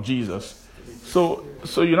testimony of Jesus. So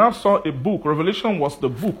you now saw a book. Revelation was the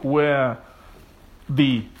book where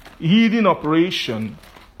the hidden operation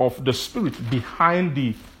of the spirit behind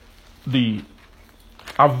the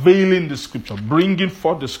availing the scripture, bringing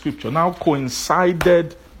forth the scripture, now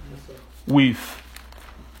coincided with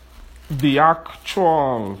the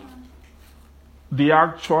actual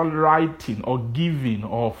writing or giving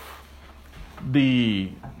of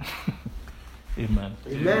the Amen.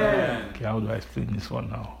 Amen. Okay, how do I explain this one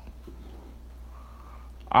now?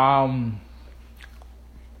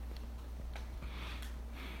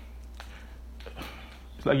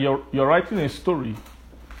 It's like you're writing a story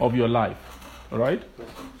of your life, all right?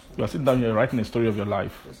 You are sitting down, you're writing a story of your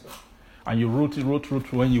life. And you wrote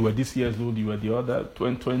when you were this years old, you were the other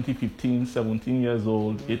 20, 15, 17 years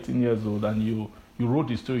old, 18 years old, and you wrote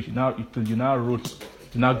the story. You now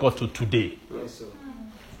got to today. Yes, sir.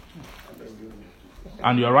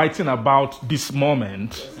 And you're writing about this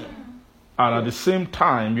moment, and at the same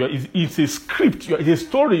time, it's a script, it's a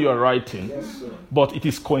story you're writing, Yes, sir. but it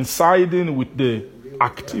is coinciding with the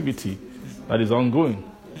activity that is ongoing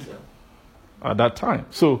at that time.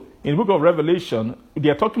 So, in the book of Revelation, they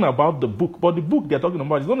are talking about the book, but the book they are talking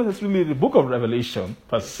about is not necessarily the book of Revelation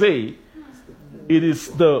per se. It is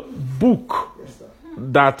the book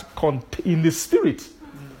that in the spirit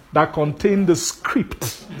that contained the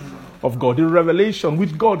script of God, the revelation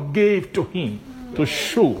which God gave to him to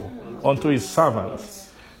show unto his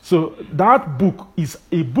servants. So that book is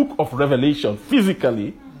a book of revelation,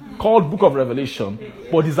 physically called Book of Revelation,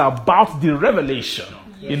 but it's about the revelation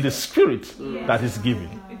in the spirit that is given.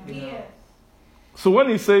 So when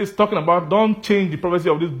he says, talking about don't change the prophecy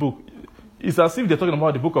of this book, it's as if they're talking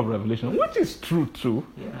about the book of Revelation, which is true too,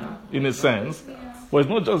 in a sense. But it's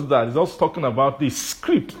not just that, it's also talking about the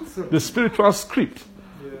script, the spiritual script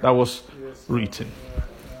that was written.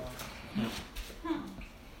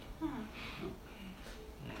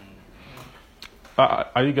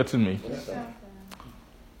 Are you getting me?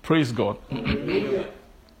 Praise God.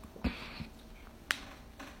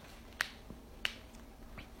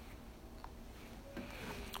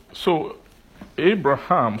 So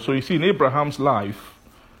you see, in Abraham's life,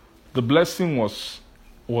 the blessing was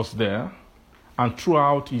there, and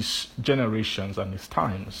throughout his generations and his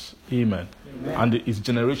times. Amen. And his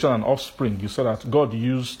generation and offspring, you saw that God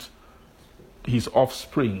used his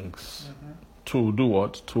offsprings to do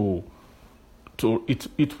what?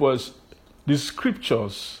 It was the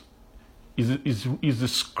scriptures is the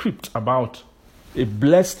script about a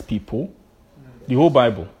blessed people. The whole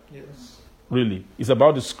Bible. Yes. Really. It's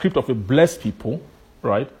about the script of a blessed people,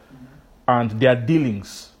 right? And their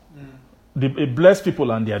dealings. A blessed people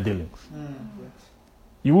and their dealings.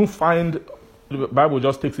 You won't find the Bible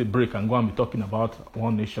just takes a break and go and be talking about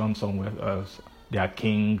one nation somewhere else, their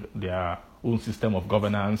king, their own system of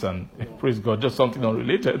governance and praise God, just something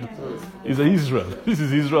unrelated. It's Israel. This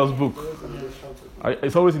is Israel's book.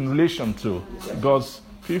 It's always in relation to God's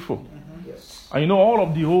people. And you know, all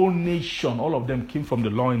of the whole nation, all of them came from the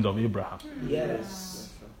loins of Abraham.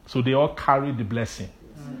 Yes. So they all carried the blessing.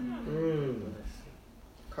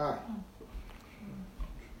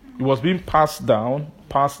 It was being passed down.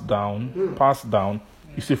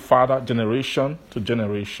 You see, father, generation to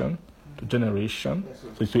generation to generation.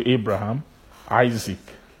 So it's to Abraham, Isaac.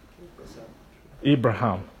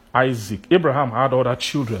 Abraham had other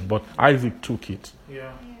children, but Isaac took it.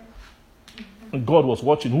 Yeah. And God was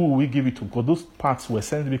watching. Who will we give it to? Because those parts were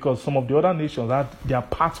sent because some of the other nations, their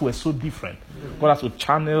parts were so different. God has to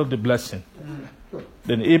channel the blessing.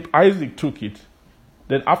 Then Isaac took it.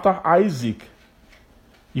 Then after Isaac,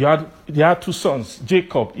 he had two sons,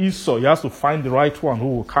 Jacob, Esau. He has to find the right one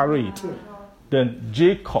who will carry it. Then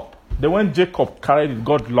Jacob. Then when Jacob carried it,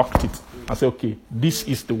 God locked it and said, okay, this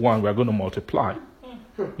is the one we are going to multiply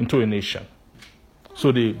into a nation.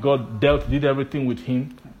 So God did everything with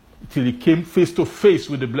him till he came face to face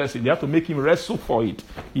with the blessing. They have to make him wrestle for it.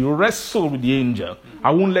 He wrestled with the angel.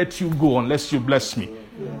 I won't let you go unless you bless me.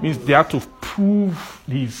 Means they have to prove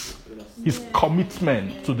his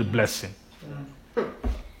commitment to the blessing.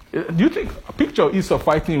 Do you think, picture Esau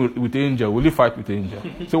fighting with the angel? Will he fight with the angel?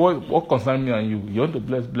 So what concerns me and you? You want to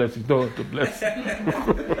bless, you don't want to bless.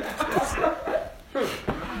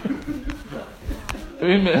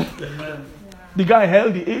 Amen. The guy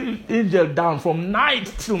held the angel down from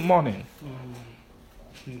night till morning.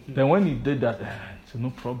 Then when he did that, he said, no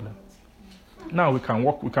problem. Now we can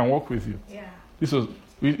walk with you.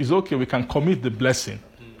 It's okay, we can commit the blessing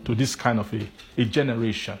to this kind of a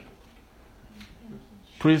generation.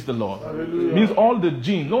 Praise the Lord. It means all the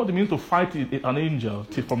genes. You know what it means to fight an angel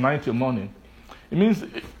from night till morning? It means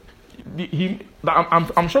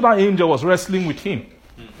I'm sure that angel was wrestling with him.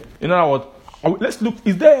 In other words, let's look.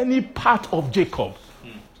 Is there any part of Jacob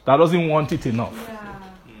that doesn't want it enough?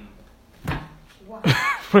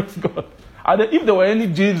 Praise God. If there were any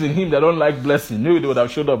genes in him that don't like blessing, maybe they would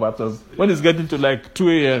have showed up at us. When it's getting to like 2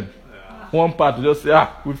 a.m., one part to just say,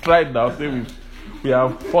 we've tried now. Say we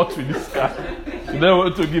have fought with this guy. They don't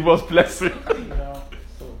want to give us blessing.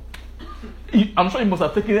 I'm sure he must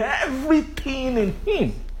have taken everything in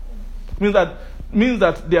him. Means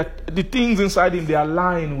that the things inside him, they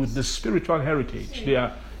align with the spiritual heritage.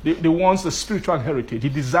 They want the spiritual heritage. He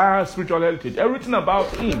desires spiritual heritage. Everything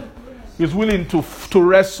about him is willing to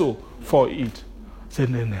wrestle for it. So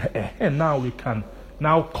then, now we can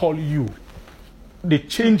now call you. They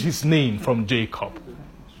change his name from Jacob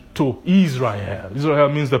to Israel. Israel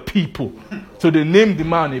means the people. So they named the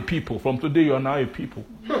man a people. From today you are now a people.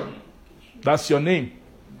 That's your name.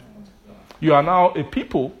 You are now a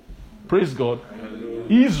people. Praise God.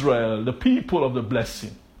 Israel, the people of the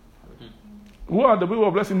blessing. Who are the people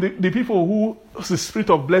of blessing? The people who the spirit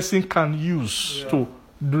of blessing can use to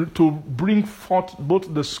bring forth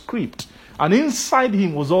both the script. And inside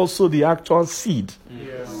him was also the actual seed.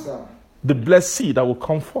 Yes. The blessed seed that will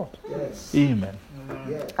come forth. Yes. Amen.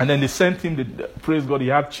 Yes. And then they sent him, praise God, he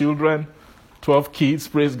had children, 12 kids,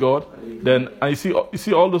 praise God. Then you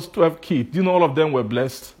see all those 12 kids. Do you know all of them were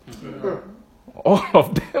blessed? All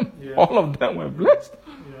of them were blessed.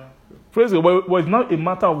 Praise God. But it's not a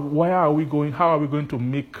matter of where are we going, how are we going to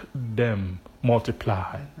make them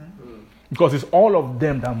multiply. Because it's all of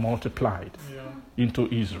them that multiplied into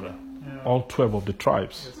Israel. All 12 of the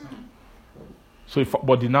tribes. So,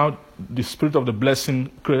 the spirit of the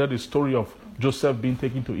blessing created the story of Joseph being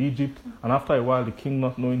taken to Egypt, and after a while, the king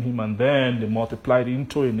not knowing him, and then they multiplied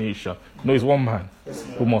into a nation. No, it's one man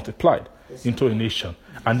who multiplied into a nation.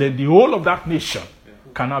 And then the whole of that nation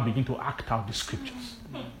can now begin to act out the scriptures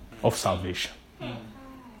of salvation.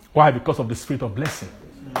 Why? Because of the spirit of blessing.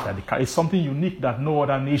 That it's something unique that no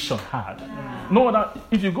other nation had. No other.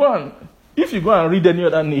 If you go and read any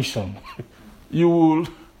other nation, you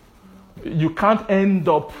can't end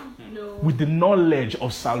up with the knowledge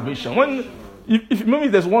of salvation. If maybe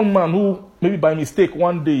there's one man who maybe by mistake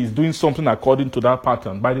one day is doing something according to that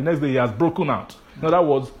pattern, by the next day he has broken out. In other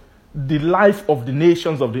words, the life of the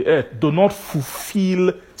nations of the earth do not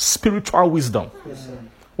fulfill spiritual wisdom. Yes,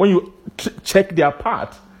 when you check their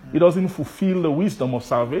part, it doesn't fulfill the wisdom of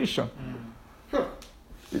salvation.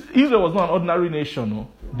 Israel was not an ordinary nation. No?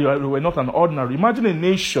 They were not an ordinary. Imagine a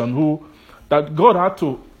nation that God had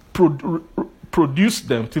to produce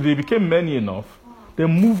them till they became many enough. They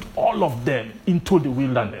moved all of them into the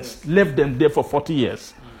wilderness, left them there for 40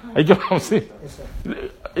 years. You get what I'm saying?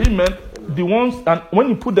 Amen. the ones, and when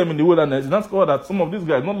you put them in the wilderness, that's God that some of these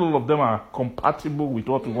guys, not all of them are compatible with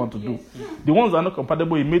what we want to do. The ones that are not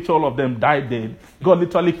compatible, He made sure all of them died dead. God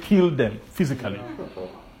literally killed them physically.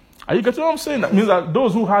 Are you getting what I'm saying? That means that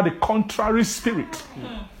those who had a contrary spirit.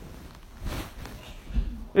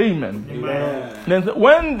 Amen. Then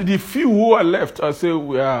when the few who are left, I say,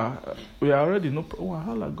 we are already no.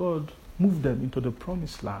 Oh, God moved them into the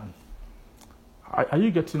promised land. Are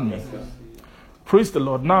you getting me? Praise the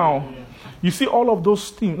Lord. Now, you see all of those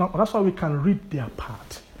things. Now, that's why we can read their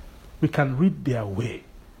part. We can read their way.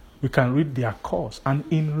 We can read their course. And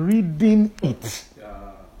in reading it,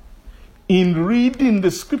 in reading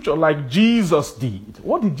the scripture like Jesus did,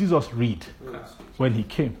 what did Jesus read when He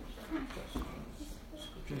came?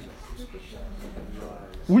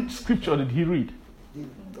 Which scripture did He read?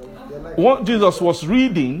 What Jesus was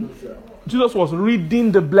reading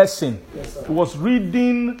the blessing. He was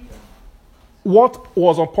reading what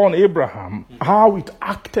was upon Abraham, how it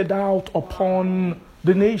acted out upon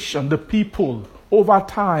the nation, the people, over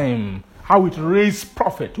time, how it raised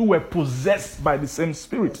prophets who were possessed by the same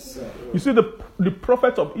spirit. You see, the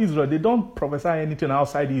prophets of Israel, they don't prophesy anything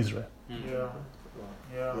outside Israel.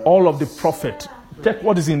 All of the prophets, take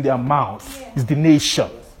what is in their mouth, is the nation.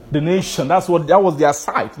 The nation, that was their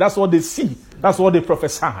sight. That's what they see. That's what they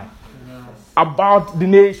prophesy about the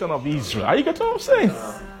nation of Israel. Are you getting what I'm saying?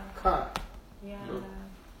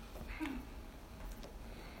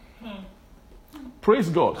 Praise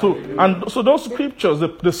God. So those scriptures,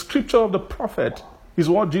 the scripture of the prophet is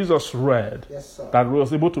what Jesus read. That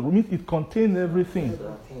was able to read. It contained everything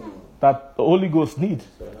that the Holy Ghost needs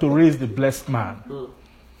to raise the blessed man.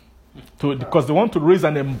 Because they want to raise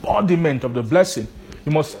an embodiment of the blessing.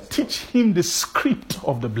 You must teach him the script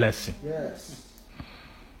of the blessing. Yes.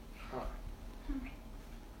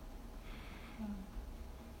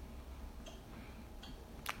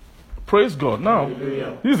 Praise God. Now,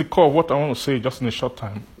 this is the core of what I want to say just in a short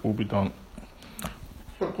time. We'll be done.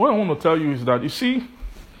 What I want to tell you is that, you see,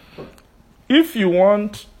 if you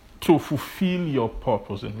want to fulfill your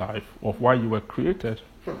purpose in life of why you were created,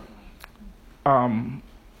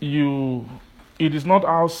 it is not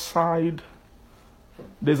outside.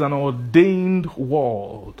 There's an ordained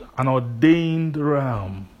world, an ordained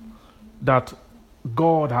realm that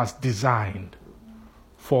God has designed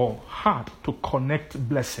for heart to connect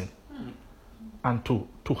blessing and to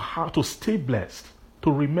stay blessed,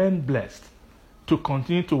 to remain blessed, to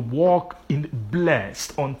continue to walk in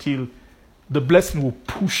blessed until the blessing will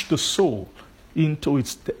push the soul into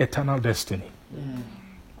its eternal destiny.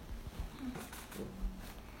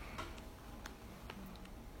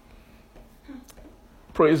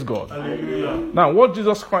 Praise God. Hallelujah. Now, what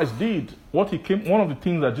Jesus Christ did, one of the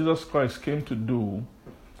things that Jesus Christ came to do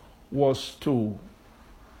was to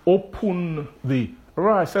open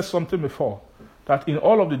remember I said something before, that in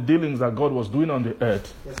all of the dealings that God was doing on the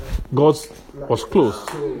earth, God was close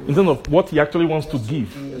in terms of what He actually wants to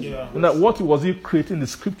give. And that what was He creating the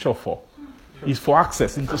scripture for is for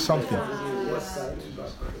access into something.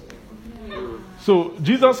 So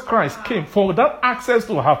Jesus Christ came. For that access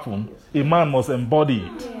to happen, a man must embody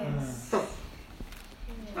it.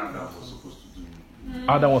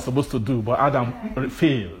 Adam was supposed to do, but Adam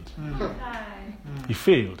failed. He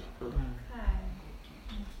failed.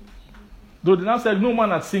 Though the now said no man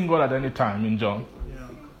had seen God at any time in John.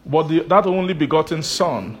 But that only begotten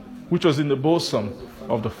Son, which was in the bosom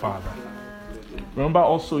of the Father. Remember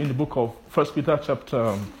also in the book of 1 Peter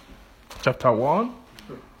chapter 1,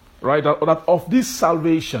 right, that of this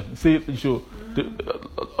salvation, say you should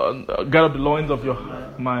get up the loins of your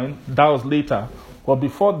mind. That was later. But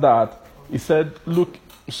before that, he said, the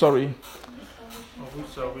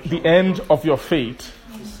end of your faith,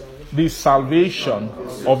 the salvation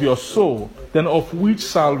of your soul, then of which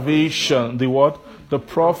salvation the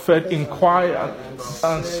prophet inquired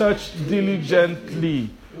and searched diligently,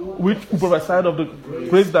 which prophesied of the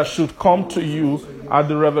grace that should come to you at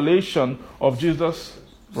the revelation of Jesus,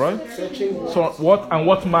 right? So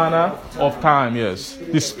what manner of time? Yes,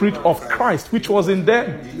 the Spirit of Christ, which was in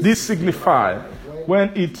them. This signified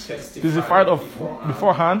when it testified of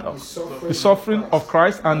beforehand the suffering of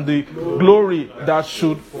Christ and the glory that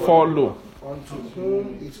should follow. Unto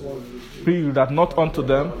whom it was revealed that not unto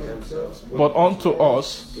them, but unto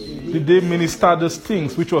us did they minister these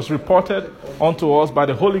things, which was reported unto us by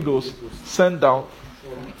the Holy Ghost sent down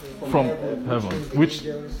from heaven, which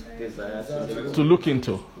to look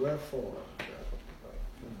into,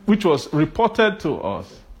 which was reported to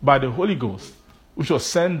us by the Holy Ghost, which was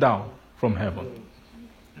sent down from heaven.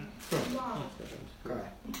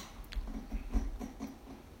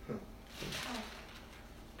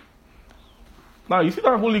 Now, you see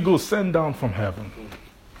that Holy Ghost sent down from heaven.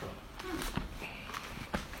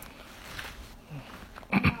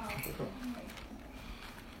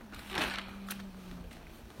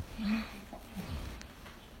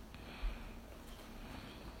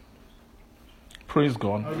 Praise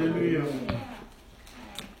God. Hallelujah.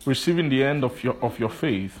 Receiving the end of your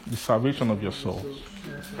faith, the salvation of your soul.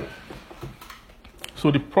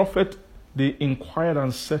 So the prophet, they inquired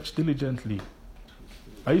and searched diligently.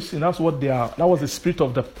 Are you seeing? That's what they are. That was the spirit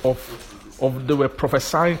of they were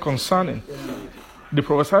prophesying concerning. They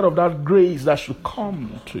prophesied of that grace that should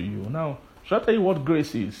come to you. Now, shall I tell you what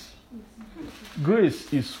grace is?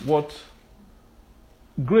 Grace is what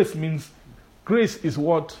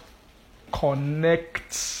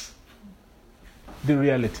connects the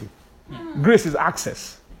reality. Grace is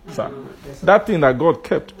access. Sir. That thing that God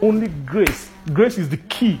kept, only grace. Grace is the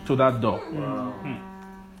key to that door.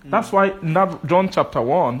 That's why in that John chapter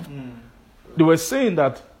 1, they were saying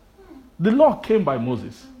that the law came by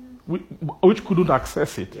Moses, which couldn't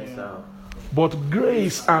access it. But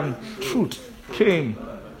grace and truth came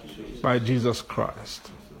by Jesus Christ.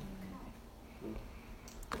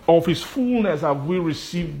 Of his fullness have we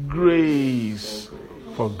received grace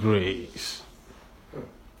for grace.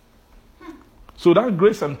 So that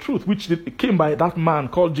grace and truth, which came by that man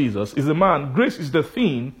called Jesus, is the man. Grace is the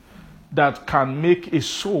thing that can make a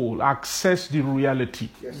soul access the reality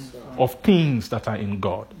of things that are in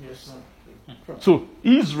God. So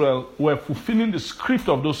Israel were fulfilling the script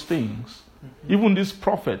of those things. Even this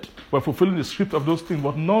prophet were fulfilling the script of those things,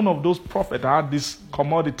 but none of those prophets had this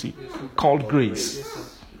commodity called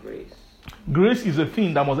grace. Grace is a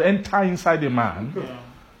thing that must enter inside a man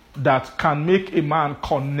that can make a man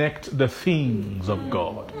connect the things of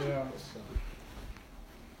God.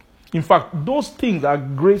 In fact, those things are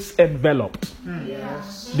grace enveloped.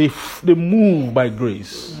 They move by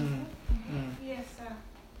grace. Yes, sir.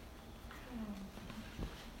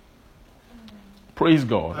 Praise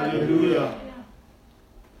God. Hallelujah.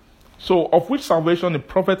 So, of which salvation the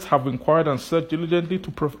prophets have inquired and searched diligently,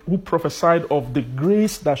 who prophesied of the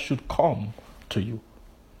grace that should come to you.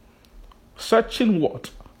 Searching what?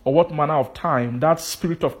 Or what manner of time? That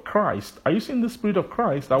Spirit of Christ. Are you seeing the Spirit of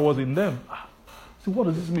Christ that was in them? So what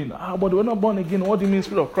does this mean? But they were not born again. What do you mean,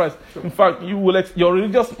 Spirit of Christ? In fact, your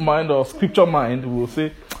religious mind or scripture mind will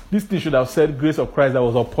say, this thing should have said grace of Christ that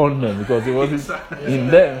was upon them because it wasn't in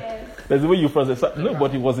them. That's the way you process it. No,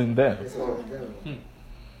 but it was in them.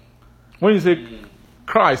 When you say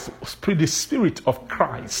Christ, the Spirit of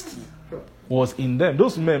Christ was in them.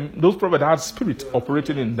 Those prophets had spirit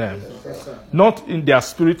operating in them. Not in their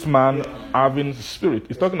spirit man having spirit.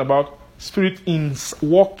 It's talking about spirit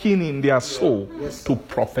walking in their soul to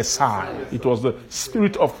prophesy. It was the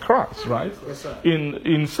Spirit of Christ, right?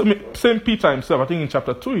 In St. Peter himself, I think in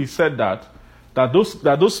chapter 2, he said that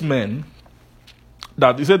those men,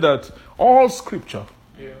 that he said that all scripture,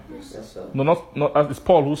 no, not it's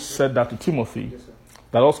Paul who said that to Timothy,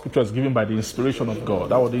 that all scripture is given by the inspiration of God.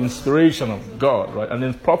 That was the inspiration of God, right? And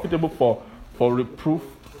then it's profitable for reproof,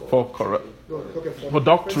 for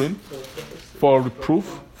doctrine, for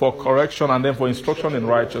reproof, for correction, and then for instruction in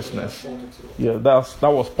righteousness. Yeah, that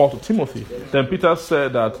was Paul to Timothy. Then Peter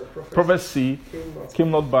said that prophecy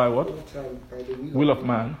came not by what? Will of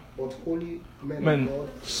man. Men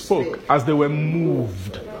spoke as they were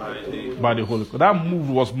moved by the Holy Ghost. That move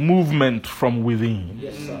was movement from within.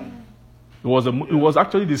 It was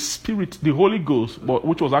actually the Spirit, the Holy Ghost, but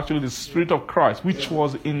which was actually the Spirit of Christ, which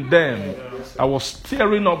was in them, that was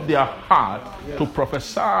stirring up their heart to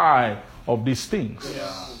prophesy of these things.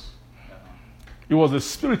 It was the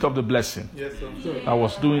Spirit of the blessing that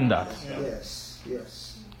was doing that.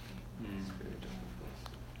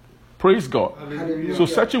 Praise God. Hallelujah. So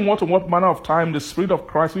searching what manner of time the Spirit of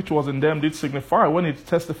Christ which was in them did signify, when it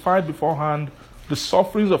testified beforehand the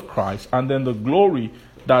sufferings of Christ and then the glory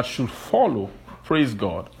that should follow. Praise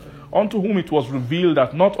God. Unto whom it was revealed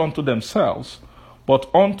that not unto themselves,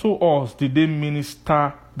 but unto us did they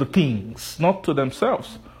minister the things. Not to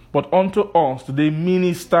themselves, but unto us did they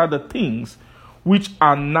minister the things which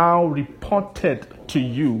are now reported to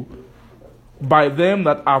you by them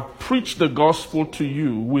that have preached the gospel to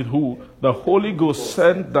you, with who the Holy Ghost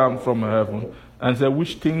sent down from heaven, and said,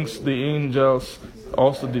 which things the angels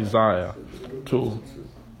also desire to.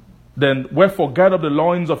 Then wherefore gird up the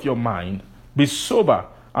loins of your mind, be sober,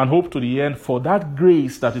 and hope to the end for that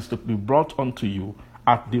grace that is to be brought unto you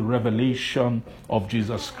at the revelation of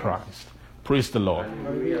Jesus Christ. Praise the Lord.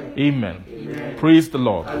 Amen. Amen. Praise the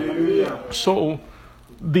Lord. Hallelujah. So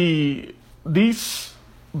this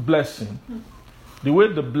blessing, the way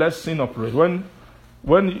the blessing operates,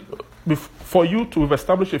 for you to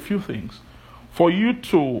establish a few things. for you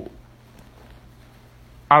to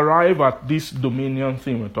arrive at this dominion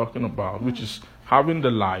thing we're talking about, which is having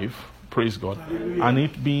the life, praise God, and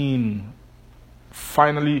it being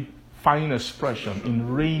finally finding expression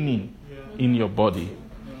in reigning in your body.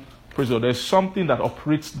 Praise God. There's something that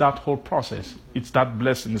operates that whole process. It's that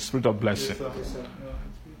blessing, the spirit of blessing.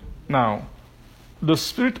 Now, the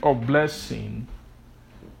spirit of blessing,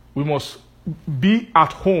 we must be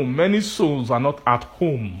at home. Many souls are not at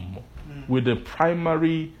home with the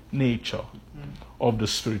primary nature of the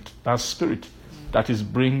spirit. That spirit that is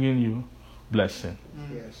bringing you blessing.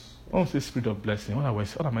 Yes. I don't say spirit of blessing.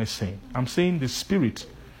 What am I saying? I'm saying the spirit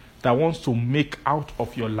that wants to make out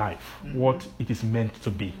of your life what it is meant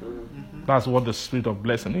to be. That's what the spirit of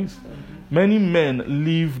blessing is. Many men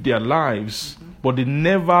live their lives, but they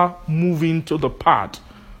never move into the part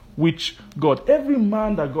which God, every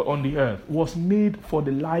man that got on the earth was made for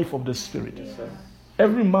the life of the spirit.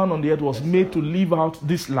 Every man on the earth was made to live out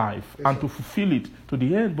this life and to fulfill it to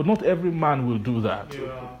the end, but not every man will do that.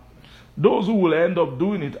 Those who will end up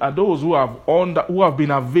doing it are those who have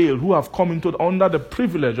been availed, who have come into under the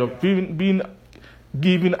privilege of being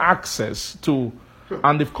given access to,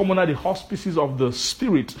 and they've come under the auspices of the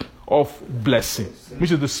spirit of blessing,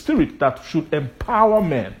 which is the spirit that should empower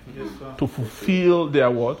men to fulfill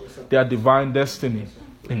their what? Their divine destiny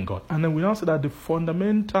in God. And then we now say that the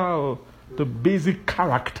fundamental, the basic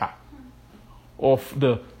character of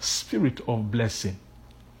the spirit of blessing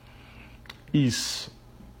is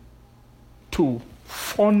to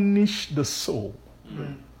furnish the soul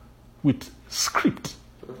with script.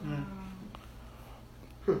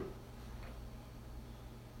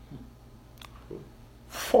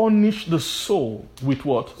 Furnish the soul with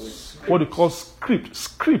what? What you call script.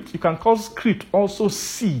 Script. You can call script also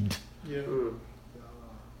seed.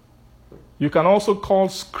 You can also call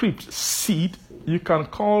script seed. You can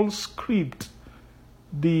call script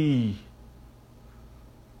the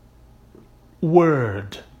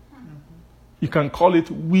word. You can call it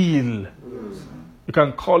will. You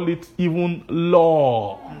can call it even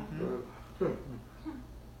law.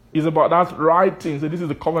 It's about that writing. So this is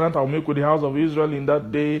the covenant I will make with the house of Israel in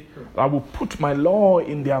that day. I will put my law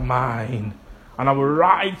in their mind, and I will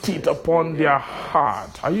write it upon their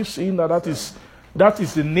heart. Are you seeing that? That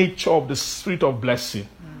is the nature of the spirit of blessing.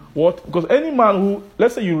 What? Because any man who,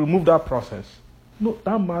 let's say you remove that process, no,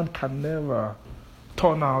 that man can never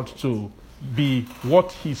turn out to be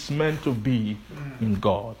what he's meant to be in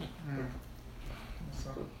God.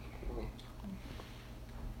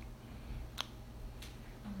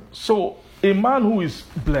 So, a man who is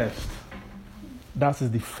blessed, that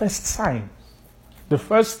is the first sign, the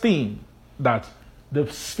first thing that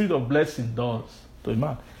the spirit of blessing does to a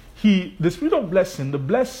man. The spirit of blessing, the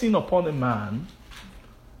blessing upon a man,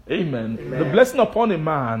 amen. The blessing upon a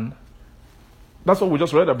man, that's what we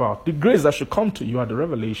just read about. The grace that should come to you at the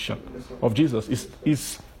revelation of Jesus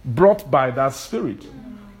is brought by that spirit.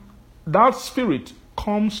 That spirit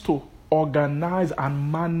comes to organize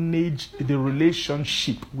and manage the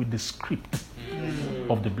relationship with the script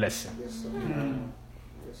of the blessing.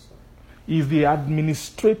 Is the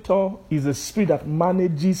administrator, is the spirit that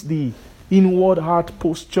manages the inward heart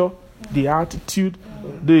posture, the attitude,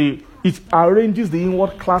 it arranges the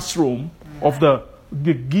inward classroom of the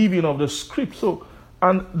giving of the script. So,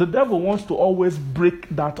 and the devil wants to always break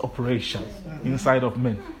that operation inside of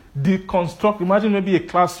men. Deconstruct. Imagine maybe a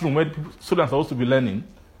classroom where students are supposed to be learning.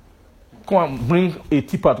 Come and bring a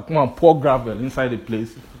tipper to come and pour gravel inside the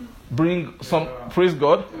place. Bring some, praise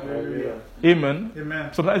God.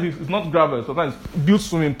 Amen. Sometimes it's not gravel. Sometimes build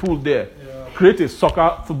swimming pool there. Create a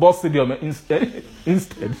soccer football stadium instead.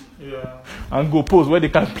 And go pose where they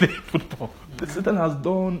can play football. The Satan has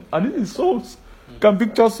done, and this is souls. Can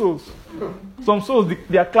picture souls. Some souls,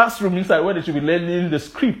 their classroom inside where they should be learning the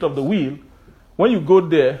script of the will. When you go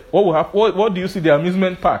there, what will happen? What do you see? The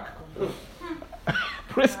amusement park.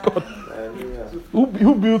 Praise God.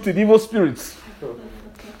 Who built it? Evil spirits.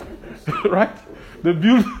 Right? They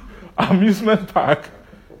built amusement park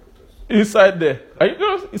inside there. Are you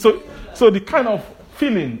know? So the kind of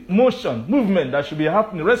feeling, motion, movement that should be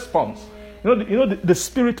happening, response. You know the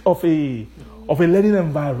spirit of a learning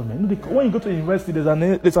environment. When you go to university,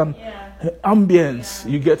 there's an ambience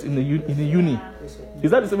you get in the uni. Is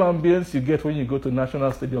that the same ambience you get when you go to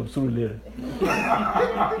National Stadium, Surulere?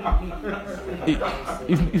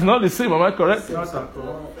 It's not the same, am I correct?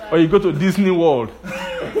 Or you go to Disney World.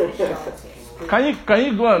 Can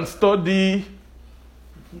you go and study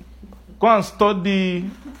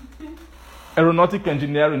aeronautic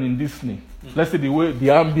engineering in Disney? Let's say the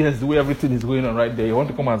ambience, the way everything is going on right there. You want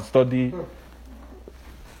to come and study.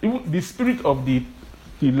 Even the spirit of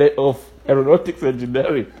aeronautics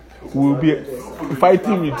engineering will be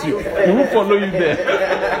fighting with you. He will follow you there.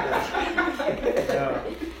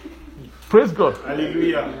 Praise God.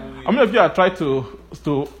 Hallelujah. How many of you have tried to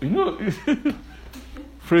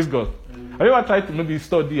praise God? Have you ever tried to maybe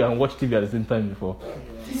study and watch TV at the same time before?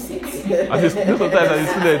 And sometimes as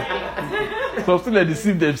a student, some students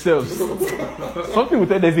deceive themselves. Some people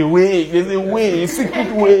tell there's a way, a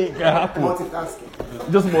secret way it can happen.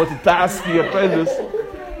 Just multitasking, your presence.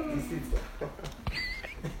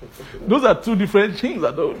 Those are two different things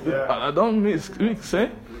that don't mix. Eh?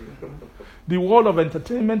 The world of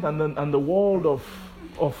entertainment and the world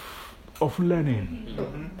of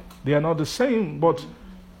learning. They are not the same, but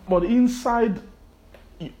inside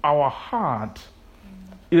our heart,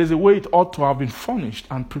 it is a way it ought to have been furnished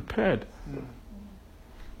and prepared.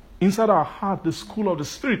 Inside our heart, the school of the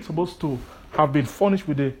Spirit is supposed to have been furnished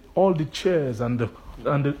with all the chairs and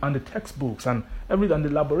the textbooks and everything, and the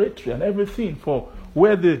laboratory and everything for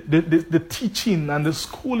where the teaching and the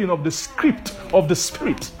schooling of the script of the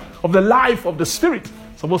Spirit, of the life of the Spirit, is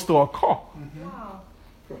supposed to occur.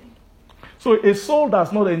 So a soul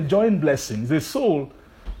that's not enjoying blessings, a soul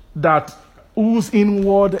whose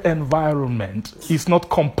inward environment is not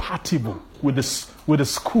compatible with the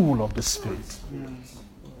school of the Spirit.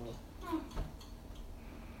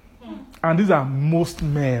 And these are most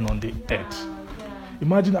men on the earth.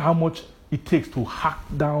 Imagine how much it takes to hack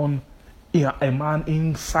down a man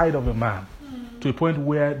inside of a man to a point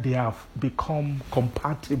where they have become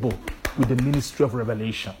compatible with the ministry of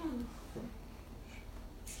revelation.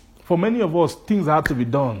 For many of us, things had to be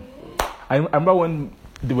done. I remember when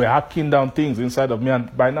they were hacking down things inside of me,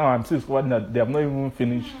 and by now I'm still discovering that they have not even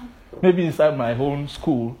finished. Maybe inside my own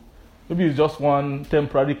school, maybe it's just one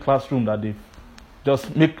temporary classroom that they've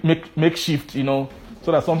just makeshift, so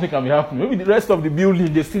that something can be happening. Maybe the rest of the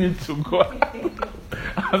building, they still need to go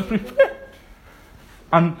and prepare.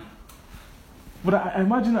 But I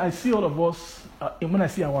imagine I see all of us, when I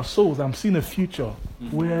see our souls, I'm seeing a future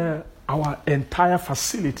where our entire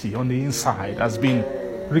facility on the inside has been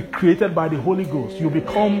recreated by the Holy Ghost. You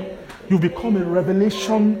become a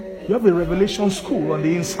revelation. You have a revelation school on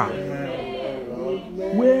the inside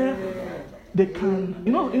where they can,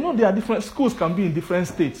 there are different schools can be in different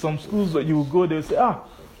states. Some schools that you will go, they'll say,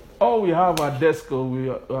 all we have are desks,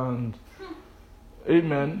 and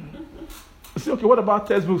amen. Say, okay, what about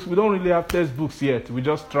textbooks? We don't really have textbooks yet. We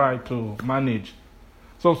just try to manage.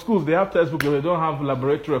 Some schools, they have textbooks, but they don't have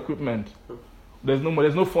laboratory equipment. There's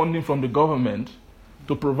no funding from the government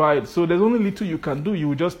to provide. So there's only little you can do. You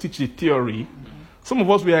will just teach the theory. Some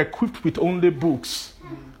of us, we are equipped with only books.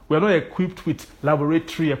 We are not equipped with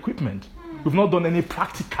laboratory equipment. We've not done any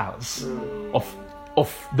practicals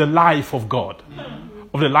of the life of God,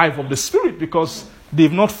 of the life of the Spirit, because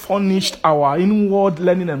they've not furnished our inward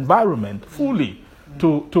learning environment fully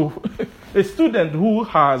to a student who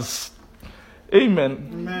has,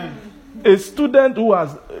 amen. A student who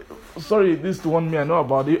has, this is the one I know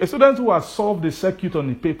about it. A student who has solved a circuit on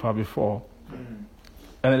the paper before,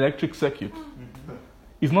 an electric circuit,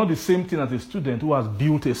 is not the same thing as a student who has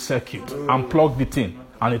built a circuit and plugged it in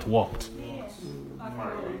and it worked.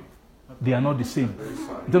 They are not the same.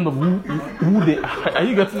 In terms of who they are. Are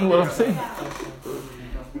you getting what I'm saying?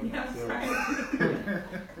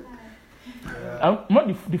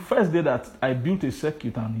 The first day that I built a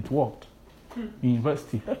circuit and it worked in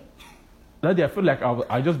university, that day I felt like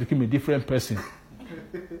I just became a different person.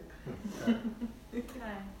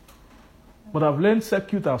 But I've learned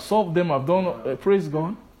circuits, I've solved them, I've done, praise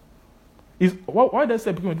God. Why did I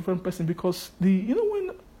say I became a different person? Because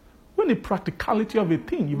when the practicality of a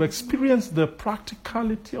thing, you've experienced the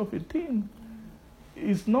practicality of a thing,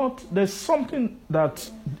 it's not, there's something that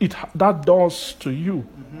does to you.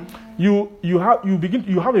 You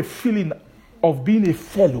have a feeling of being a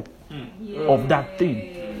fellow of that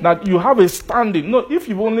thing. That you have a standing. No, if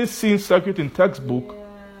you've only seen circuit in textbook,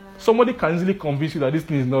 somebody can easily convince you that this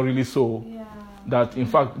thing is not really so. That in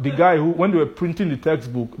fact, the guy who, when they were printing the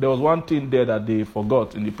textbook, there was one thing there that they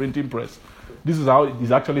forgot in the printing press. This is how it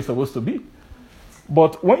is actually supposed to be.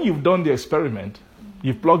 But when you've done the experiment,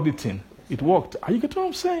 you've plugged it in, it worked. Are you getting what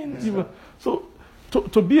I'm saying? Yes, so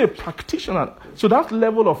to be a practitioner, so that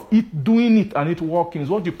level of it doing it and it working is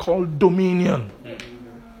what you call dominion.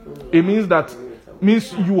 It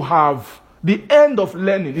means you have, the end of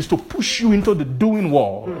learning is to push you into the doing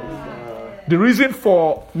world. The reason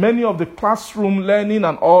for many of the classroom learning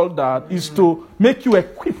and all that is to make you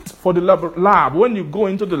equipped for the lab. When you go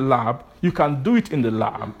into the lab, you can do it in the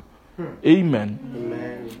lab.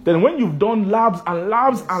 Amen. Then when you've done labs and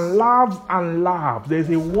labs and labs and labs, there's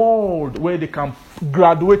a world where they can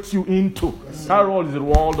graduate you into. That world is the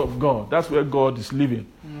world of God. That's where God is living.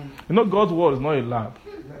 You know, God's world is not a lab.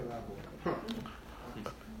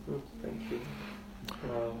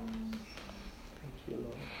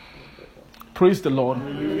 Praise the Lord.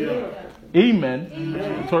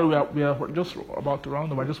 Amen. Sorry, we are just about to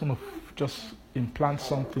round up. I just want to just implant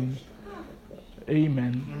something.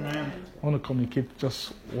 Amen. I want to communicate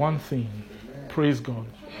just one thing. Praise God.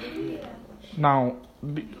 Now,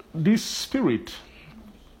 this spirit.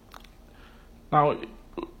 Now,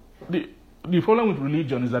 the problem with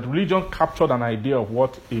religion is that religion captured an idea of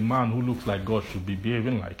what a man who looks like God should be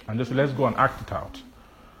behaving like, and just let's go and act it out.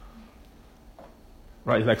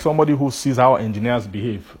 Right? It's like somebody who sees how engineers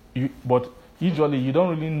behave, but usually you don't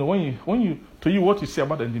really know. When you what you see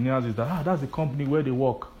about engineers is that that's the company where they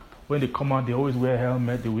work. When they come out, they always wear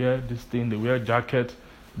helmet, they wear this thing, they wear jacket.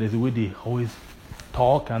 There's the way they always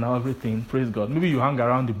talk and everything. Praise God. Maybe you hang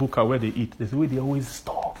around the buka where they eat. There's the way they always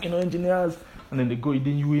talk, engineers. And then they go,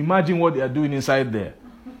 then you imagine what they are doing inside there.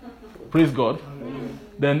 Praise God.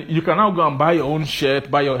 Then you can now go and buy your own shirt,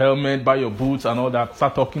 buy your helmet, buy your boots and all that.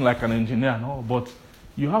 Start talking like an engineer. No, but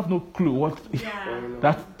you have no clue what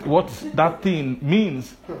that thing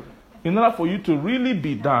means. In order for you to really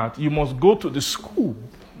be that, you must go to the school.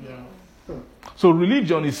 So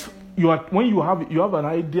religion is when you have an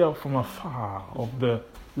idea from afar of the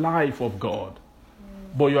life of God,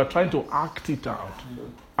 but you are trying to act it out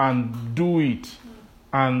and do it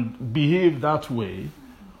and behave that way,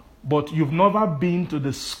 but you've never been to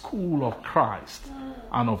the school of Christ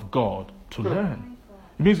and of God to learn.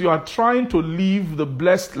 It means you are trying to live the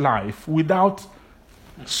blessed life without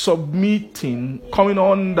submitting, coming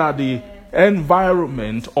under the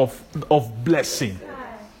environment of blessing.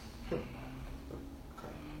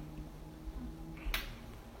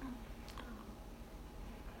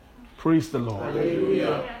 Praise the Lord.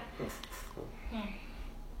 Hallelujah.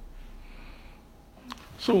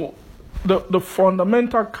 So, the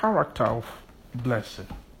fundamental character of blessing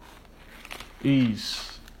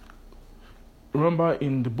is, remember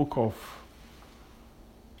in the book of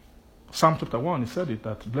Psalm chapter 1, he said it,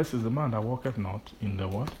 that blessed is the man that walketh not in the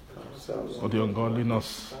what? Or the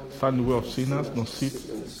ungodliness, stand in the way of sinners, nor sit,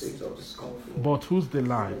 but whose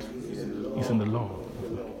delight is in the Lord.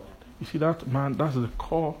 You see that man, that's the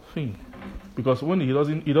core thing. Because when he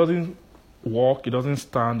doesn't walk, he doesn't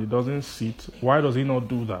stand, he doesn't sit, why does he not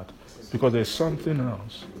do that? Because there's something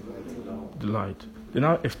else. Delight. They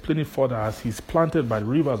now explain it further as he's planted by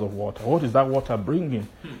rivers of water. What is that water bringing?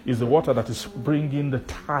 Is the water that is bringing the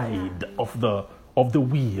tide of the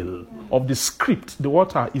wheel, of the script. The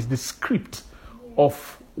water is the script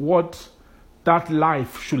of what that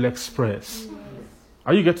life should express.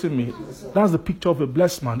 Are you getting me? That's the picture of a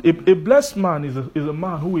blessed man. A blessed man is a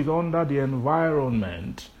man who is under the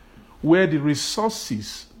environment where the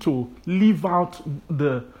resources to live out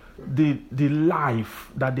the life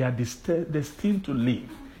that they are destined to live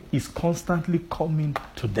is constantly coming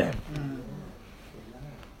to them.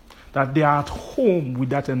 That they are at home with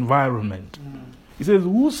that environment. He says,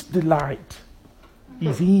 whose delight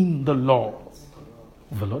is in the law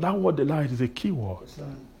of the Lord? That word delight is a key word.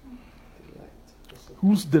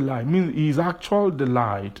 Whose delight means his actual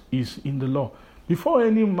delight is in the law. Before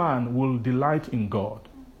any man will delight in God,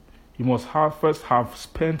 he must first have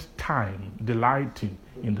spent time delighting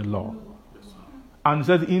in the law. And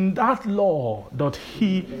said, in that law doth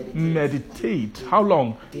he meditate. How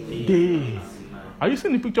long? Day. Are you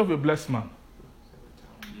seeing the picture of a blessed man?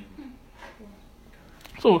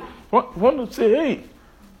 So, want to say, hey,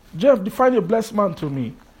 Jeff, define a blessed man to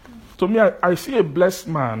me. To me, I see a blessed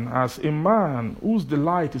man as a man whose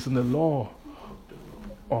delight is in the law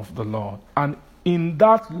of the Lord. And in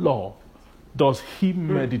that law does he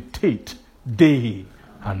meditate day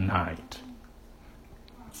and night.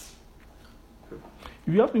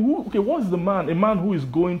 If you ask me, what is the man? A man who is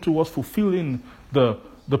going towards fulfilling the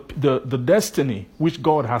destiny which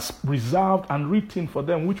God has reserved and written for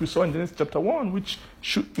them, which we saw in Genesis chapter 1, which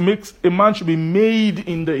makes a man should be made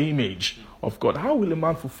in the image of God. How will a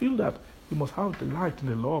man fulfill that? He must have delight in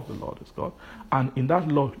the law of the Lord his God. And in that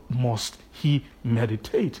law must he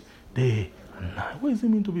meditate day and night. What does it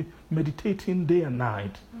mean to be meditating day and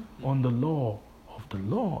night on the law of the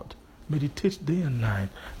Lord? Meditate day and night.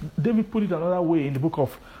 David put it another way in the book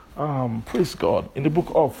of, praise God, in the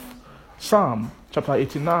book of Psalm chapter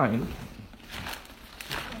 89.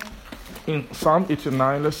 In Psalm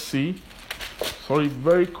 89, let's see. Sorry,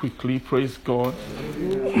 very quickly, praise God.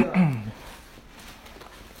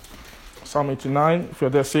 Psalm 89, if you're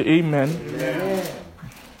there, say amen. Amen.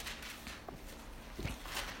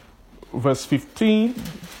 verse 15.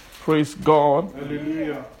 Praise God.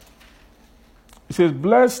 Hallelujah. It says,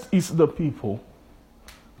 blessed is the people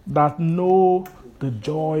that know the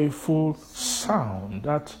joyful sound,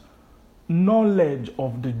 that knowledge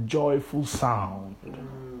of the joyful sound.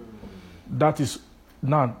 That is,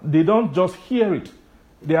 now, they don't just hear it.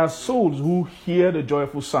 There are souls who hear the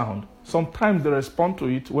joyful sound. Sometimes they respond to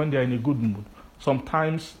it when they are in a good mood.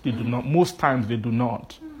 Sometimes they do not. Most times they do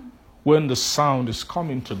not. When the sound is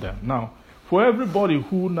coming to them. Now, for everybody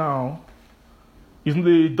who now,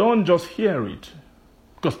 they don't just hear it.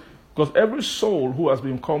 Because every soul who has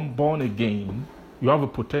become born again, you have a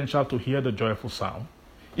potential to hear the joyful sound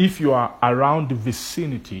if you are around the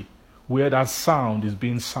vicinity where that sound is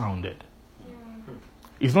being sounded.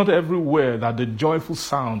 It's not everywhere that the joyful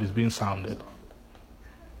sound is being sounded.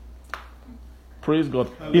 Praise God.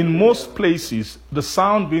 In most places, the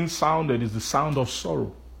sound being sounded is the sound of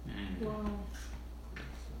sorrow.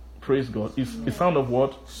 Praise God. It's the sound of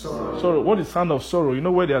what? Sorrow. What is sound of sorrow? You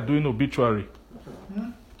know where they are doing obituary?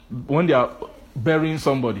 When they are burying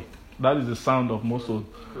somebody. That is the sound of most souls.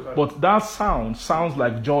 But that sound sounds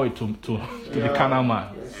like joy to the carnal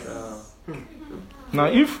man. Now,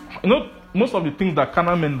 if, most of the things that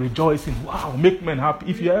carnal men rejoice in, wow, make men happy.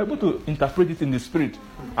 If you are able to interpret it in the spirit,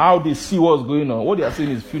 how they see what's going on, what they are seeing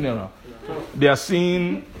is funeral. They are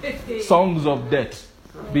seeing songs of death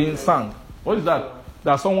being sung. What is that?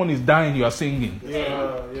 That someone is dying, you are singing.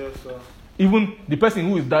 Yeah, yes, sir. Even the person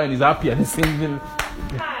who is dying is happy and is singing.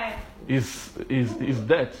 Is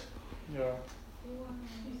dead. Yeah.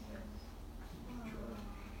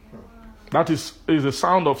 That is a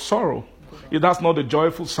sound of sorrow. That's not the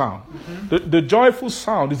joyful sound. The joyful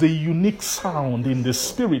sound is a unique sound in the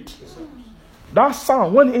spirit. That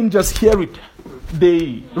sound, when angels hear it,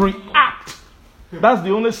 they react. That's the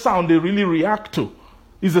only sound they really react to.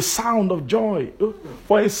 Is a sound of joy.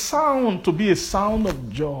 For a sound to be a sound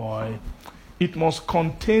of joy, it must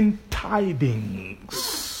contain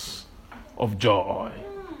tidings of joy.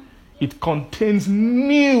 It contains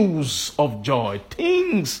news of joy,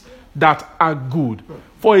 things that are good.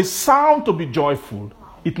 For a sound to be joyful,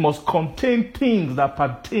 it must contain things that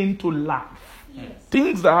pertain to life.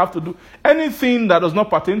 Things that have to do, anything that does not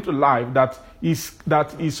pertain to life, that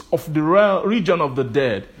is of the region of the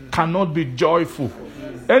dead, cannot be joyful.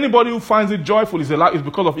 Anybody who finds it joyful is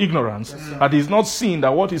because of ignorance, that he's not seeing that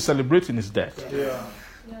what he's celebrating is death. Yeah.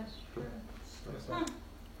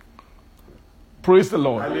 Praise the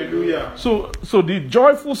Lord. Hallelujah. So the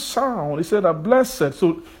joyful sound, he said, are blessed.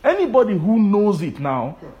 So anybody who knows it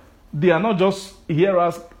now, they are not just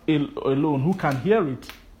hearers alone who can hear it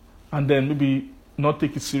and then maybe not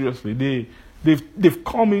take it seriously. They've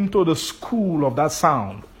come into the school of that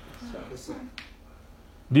sound.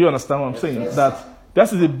 Do you understand what I'm saying?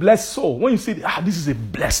 That is a blessed soul. When you say, this is a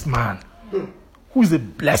blessed man. Who is a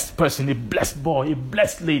blessed person? A blessed boy, a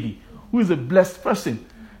blessed lady. Who is a blessed person?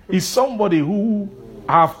 Is somebody who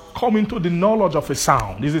have come into the knowledge of a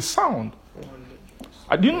sound. Is a sound.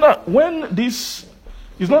 Do you know that when this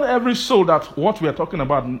is not every soul that what we are talking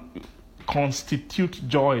about constitute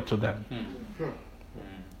joy to them.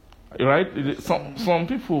 Right? Some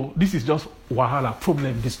people, this is just wahala,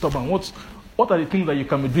 problem, disturbance. What are the things that you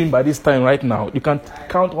can be doing by this time right now? You can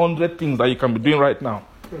count 100 things that you can be doing right now.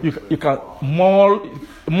 You can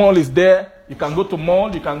mall is there. You can go to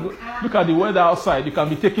mall. You can go, look at the weather outside. You can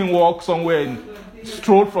be taking walk somewhere and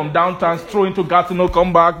stroll from downtown, stroll into Gatineau,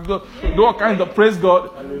 come back, do all kinds of, praise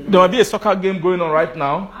God. There might be a soccer game going on right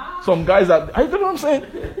now. Some guys are, you know what I'm saying?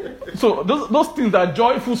 So those things are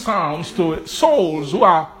joyful sounds to souls who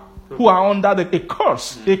are under a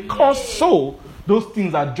curse. A cursed soul, those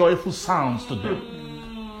things are joyful sounds to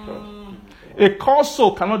them. A cursed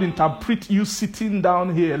soul cannot interpret you sitting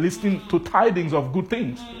down here listening to tidings of good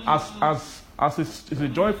things as it's a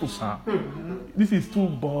joyful sound. This is too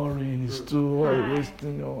boring. It's too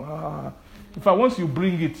wasting. In fact, once you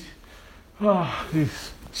bring it,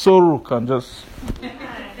 this sorrow can just.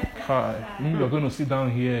 You're going to sit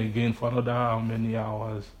down here again for another how many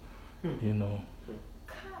hours?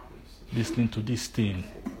 Listening to this thing.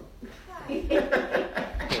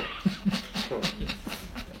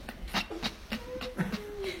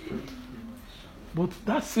 But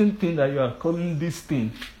that same thing that you are calling this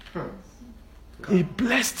thing, a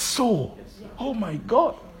blessed soul. Oh my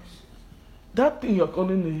God. That thing you're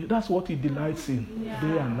calling it, that's what he delights in,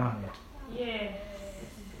 day and night. Yeah.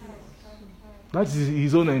 That is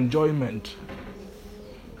his own enjoyment.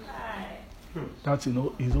 That's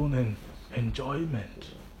his own enjoyment.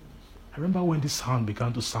 I remember when this sound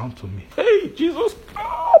began to sound to me. Hey, Jesus.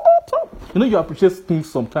 You appreciate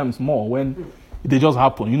things sometimes more when they just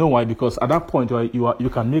happen. You know why? Because at that point, you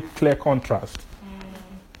can make clear contrast.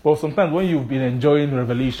 But sometimes when you've been enjoying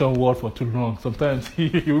revelation word for too long, sometimes you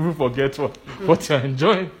even forget what you're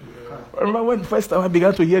enjoying. I remember when the first time I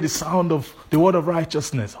began to hear the sound of the word of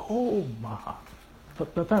righteousness. Oh, my.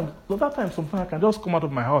 That time, sometimes I can just come out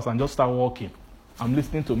of my house and just start walking. I'm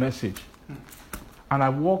listening to a message. And I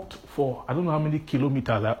walked for, I don't know how many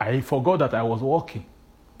kilometers. I forgot that I was walking.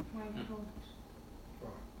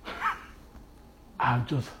 I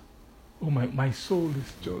just, my soul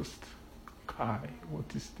is just, Kai, what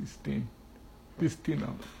is this thing? This thing,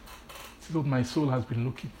 this is what my soul has been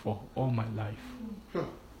looking for all my life.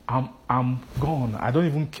 I'm gone. I don't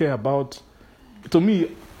even care about, to me,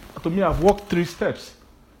 I've walked 3 steps.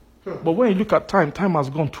 But when you look at time has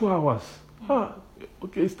gone 2 hours.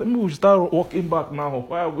 Okay, it's time we should start walking back now.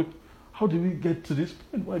 How do we get to this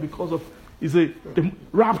point? Why? Because of, it's a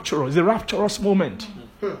rapturous moment.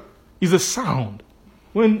 It's a sound.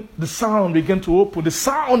 When the sound began to open, the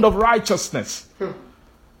sound of righteousness.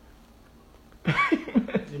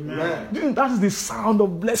 Amen. That is the sound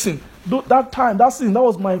of blessing. That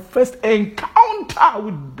was my first encounter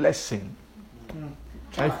with blessing.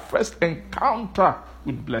 My first encounter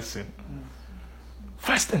with blessing.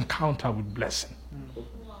 First encounter with blessing.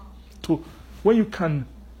 So when you can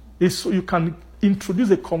introduce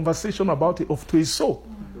a conversation about it to a soul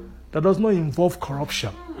that does not involve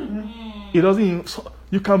corruption. It doesn't.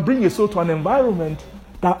 You can bring a soul to an environment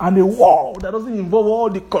and a world that doesn't involve all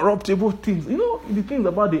the corruptible things. You know, the things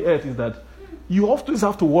about the earth is that you always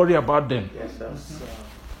have to worry about them. Yes,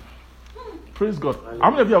 praise God. How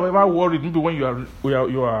many of you have ever worried? Maybe when you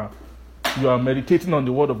are meditating on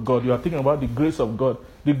the word of God, you are thinking about the grace of God,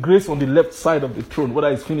 the grace on the left side of the throne, whether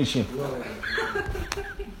it's finishing,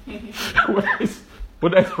 whether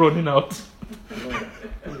it's running out.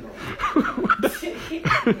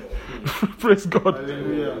 Praise God.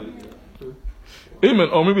 Hallelujah. Amen.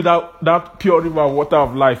 Or maybe that pure river water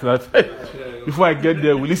of life that before I get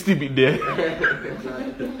there, will it still be there?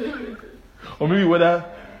 Or maybe whether,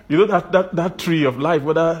 you know, that tree of life,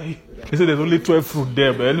 whether they say there's only 12 fruit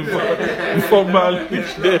there, but before man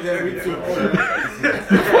reach there.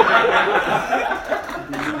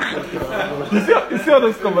 You see all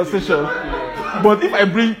those conversations? But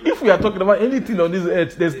if we are talking about anything on this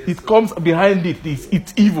earth, it comes behind it,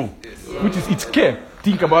 it's evil, which is it's care.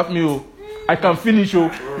 Think about me, oh. I can finish, oh.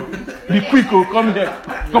 Be quick, oh. Come here.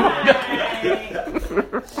 Come on, get me.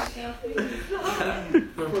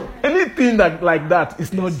 Anything like that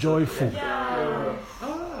is not joyful.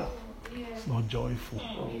 It's not joyful.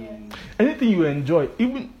 Anything you enjoy,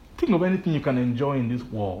 even think of anything you can enjoy in this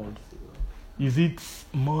world. Is it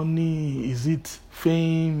money? Is it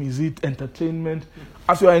fame? Is it entertainment?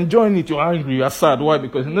 As you are enjoying it, you're angry, you're sad. Why?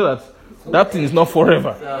 Because you know that thing is not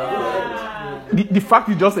forever. The fact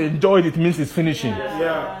you just enjoyed it means it's finishing.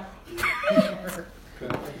 Yeah.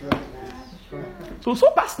 So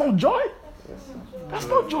that's not joy. That's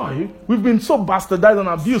not joy. We've been so bastardized and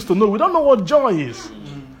abused to know we don't know what joy is.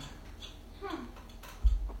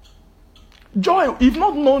 Joy, you've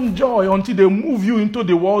not known joy until they move you into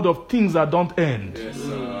the world of things that don't end,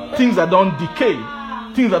 things that don't decay,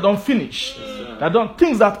 things that don't finish,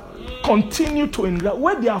 things that continue to end.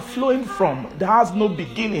 Where they are flowing from, there has no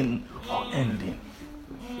beginning or ending.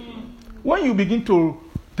 When you begin to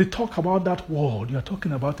talk about that world, you are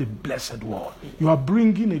talking about a blessed world. You are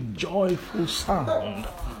bringing a joyful sound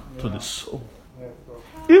to the soul.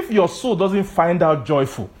 If your soul doesn't find out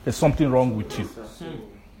joyful, there's something wrong with you.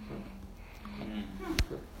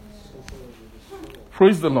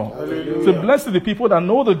 Praise the Lord. So blessed the people that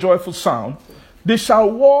know the joyful sound. They shall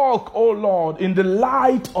walk, O Lord, in the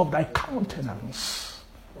light of thy countenance.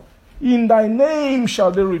 In thy name shall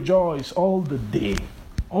they rejoice all the day.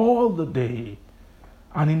 All the day.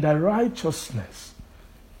 And in thy righteousness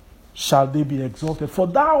shall they be exalted. For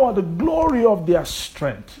thou art the glory of their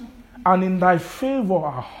strength. And in thy favor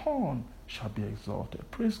our horn shall be exalted.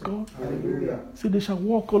 Praise God. Hallelujah. See, they shall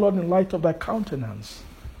walk, O Lord, in the light of thy countenance.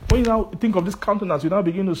 When you now think of this countenance, you now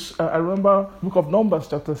begin to, I remember book of Numbers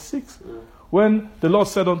chapter 6, when the Lord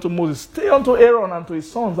said unto Moses, say unto Aaron and to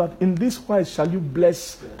his sons that in this wise shall you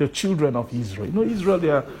bless the children of Israel. You know, Israel,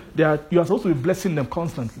 you are supposed to be blessing them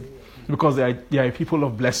constantly because they are a people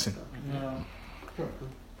of blessing. Yeah.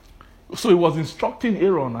 So he was instructing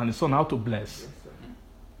Aaron and his son how to bless.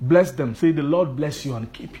 Bless them. Say, the Lord bless you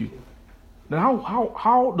and keep you. Now,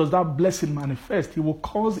 how does that blessing manifest? He will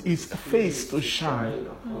cause his face to shine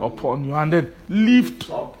upon you and then lift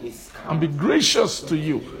up and be gracious to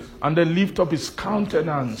you and then lift up his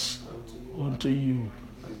countenance unto you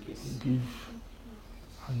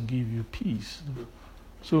and give you peace.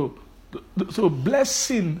 So So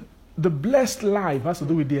blessing, the blessed life has to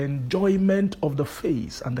do with the enjoyment of the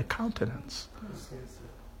face and the countenance,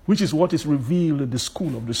 which is what is revealed in the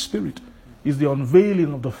school of the Spirit, is the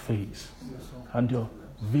unveiling of the face and your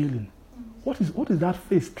veiling. What is that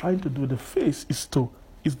face trying to do? The face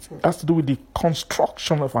has to do with the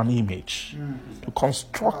construction of an image, to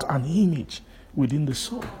construct an image within the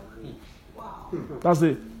soul.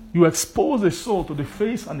 You expose the soul to the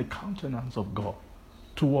face and the countenance of God.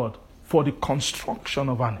 To what? For the construction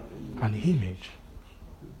of an image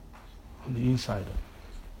on the inside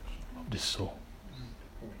of the soul.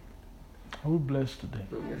 Are we blessed today?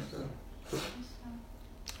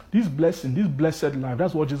 This blessing, this blessed life,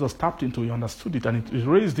 that's what Jesus tapped into. He understood it and it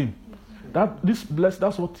raised him. That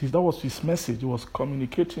was his message. He was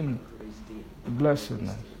communicating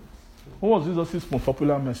blessedness. What was Jesus' most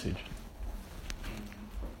popular message?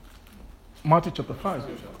 Matthew chapter 5,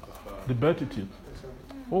 the Beatitude.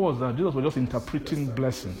 What was that? Jesus was just interpreting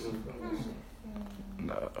blessings.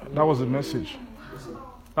 That was the message.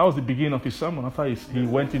 That was the beginning of his sermon. After he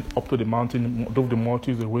went up to the mountain, drove the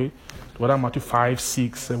multitudes away. Whether Matthew 5,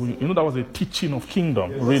 6, 7. You know, that was a teaching of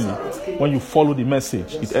kingdom, really. When you follow the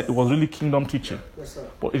message, it was really kingdom teaching.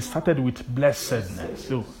 But it started with blessedness.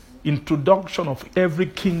 So, introduction of every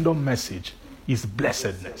kingdom message is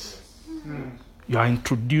blessedness. You are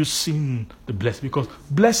introducing the blessing, because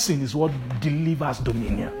blessing is what delivers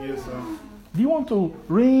dominion. Do you want to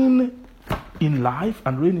reign in life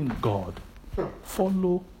and reign in God?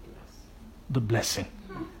 Follow the blessing.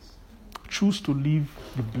 Choose to live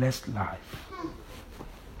the blessed life.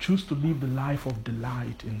 Choose to live the life of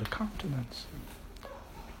delight in the countenance.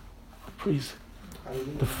 Praise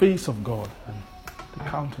the face of God and the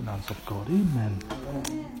countenance of God. Amen.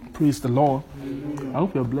 Praise the Lord. I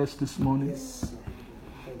hope you're blessed this morning.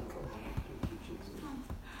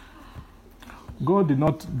 God did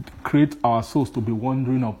not create our souls to be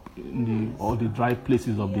wandering up in all the dry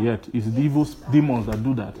places of the earth. It's the evil demons that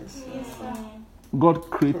do that. God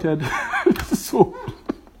created soul.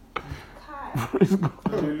 Praise God.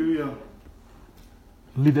 Hallelujah.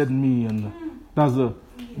 Leaded me, and that's the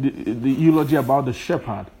eulogy about the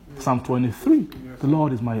shepherd. Psalm 23. The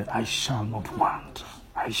Lord is my, I shall not want.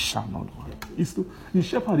 I shall not want. The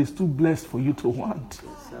shepherd is too blessed for you to want.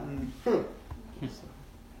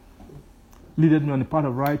 Leaded me on the path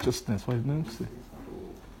of righteousness for his name's sake.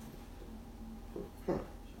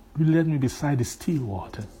 He led me beside the still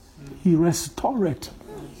water. He restored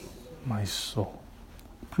my soul.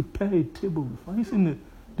 Prepare a table before. He's in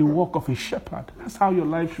the walk of a shepherd. That's how your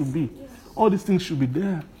life should be. All these things should be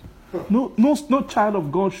there. No child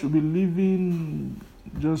of God should be living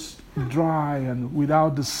just dry and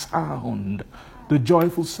without the sound, the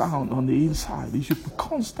joyful sound on the inside. He should be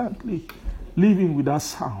constantly living with that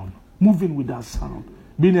sound, moving with that sound,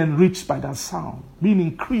 being enriched by that sound, being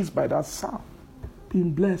increased by that sound,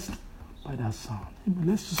 being blessed by that sound. Amen.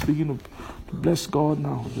 Let's just begin to bless God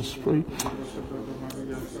now. Just pray.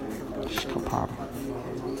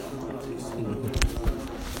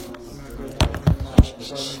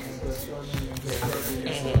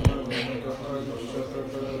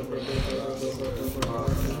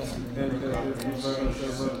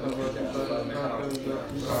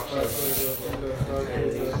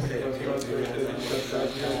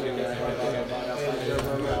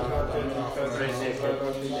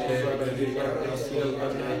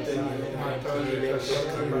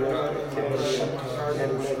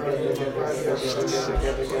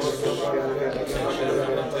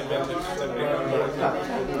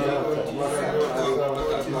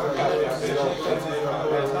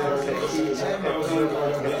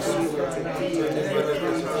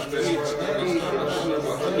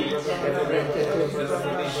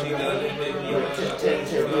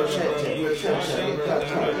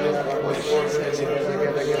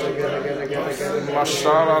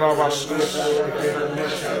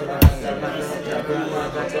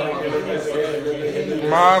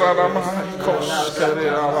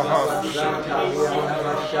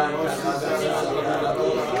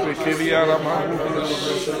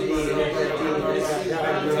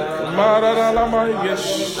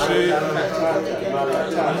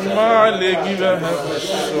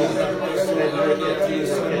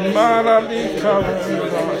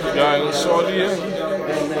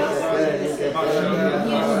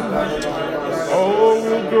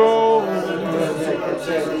 Oh, grow.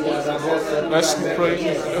 Let's pray.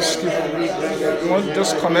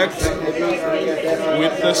 Just connect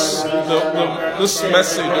with this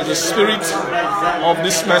message, the spirit of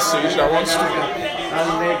this message. I want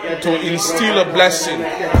to instill a blessing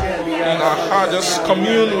in our heart. Just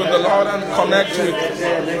commune with the Lord and connect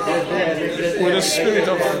with the spirit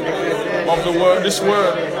of of the word, this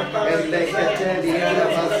word.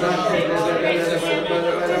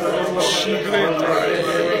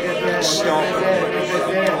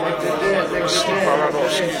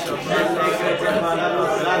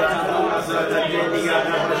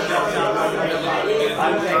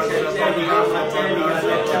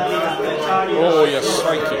 Oh yes,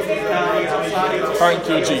 thank you. Thank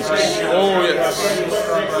you, Jesus. Oh yes.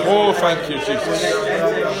 Oh, thank you, Jesus.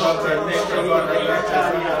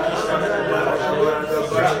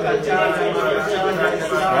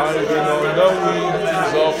 Riding on the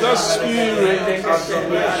wings of the Spirit,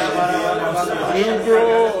 you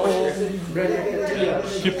grow.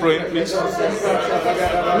 Keep praying, please. Will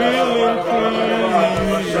increase.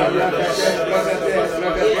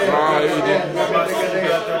 Riding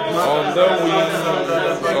on the wings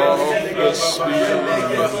of the Spirit.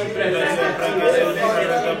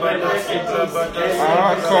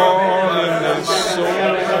 Our calling is so.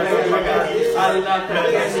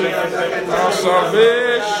 Our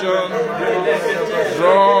salvation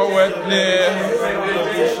draweth near.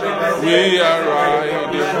 We are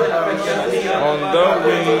riding on the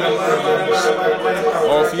wings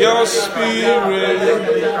of your Spirit.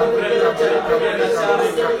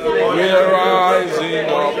 We are rising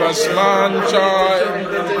up as man-child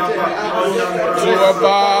to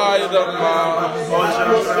abide the mount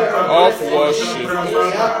of worship.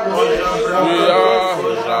 We are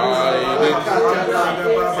riding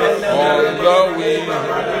on the wings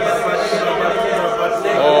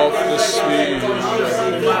of the Spirit.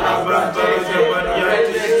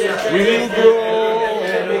 We'll grow,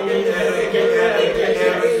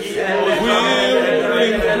 we'll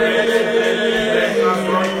increase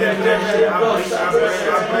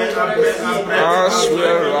as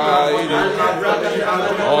we're riding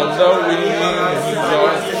on the wings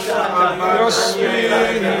of your Spirit.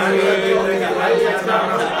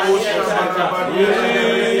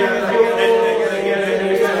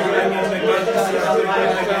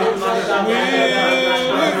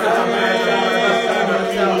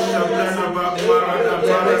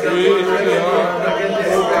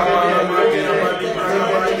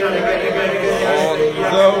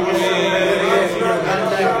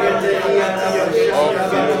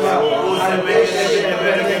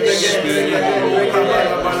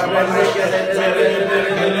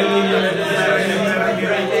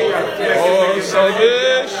 Oh,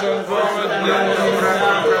 salvation from it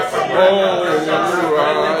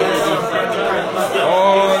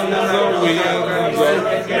on the wings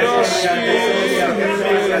of your Spirit.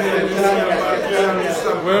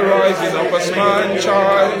 We're rising up as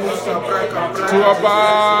man-child to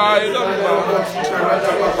abide on the mount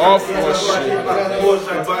of worship.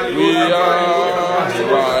 We are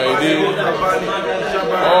riding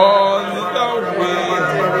on the wings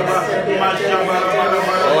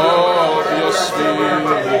of your Spirit.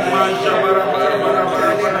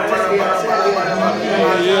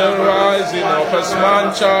 We are rising up as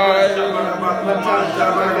man-child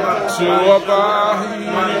to abide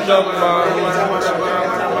the mount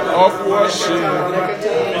of worship.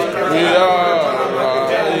 We are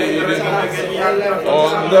riding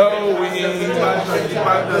on the wings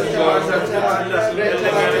of the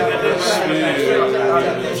Spirit.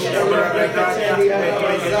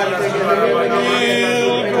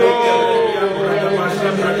 We'll grow.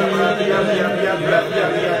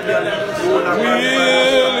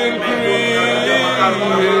 We'll increase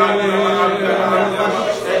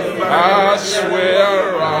as we're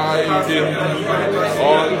riding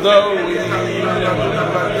on the wings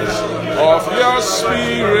of your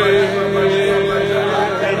Spirit.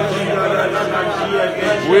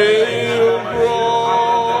 We'll grow,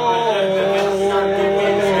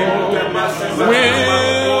 we'll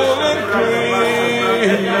increase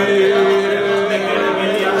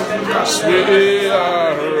as we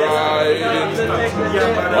are riding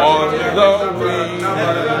on the wings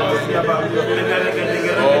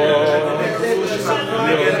of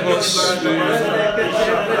your Spirit.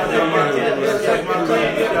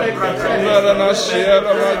 Let us share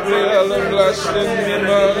our real blessing,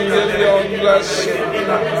 million blessing.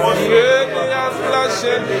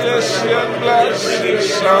 Blessing, blessing, blessing,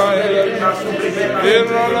 silent. In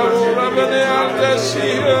all of Ramani and the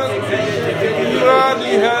sea,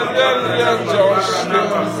 Rani and the Josh.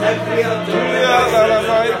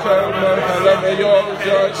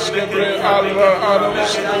 Joyce, Gabriel, Alva,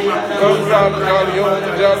 Adams, Ram, Galion,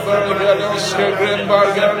 Jalber, Galios, Gabriel,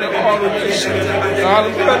 Bargan, Orvis,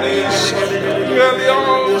 Albanese,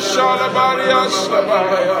 Galion, Shalabarias,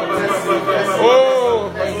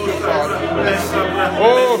 Oh, thank you, Father.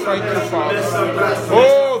 Oh, thank you, Father.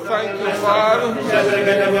 Oh, Thank you, Father.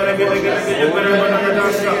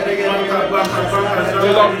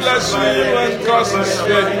 The Lord bless you and cause His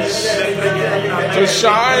face to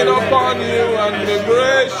shine upon you and be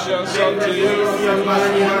gracious unto you.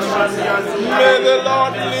 May the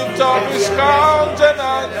Lord lift up His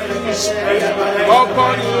countenance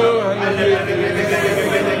upon you and give you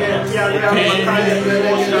peace.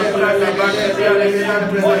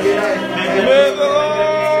 May the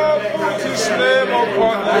Lord put His name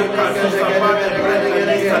upon you.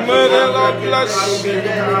 May the Lord bless you.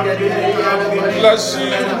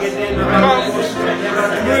 Come,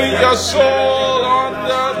 bring your soul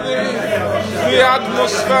under the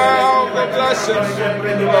atmosphere of the blessing.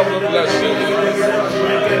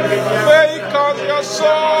 May He cause your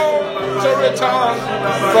soul to return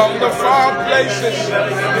from the far places,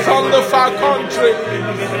 from the far country.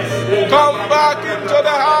 Come back into the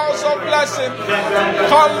house of blessing.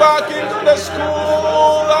 Come back into the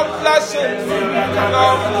school of blessing.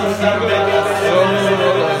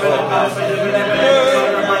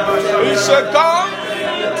 He said, come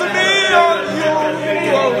to me, all you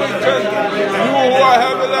who are wicked, you who are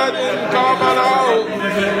heavy laden, come and I'll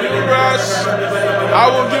give you rest. I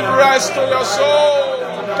will give rest to your soul.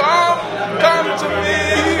 Come to me,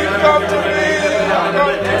 come to me,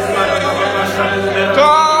 come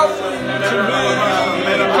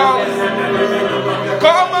to me,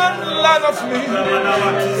 come and learn of me.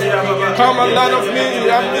 Come and learn of me,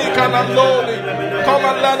 I'm meek and I'm lowly. Come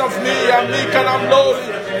and learn of me, I'm meek and I'm lowly.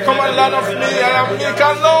 Come and learn of me, I am meek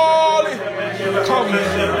and lowly. Come,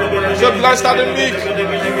 say blessed are the meek,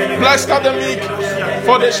 blessed are the meek,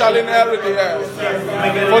 for they shall inherit the earth.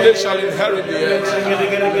 For they shall inherit the earth.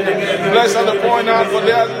 Blessed are the poor in heart, for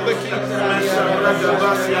theirs is the kingdom.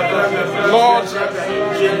 Lord,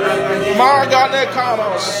 Margane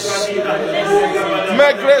Kanos,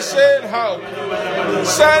 make grace and help.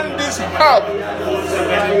 Send this help.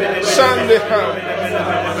 Send the help.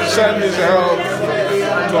 Send this help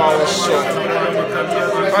to our soul.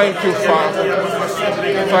 Thank you, Father.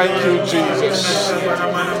 Thank you, Jesus.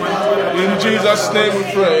 In Jesus' name we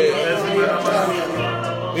pray.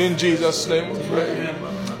 In Jesus' name we pray.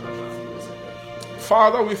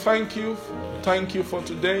 Father, we thank you. Thank you for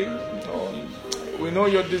today. We know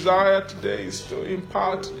your desire today is to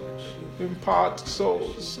impart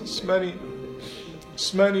souls. It's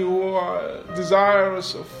many who are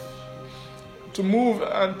desirous of to move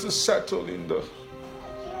and to settle in the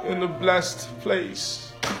blessed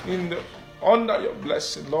place, under your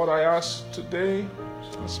blessing. Lord, I ask today,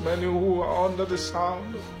 as many who are under the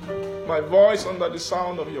sound of my voice, under the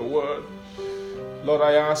sound of your word, Lord,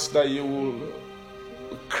 I ask that you will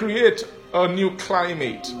create a new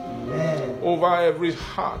climate over every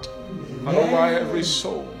heart and over every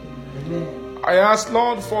soul. I ask,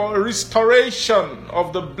 Lord, for a restoration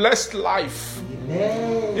of the blessed life,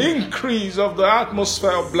 increase of the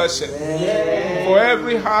atmosphere of blessing for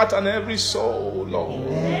every heart and every soul, Lord.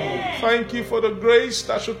 Thank you for the grace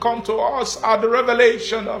that should come to us at the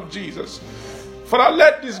revelation of Jesus. Father,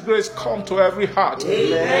 let this grace come to every heart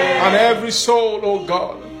and every soul, oh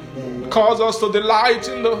God. Cause us to delight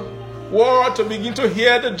in the word, to begin to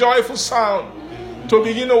hear the joyful sound, to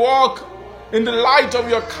begin to walk in the light of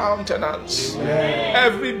your countenance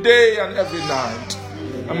every day and every night.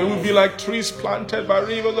 And may we be like trees planted by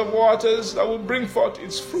rivers of waters that will bring forth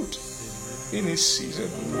its fruit in its season.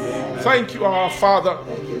 Thank you, our Father.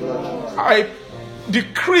 I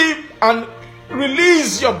decree and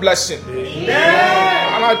release your blessing.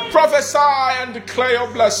 And I prophesy and declare your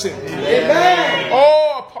blessing.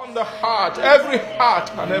 Oh, upon the heart, every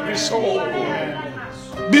heart and every soul.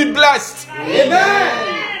 Be blessed.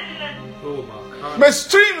 May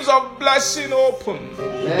streams of blessing open.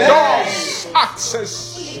 Doors,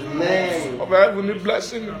 access of heavenly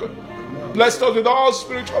blessing. Blessed us with all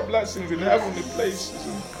spiritual blessings in heavenly places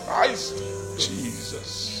in Christ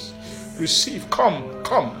Jesus. Receive, come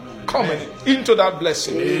into that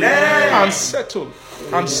blessing and settle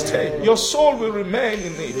and stay. Your soul will remain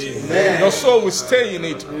in it. Your soul will stay in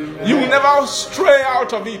it. You will never stray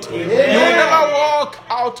out of it. You will never walk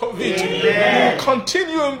out of it. You will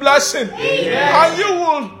continue in blessing and you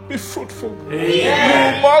will be fruitful. You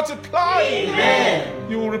will multiply.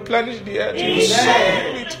 You will replenish the earth. You will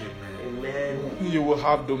subdue it. You will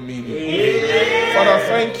have dominion. Father,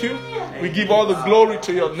 thank you. We give all the glory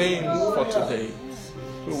to your name for today.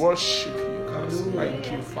 We worship you.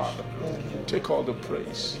 Thank you, Father. Take all the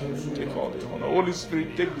praise. Take all the honor. Holy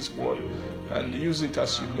Spirit, take this word and use it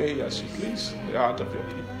as you may, as you please, in the heart of your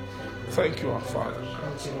people. Thank you, our Father.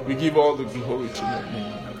 We give all the glory to your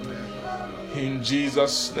name. In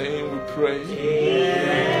Jesus' name we pray.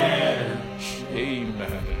 Amen.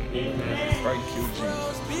 Amen. Thank you,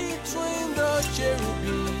 Jesus. Between the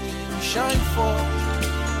cherubim, shine forth.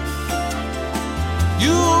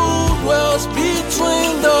 You dwells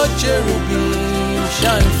between the cherubim,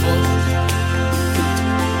 shine forth.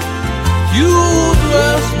 You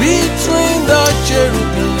dwells between the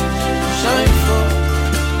cherubim, shine forth.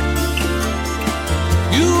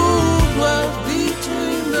 You dwells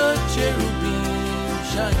between the cherubim,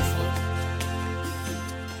 shine forth.